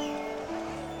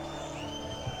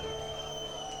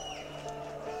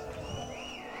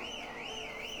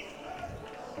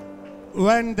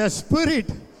 When the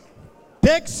Spirit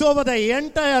takes over the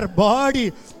entire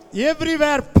body,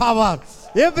 everywhere power,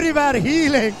 everywhere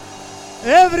healing,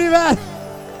 everywhere.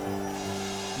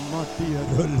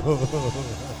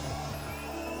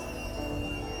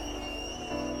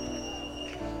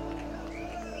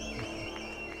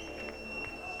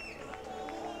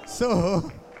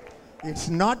 So, it's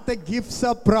not the gifts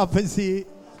of prophecy,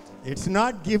 it's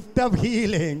not gift of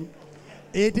healing,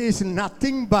 it is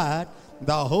nothing but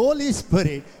the Holy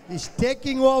Spirit is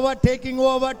taking over.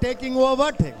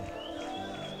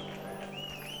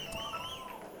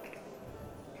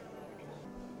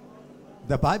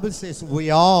 The Bible says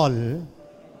we all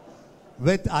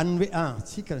with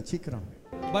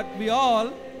But we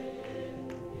all,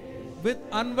 with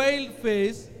unveiled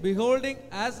face, beholding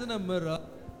as in a mirror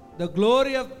the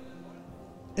glory of...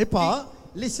 Ipa,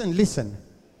 listen.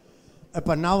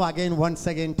 Ipa, now again, once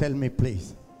again, tell me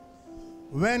please.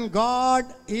 When God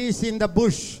is in the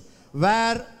bush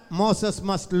where Moses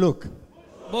must look.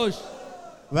 Bush.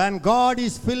 When God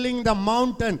is filling the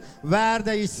mountain where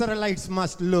the Israelites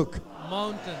must look.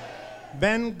 Mountain.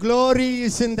 When glory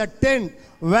is in the tent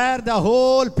where the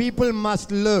whole people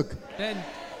must look. Tent.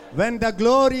 When the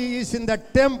glory is in the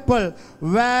temple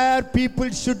where people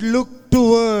should look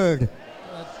toward.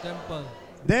 Temple.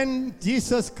 Then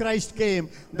Jesus Christ came.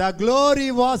 The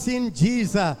glory was in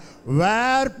Jesus.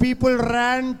 Where people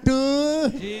ran to?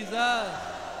 Jesus.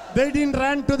 They didn't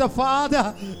run to the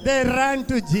Father. They ran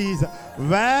to Jesus.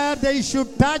 Where they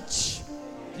should touch?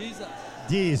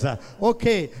 Jesus.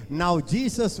 Okay, now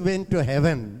Jesus went to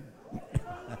heaven.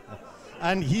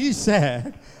 And he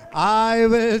said, I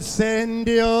will send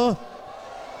you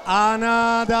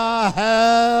another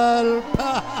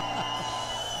helper.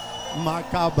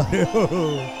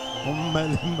 Makabaru.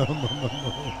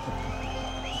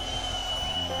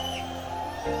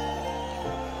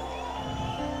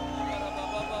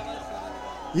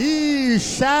 He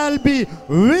shall be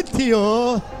with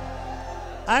you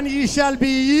and he shall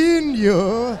be in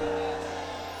you.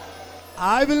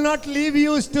 I will not leave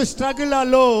you to struggle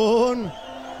alone.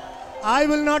 I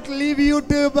will not leave you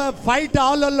to fight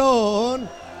all alone.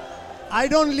 I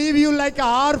don't leave you like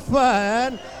an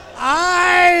orphan.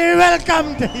 I will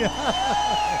come to you.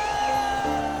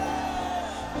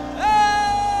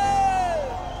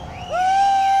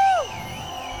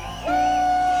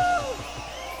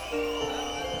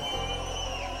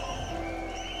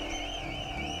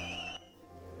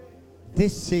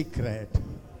 This secret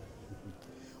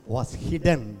was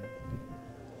hidden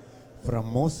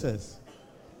from Moses,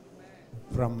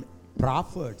 from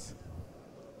prophets,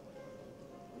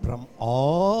 from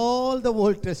all the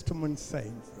Old Testament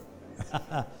saints.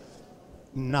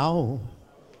 Now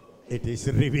it is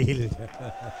revealed.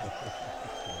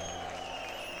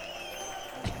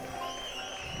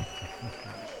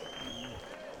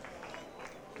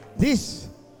 this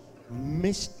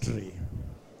mystery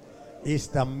is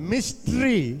the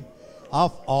mystery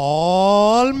of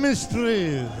all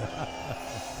mysteries.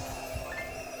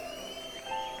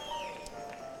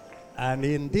 And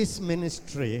in this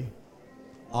ministry,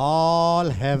 all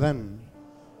heaven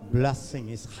blessing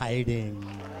is hiding.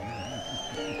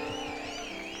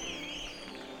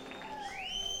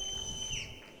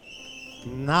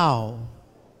 Now,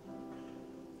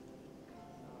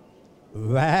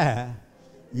 where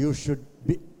should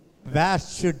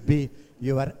be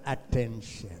your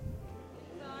attention?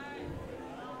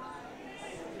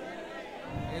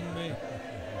 In me.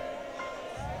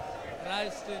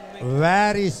 Christ in me.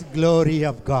 Where is glory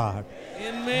of God?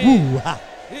 In me. Woo.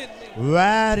 In me.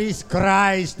 Where is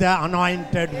Christ, the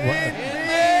anointed one? In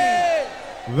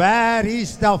me. Where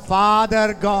is the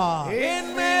Father God?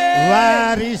 In me.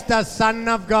 Where is the Son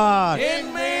of God?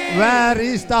 In me. Where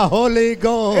is the Holy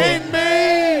Ghost? In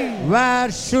me.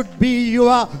 Where should be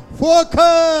your focus?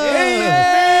 In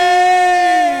me.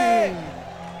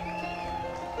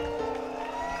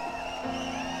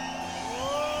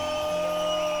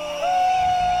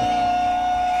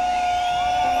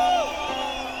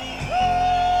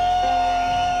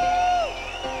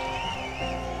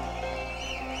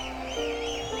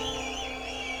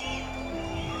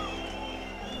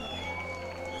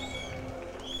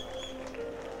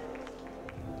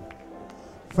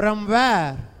 From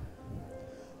where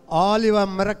all your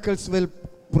miracles will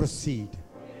proceed.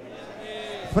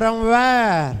 From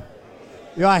where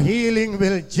your healing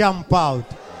will jump out.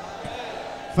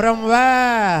 From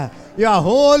where your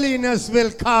holiness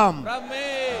will come. From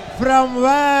me. From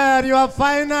where your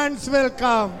finance will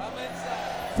come.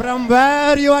 From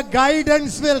where your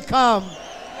guidance will come.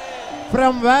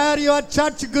 From where your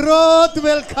church growth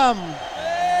will come.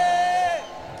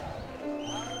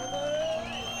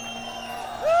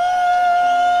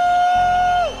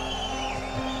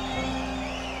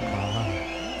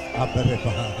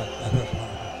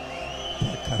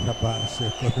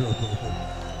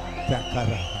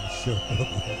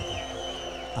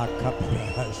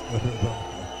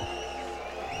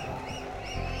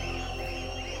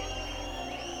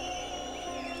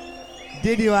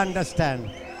 Did you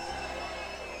understand?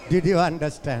 Did you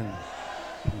understand?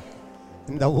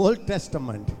 In the Old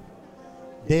Testament,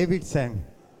 David sang,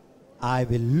 I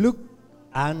will look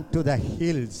unto the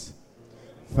hills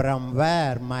from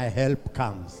where my help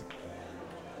comes.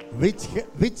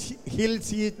 Which hills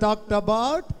he talked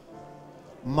about?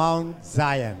 Mount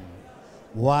Zion.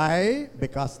 Why?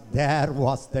 Because there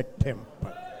was the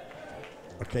temple.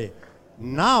 Okay.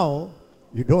 Now,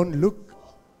 you don't look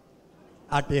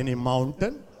at any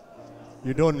mountain.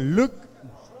 You don't look,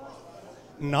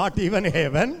 not even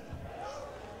heaven.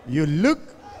 You look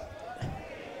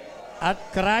at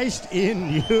Christ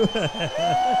in you.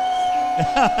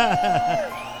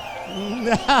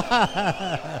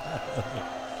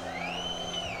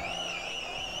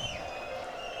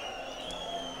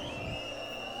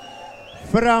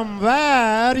 From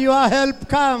where your help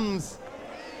comes.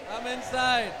 Come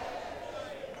inside.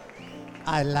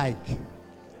 I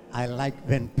like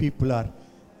when people are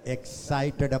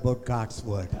excited about God's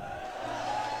word.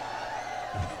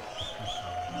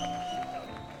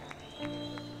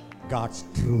 God's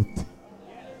truth.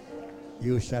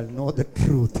 You shall know the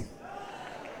truth.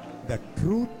 The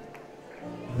truth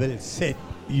will set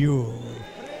you.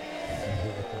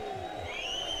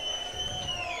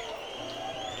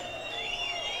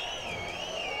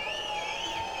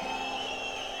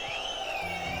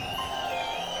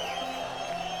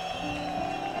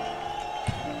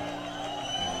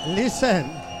 Listen,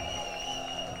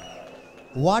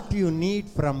 what you need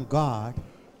from God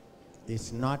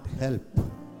is not helper.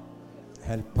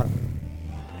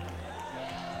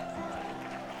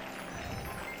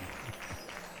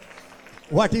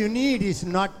 What you need is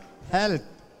not healther.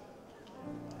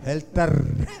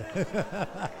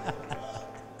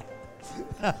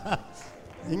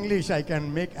 English I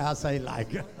can make as I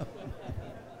like.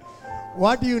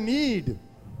 What you need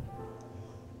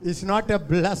is not a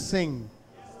blessing.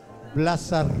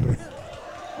 Blesser.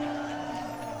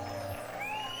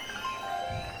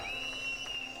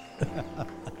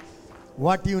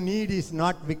 What you need is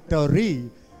not victory,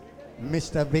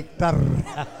 Mr. Victor.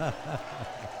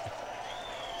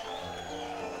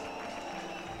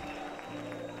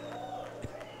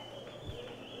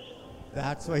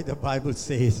 That's why the Bible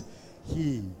says,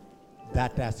 he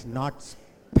that has not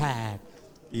spared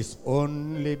his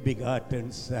only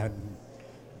begotten Son,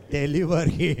 deliver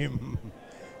him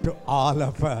to all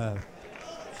of us.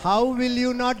 How will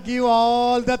you not give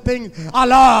all the things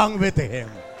along with him?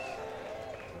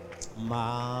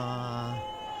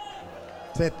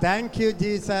 Say, thank you,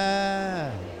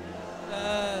 Jesus.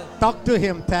 Talk to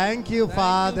him. Thank you,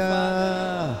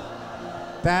 Father.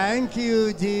 Thank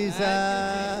you, Jesus.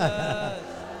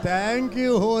 Thank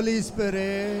you, Holy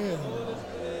Spirit.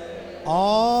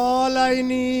 All I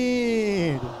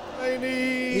need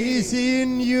is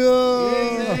in you.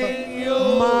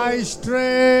 My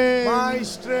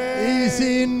strength is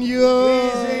in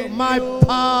you. My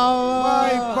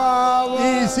power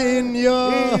is in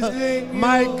you.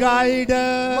 My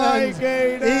guidance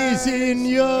is in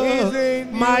you.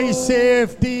 My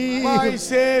safety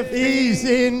is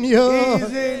in you.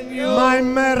 My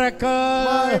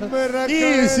miracle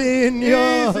is in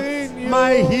you.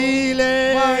 My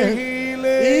healing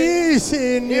is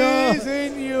in you.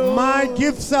 My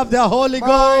gifts of the Holy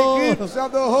Ghost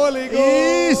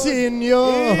is in you.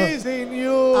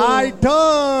 I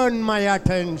turn my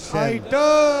attention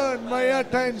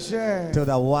to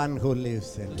the one who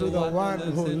lives in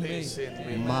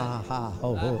me.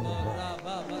 Maha-ho.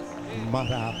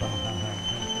 Maraba.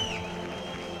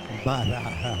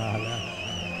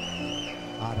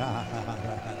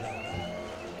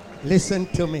 Listen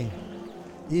to me.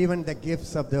 Even the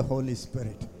gifts of the Holy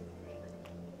Spirit.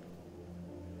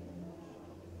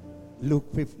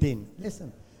 Luke 15.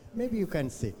 Listen. Maybe you can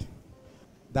sit.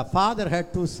 The father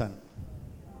had 2 sons.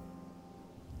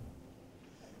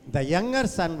 The younger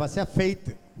son was a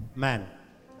faith man.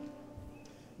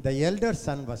 The elder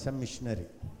son was a missionary.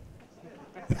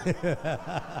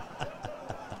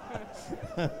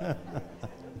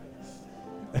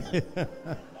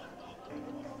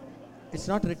 It's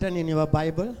not written in your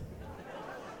Bible.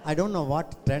 I don't know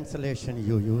what translation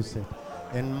you use it.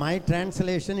 In my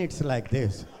translation, it's like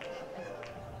this.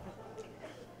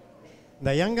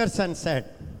 The younger son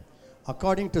said,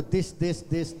 according to this,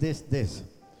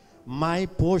 my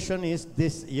portion is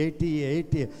this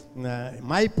 80,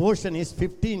 my portion is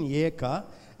 15 acre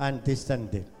and this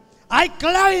and that. I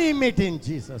claim it in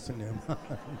Jesus' name.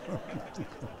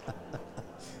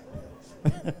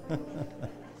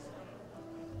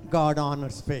 God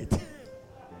honors faith.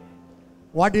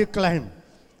 What do you claim?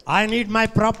 I need my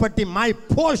property, my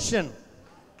portion.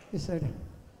 He said,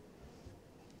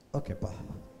 okay, Pa,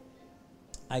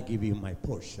 I give you my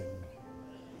portion.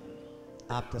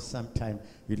 After some time,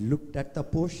 he looked at the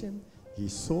portion, he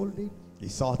sold it, he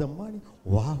saw the money.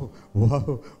 Wow.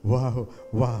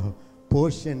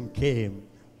 Portion came,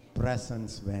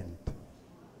 presence went.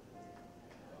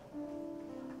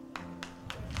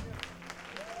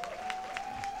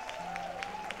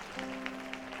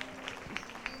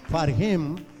 For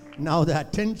him, now the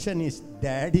attention is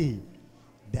daddy.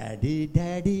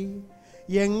 Daddy,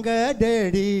 younger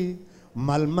daddy,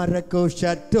 malmarako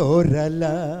shatorala.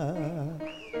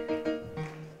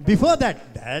 Before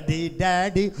that,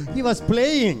 daddy, he was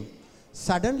playing.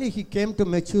 Suddenly he came to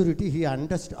maturity, he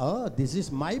understood, oh, this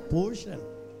is my portion.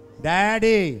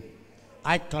 Daddy,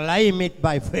 I claim it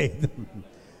by faith.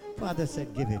 Father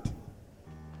said, give it.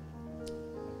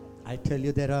 I tell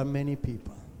you, there are many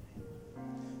people.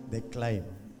 They claim,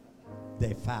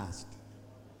 they fast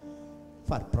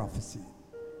for prophecy,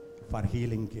 for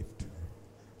healing gift,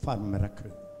 for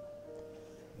miracle.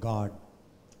 God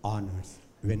honors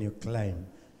when you claim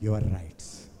your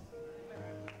rights.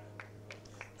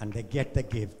 And they get the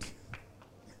gift,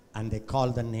 and they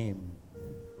call the name.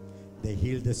 They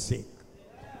heal the sick.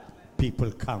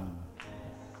 People come.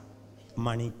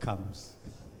 Money comes.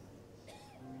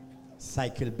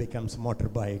 Cycle becomes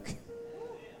motorbike.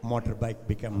 Motorbike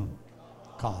becomes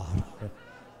car.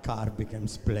 Car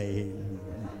becomes plane.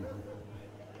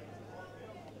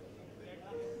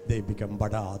 They become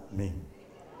bada admi.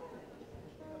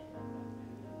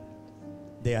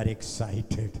 They are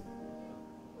excited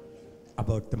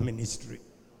about the ministry,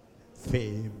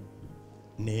 fame,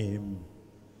 name,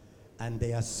 and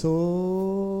they are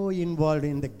so involved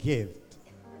in the gift,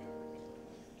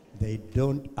 they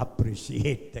don't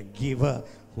appreciate the giver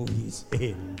who is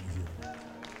in you.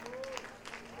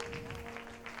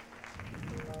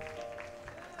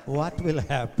 What will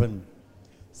happen?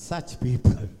 Such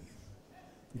people,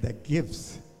 the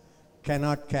gifts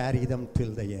cannot carry them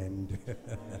till the end.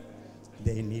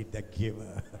 They need the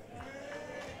giver.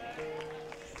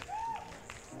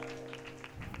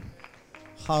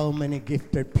 How many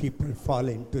gifted people fall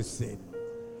into sin?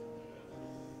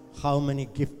 How many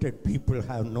gifted people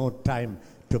have no time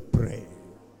to pray?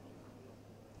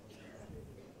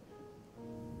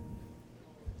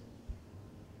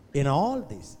 In all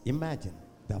this, imagine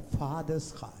the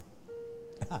father's heart.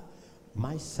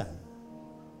 My son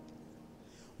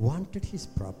wanted his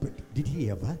property. Did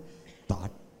he ever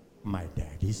thought my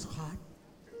daddy's heart?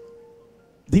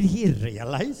 Did he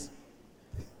realize?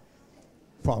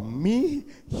 For me,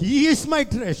 he is my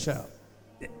treasure.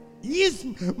 He is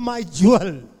my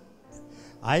jewel.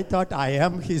 I thought I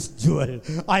am his jewel.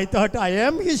 I thought I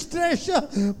am his treasure.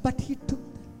 But he took them.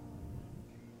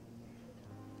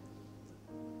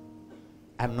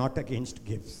 I'm not against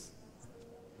gifts.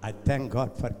 I thank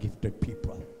God for gifted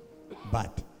people.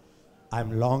 But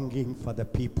I'm longing for the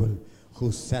people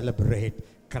who celebrate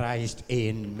Christ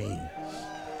in me.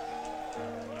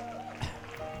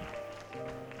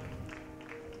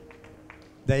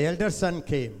 The elder son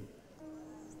came.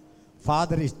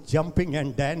 Father is jumping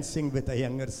and dancing with the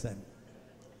younger son.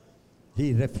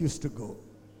 He refused to go.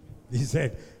 He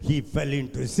said he fell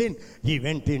into sin. He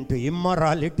went into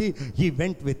immorality. He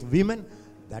went with women.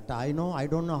 That I know. I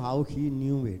don't know how he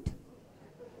knew it.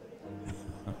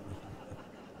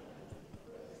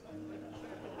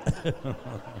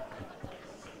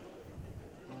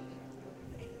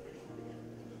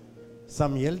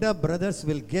 Some elder brothers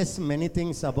will guess many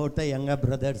things about the younger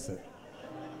brothers.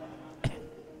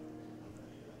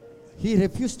 He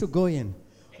refused to go in.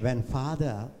 When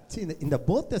father, see in the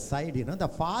both the side, the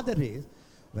father is,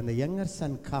 when the younger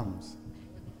son comes,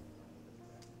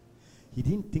 he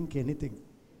didn't think anything.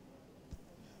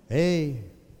 Hey,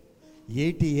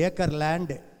 80-acre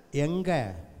land,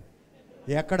 enga,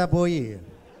 ekkada boyi.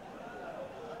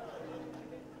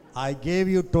 I gave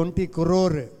you 20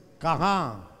 crore.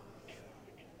 Kaha?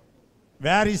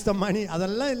 Where is the money?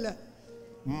 Adalla illa.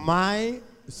 My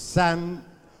son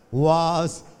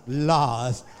was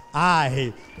lost.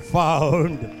 I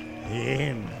found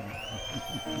him.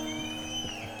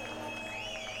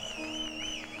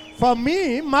 For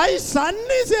me, my son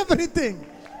is everything.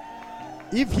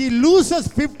 If he loses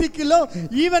 50 kilo,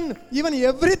 even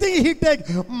everything he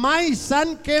takes, my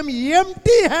son came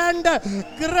empty-handed.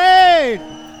 Great.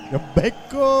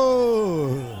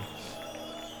 Becco.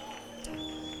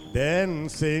 Then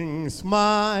sings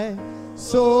my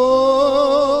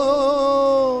soul,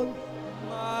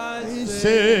 my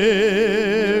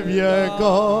Savior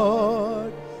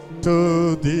God,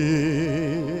 to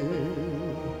thee.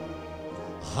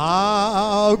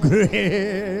 How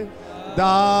great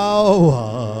thou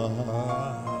art,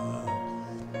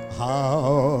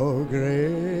 how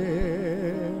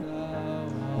great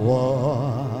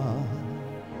was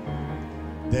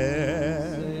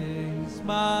there. Sings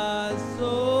my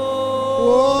soul.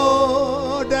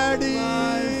 Oh, Daddy,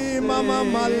 Mama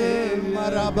Mal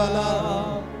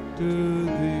Marabala, To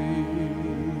thee.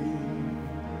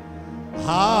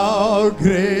 how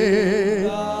great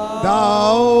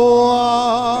thou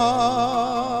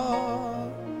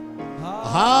art,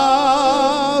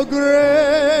 how great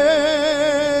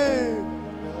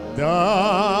thou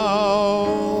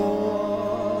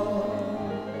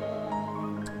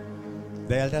art.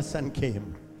 The elder son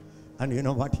came, and you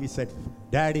know what he said?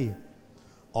 Daddy,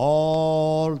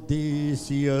 all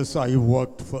these years I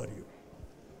worked for you.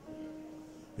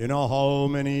 You know how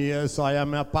many years I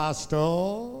am a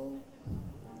pastor?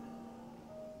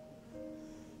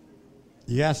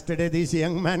 Yesterday this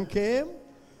young man came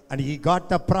and he got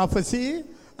the prophecy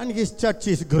and his church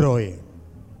is growing.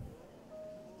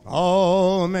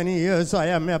 How many years I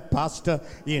am a pastor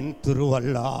in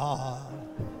Thiruvalla?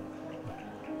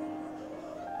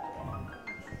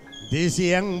 These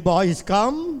young boys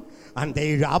come and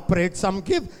they operate some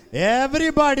gift.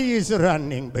 Everybody is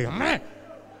running behind.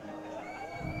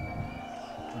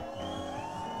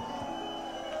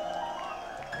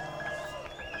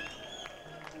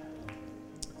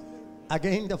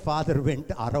 Again the father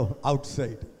went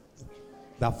outside.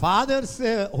 The father's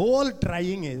whole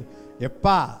trying is,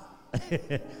 Eppa,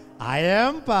 I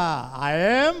am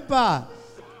pa.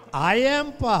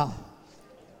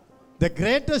 The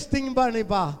greatest thing,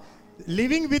 pa,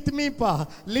 living with me, pa,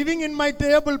 living in my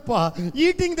table, pa,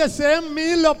 eating the same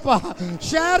meal, pa,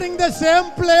 sharing the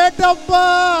same plate,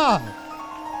 pa.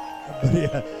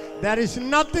 There is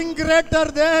nothing greater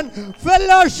than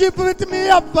fellowship with me,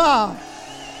 pa.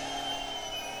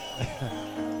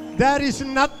 There is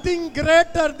nothing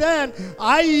greater than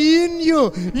I in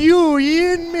you, you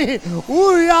in me,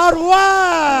 we are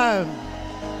one.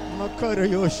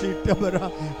 Makarayoshi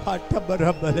tabara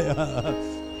hatabara balaya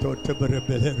totabara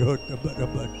bele rotabara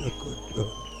batakuto.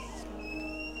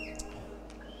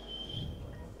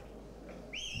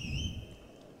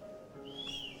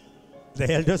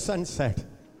 The elder son said,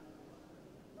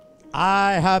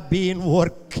 I have been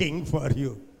working for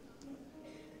you.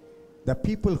 The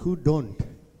people who don't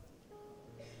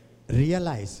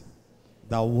realize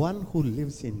the one who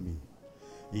lives in me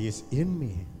is in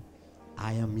me.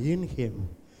 I am in him.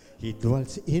 He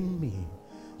dwells in me.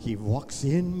 He walks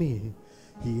in me.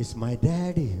 He is my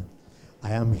daddy.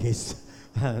 I am his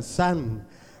son.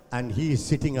 And he is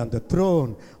sitting on the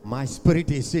throne. My spirit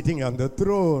is sitting on the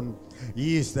throne.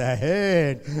 He is the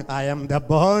head. I am the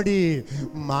body.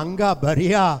 Manga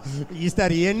Baria. Is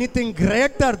there anything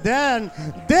greater than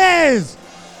this?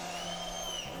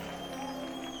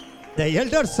 The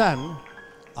elder son,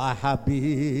 I have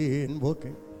been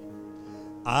working.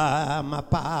 I am a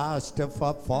pastor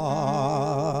for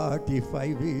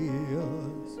 45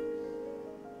 years.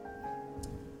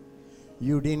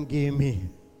 You didn't give me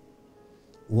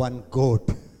one goat.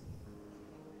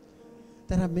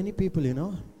 There are many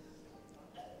people,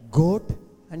 goat,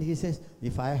 and he says,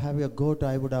 if I have a goat,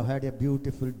 I would have had a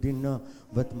beautiful dinner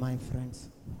with my friends.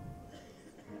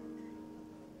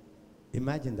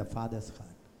 Imagine the father's heart.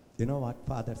 You know what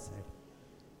father said?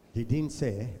 He didn't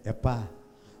say, Appa,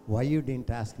 why you didn't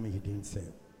ask me? He didn't say,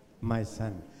 my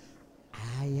son,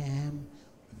 I am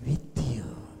with you.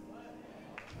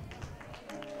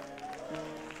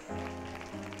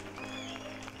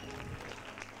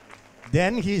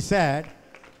 Then he said,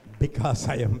 because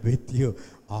I am with you,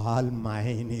 all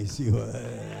mine is yours.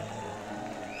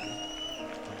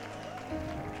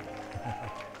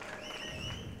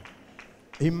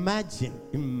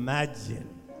 Imagine.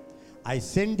 I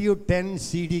send you 10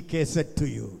 CD cassette to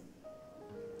you.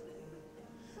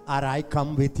 Or I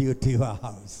come with you to your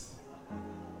house.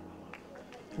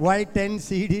 Why 10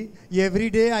 CD?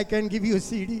 Every day I can give you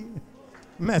CD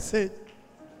message.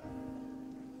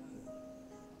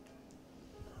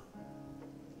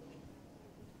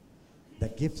 The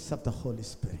gifts of the Holy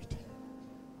Spirit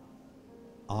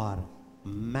are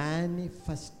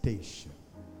manifestation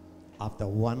of the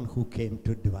one who came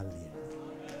to dwell in.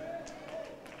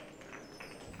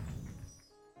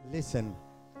 Listen,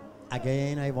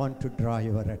 again I want to draw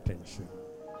your attention.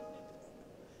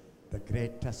 The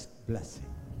greatest blessing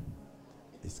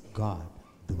is God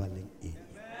dwelling in you.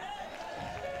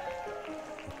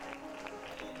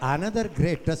 Another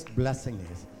greatest blessing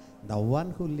is the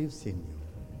one who lives in you,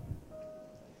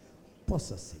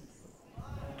 possessing you.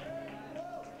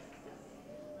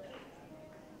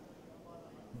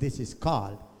 This is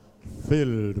called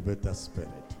filled with the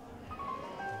Spirit.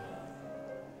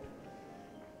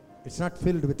 It's not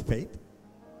filled with faith.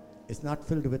 It's not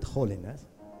filled with holiness.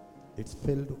 It's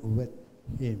filled with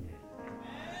Him.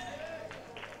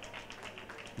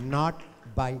 Not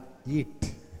by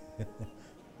it,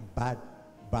 but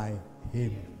by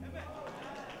Him.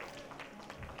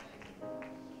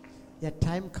 A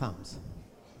time comes,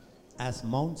 as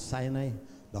Mount Sinai,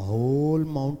 the whole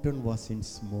mountain was in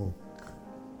smoke.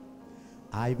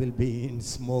 I will be in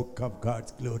smoke of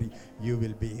God's glory. You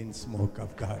will be in smoke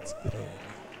of God's glory.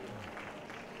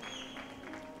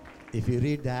 If you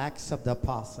read the Acts of the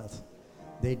Apostles,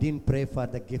 they didn't pray for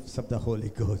the gifts of the Holy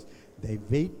Ghost. They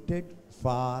waited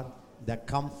for the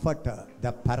Comforter,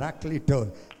 the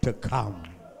Paracletos, to come.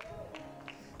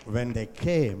 When they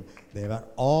came, they were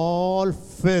all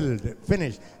filled,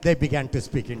 finished. They began to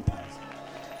speak in tongues.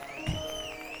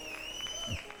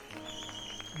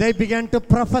 They began to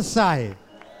prophesy.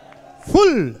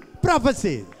 Full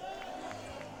prophecy.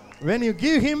 When you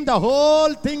give Him the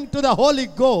whole thing to the Holy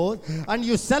Ghost and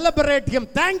you celebrate Him,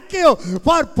 thank you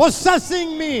for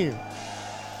possessing me.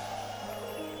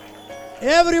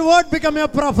 Every word becomes a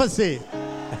prophecy.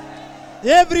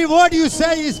 Every word you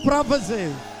say is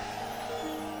prophecy.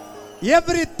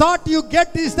 Every thought you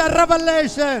get is the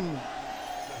revelation.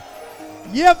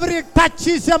 Every touch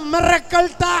is a miracle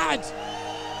touch.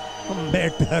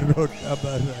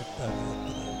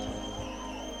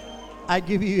 I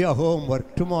give you a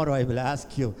homework. Tomorrow I will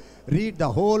ask you, read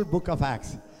the whole book of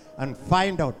Acts and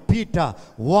find out Peter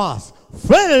was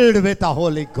filled with the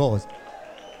Holy Ghost.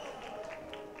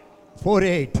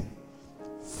 4:8.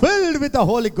 Filled with the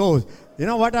Holy Ghost. You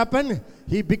know what happened?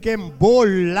 He became bold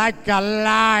like a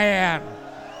lion.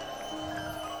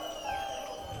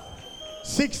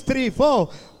 6:3-4.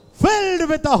 Filled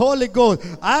with the Holy Ghost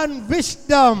and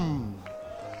wisdom.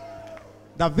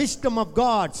 The wisdom of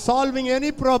God, solving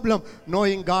any problem,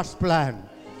 knowing God's plan.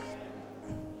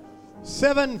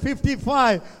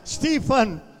 7:55.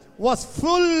 Stephen was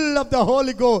full of the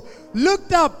Holy Ghost.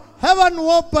 Looked up, heaven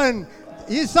opened.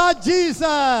 He saw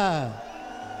Jesus.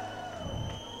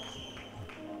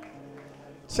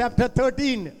 Chapter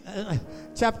 13,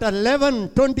 chapter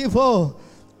 11:24.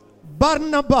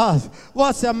 Barnabas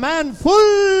was a man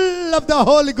full of the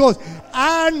Holy Ghost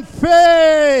and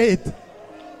faith.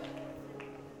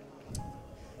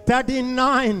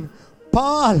 39.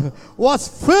 Paul was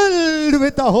filled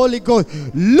with the Holy Ghost,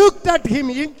 looked at him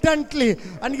intently,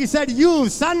 and he said, "You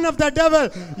son of the devil,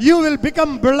 you will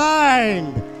become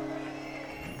blind."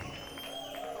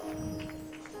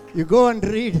 You go and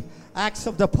read Acts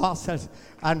of the Apostles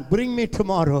and bring me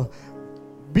tomorrow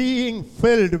being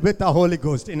filled with the Holy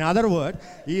Ghost. In other words,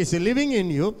 He is living in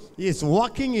you, He is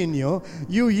walking in you,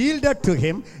 you yielded to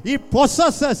Him, He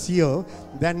possesses you,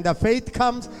 then the faith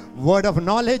comes, word of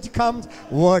knowledge comes,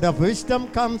 word of wisdom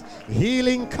comes,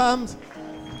 healing comes.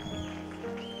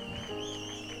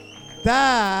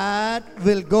 That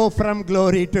will go from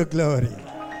glory to glory.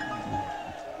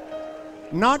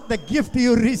 Not the gift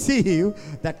you receive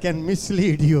that can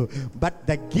mislead you, but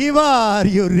the giver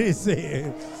you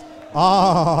receive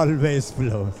always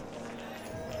flows.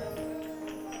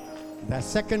 The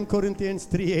 2 Corinthians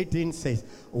 3:18 says,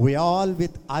 we all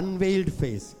with unveiled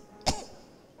face,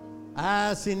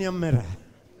 as in a mirror,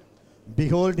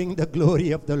 beholding the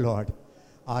glory of the Lord,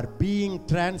 are being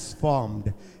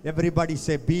transformed. Everybody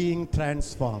say, being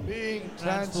transformed. Being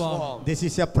transformed. This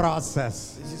is a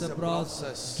process. This is a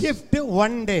process. Gift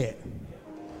one day,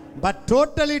 but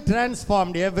totally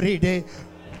transformed every day.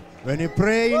 When you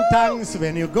pray in tongues,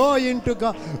 when you go into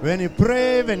God, when you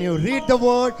pray, when you read the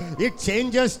word, it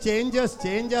changes.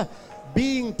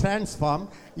 Being transformed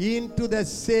into the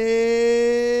same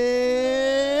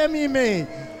image.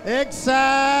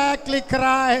 Exactly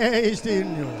Christ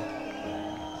in you.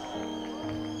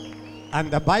 And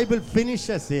the Bible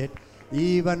finishes it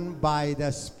even by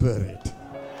the Spirit.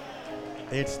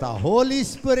 It's the Holy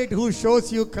Spirit who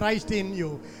shows you Christ in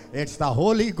you. It's the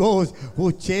Holy Ghost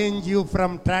who changes you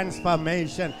from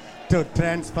transformation to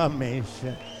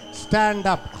transformation. Stand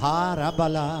up,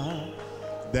 Harabala.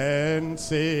 Then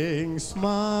sings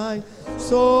my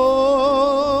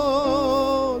soul,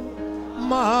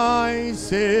 my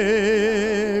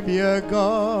Savior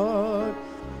God,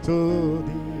 to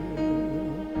thee.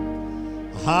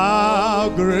 How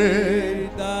great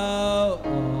Thou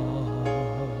art,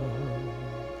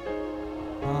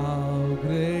 how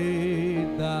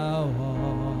great Thou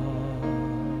art.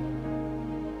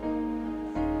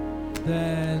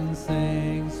 Then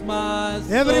sings my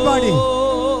soul, Everybody.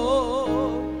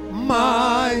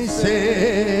 My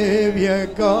Savior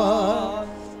God,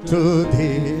 to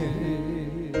thee.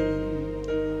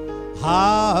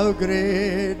 How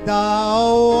great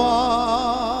Thou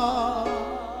art,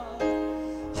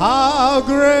 how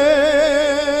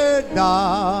great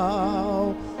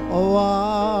Thou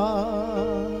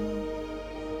art.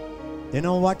 You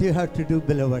know what you have to do,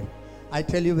 beloved? I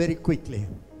tell you very quickly.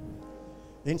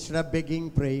 Instead of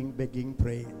begging, praying,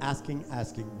 asking,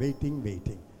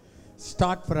 waiting.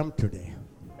 Start from today.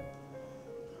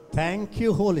 Thank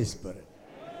you, Holy Spirit.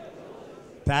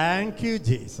 Thank you,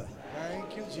 Jesus.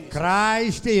 Thank you, Jesus.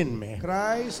 Christ in me.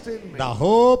 Christ in me. The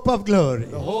hope of glory.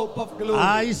 The hope of glory.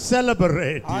 I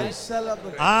celebrate you. I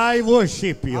celebrate. I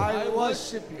worship you. I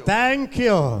worship you. Thank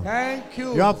you. Thank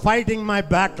you. You are fighting my You're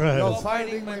battles.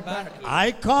 fighting my battle. I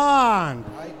can't.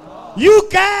 I can't. You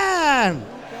can.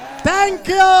 Thank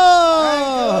you.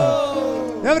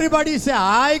 Everybody say,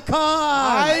 I can't.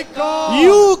 I can't.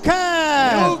 You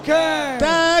can. You can.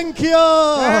 Thank you.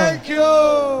 Thank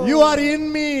you. You are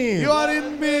in me. You are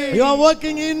in me. You are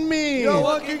working in me. You are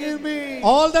working in me.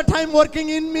 All the time working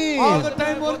in me. All the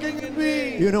time working in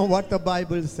me. You know what the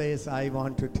Bible says? I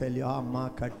want to tell you. I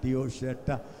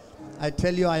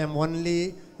tell you, I am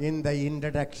only in the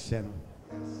introduction.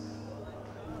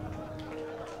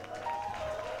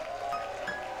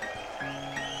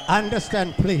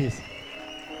 Understand, please.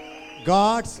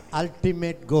 God's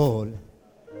ultimate goal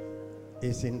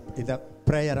is in the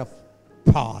prayer of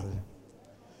Paul,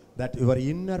 that your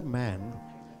inner man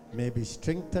may be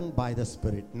strengthened by the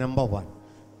Spirit. Number one,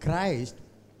 Christ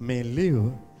may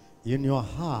live in your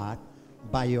heart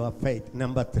by your faith.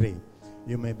 Number three,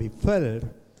 you may be filled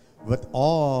with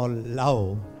all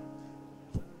love.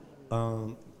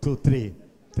 2, 3,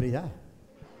 3, yeah?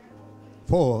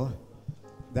 4,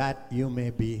 that you may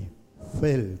be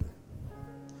filled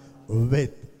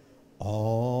with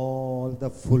all the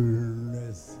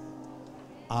fullness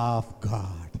of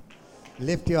God.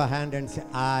 Lift your hand and say,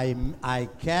 I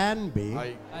can be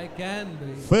I can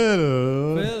be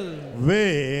filled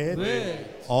with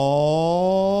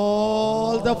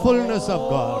all the fullness of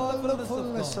God. All the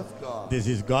fullness of God. This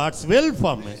is God's will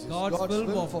for me. God's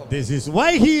will for me. This is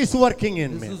why He is working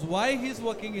in This me. is why He's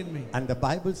working in me. And the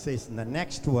Bible says in the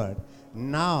next word,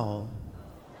 now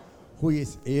who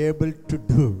is able to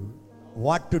do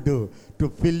what to do to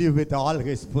fill you with all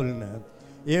His fullness,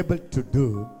 able to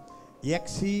do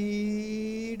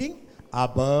exceeding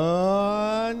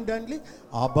abundantly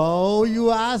above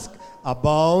you ask,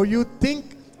 above you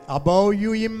think, above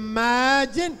you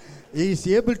imagine. He is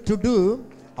able to do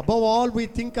above all we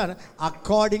think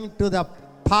according to the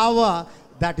power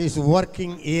that is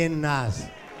working in us.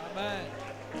 Amen.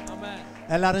 Amen.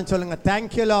 எல்லாரும் சொல்லுங்க, thank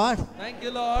you Lord. Thank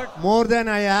you, Lord. More than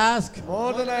I ask,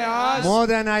 More than I ask, more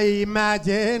than I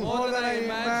imagine, more than I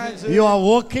imagine. you are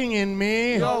working in me,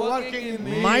 You are working in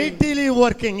me. mightily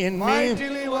working in me,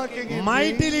 Mightily working in me.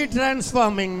 mightily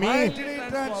transforming me, Mightily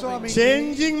transforming me.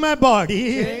 changing my body,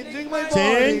 Changing my body.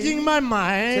 changing my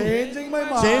mind, Changing my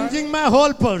mind. changing my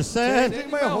whole person,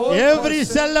 Changing my whole every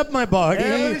person. cell of my body,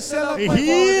 Every cell of my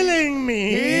healing me,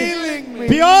 Healing me.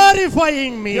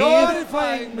 purifying me,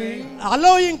 Purifying me.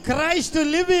 allowing Christ to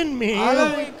live in me,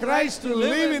 Allowing Christ to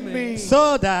live in me. so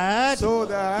that So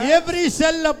that every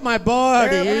cell of my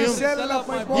body every cell of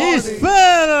my body is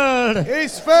filled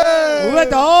is filled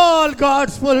with all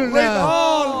God's fullness. with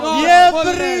all God's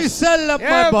Every fullness. cell of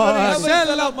my Every body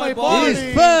cell of my body is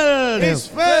filled is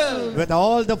filled with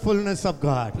all the fullness of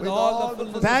God. With all the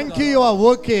fullness Thank of you, God. you are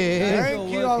working, Thank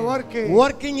you are working.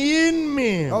 working in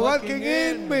me. You are working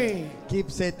in me. Keep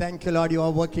say, thank you, Lord, you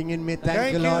are working in me.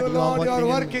 Thank you, Lord, you are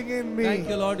working in me. Thank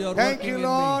you, Lord, you are Thank working you, in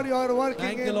Lord, me. you are working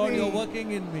Thank in you, Lord, me. you are working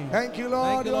in me. Thank you, Lord,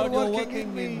 Thank you, you are Lord, you are working working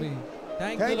in in me. me.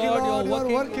 Thank Thank you, Lord, you are you are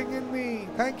working. working in me.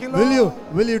 Thank you, Lord.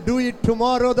 Will you do it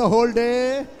tomorrow the whole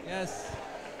day? Yes,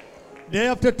 Day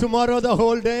after tomorrow the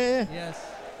whole day? yes.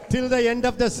 Till the end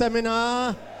of the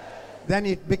seminar? Then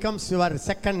it becomes your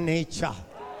second nature.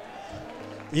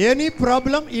 Any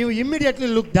problem, you immediately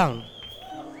look down.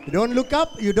 You don't look up,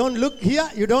 you don't look here,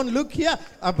 you don't look here.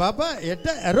 Baba,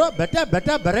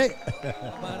 better, bare.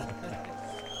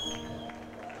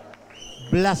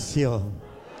 Bless you.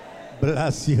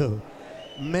 Bless you.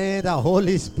 May the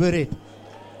Holy Spirit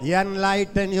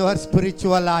enlighten your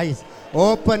spiritual eyes.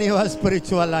 Open your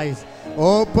spiritual eyes.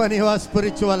 Open your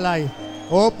spiritual eyes.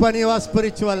 Open your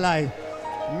spiritual eyes.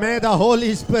 May the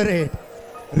Holy Spirit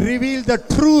reveal the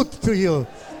truth to you.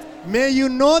 May you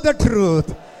know the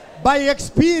truth by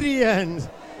experience.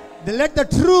 Let the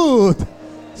truth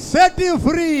set you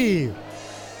free.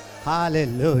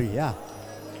 Hallelujah.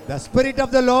 The Spirit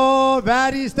of the Lord,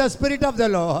 where is the Spirit of the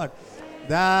Lord?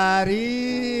 There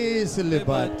is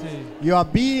liberty. You are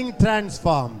being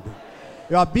transformed.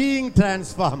 You are being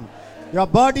transformed. Your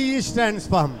body is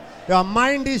transformed. Your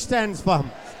mind is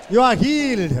transformed. You are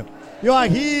healed. You are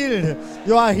healed.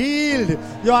 You are healed.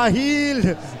 You are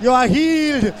healed. You are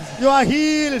healed. You are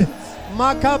healed.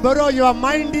 Makabaro, your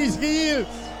mind is healed.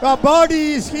 Your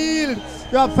body is healed.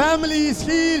 Your family is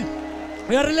healed.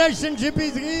 Your relationship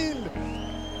is healed.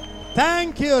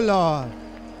 Thank you, Lord.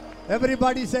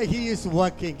 Everybody say, He is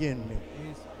working in me.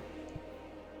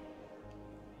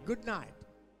 Good night.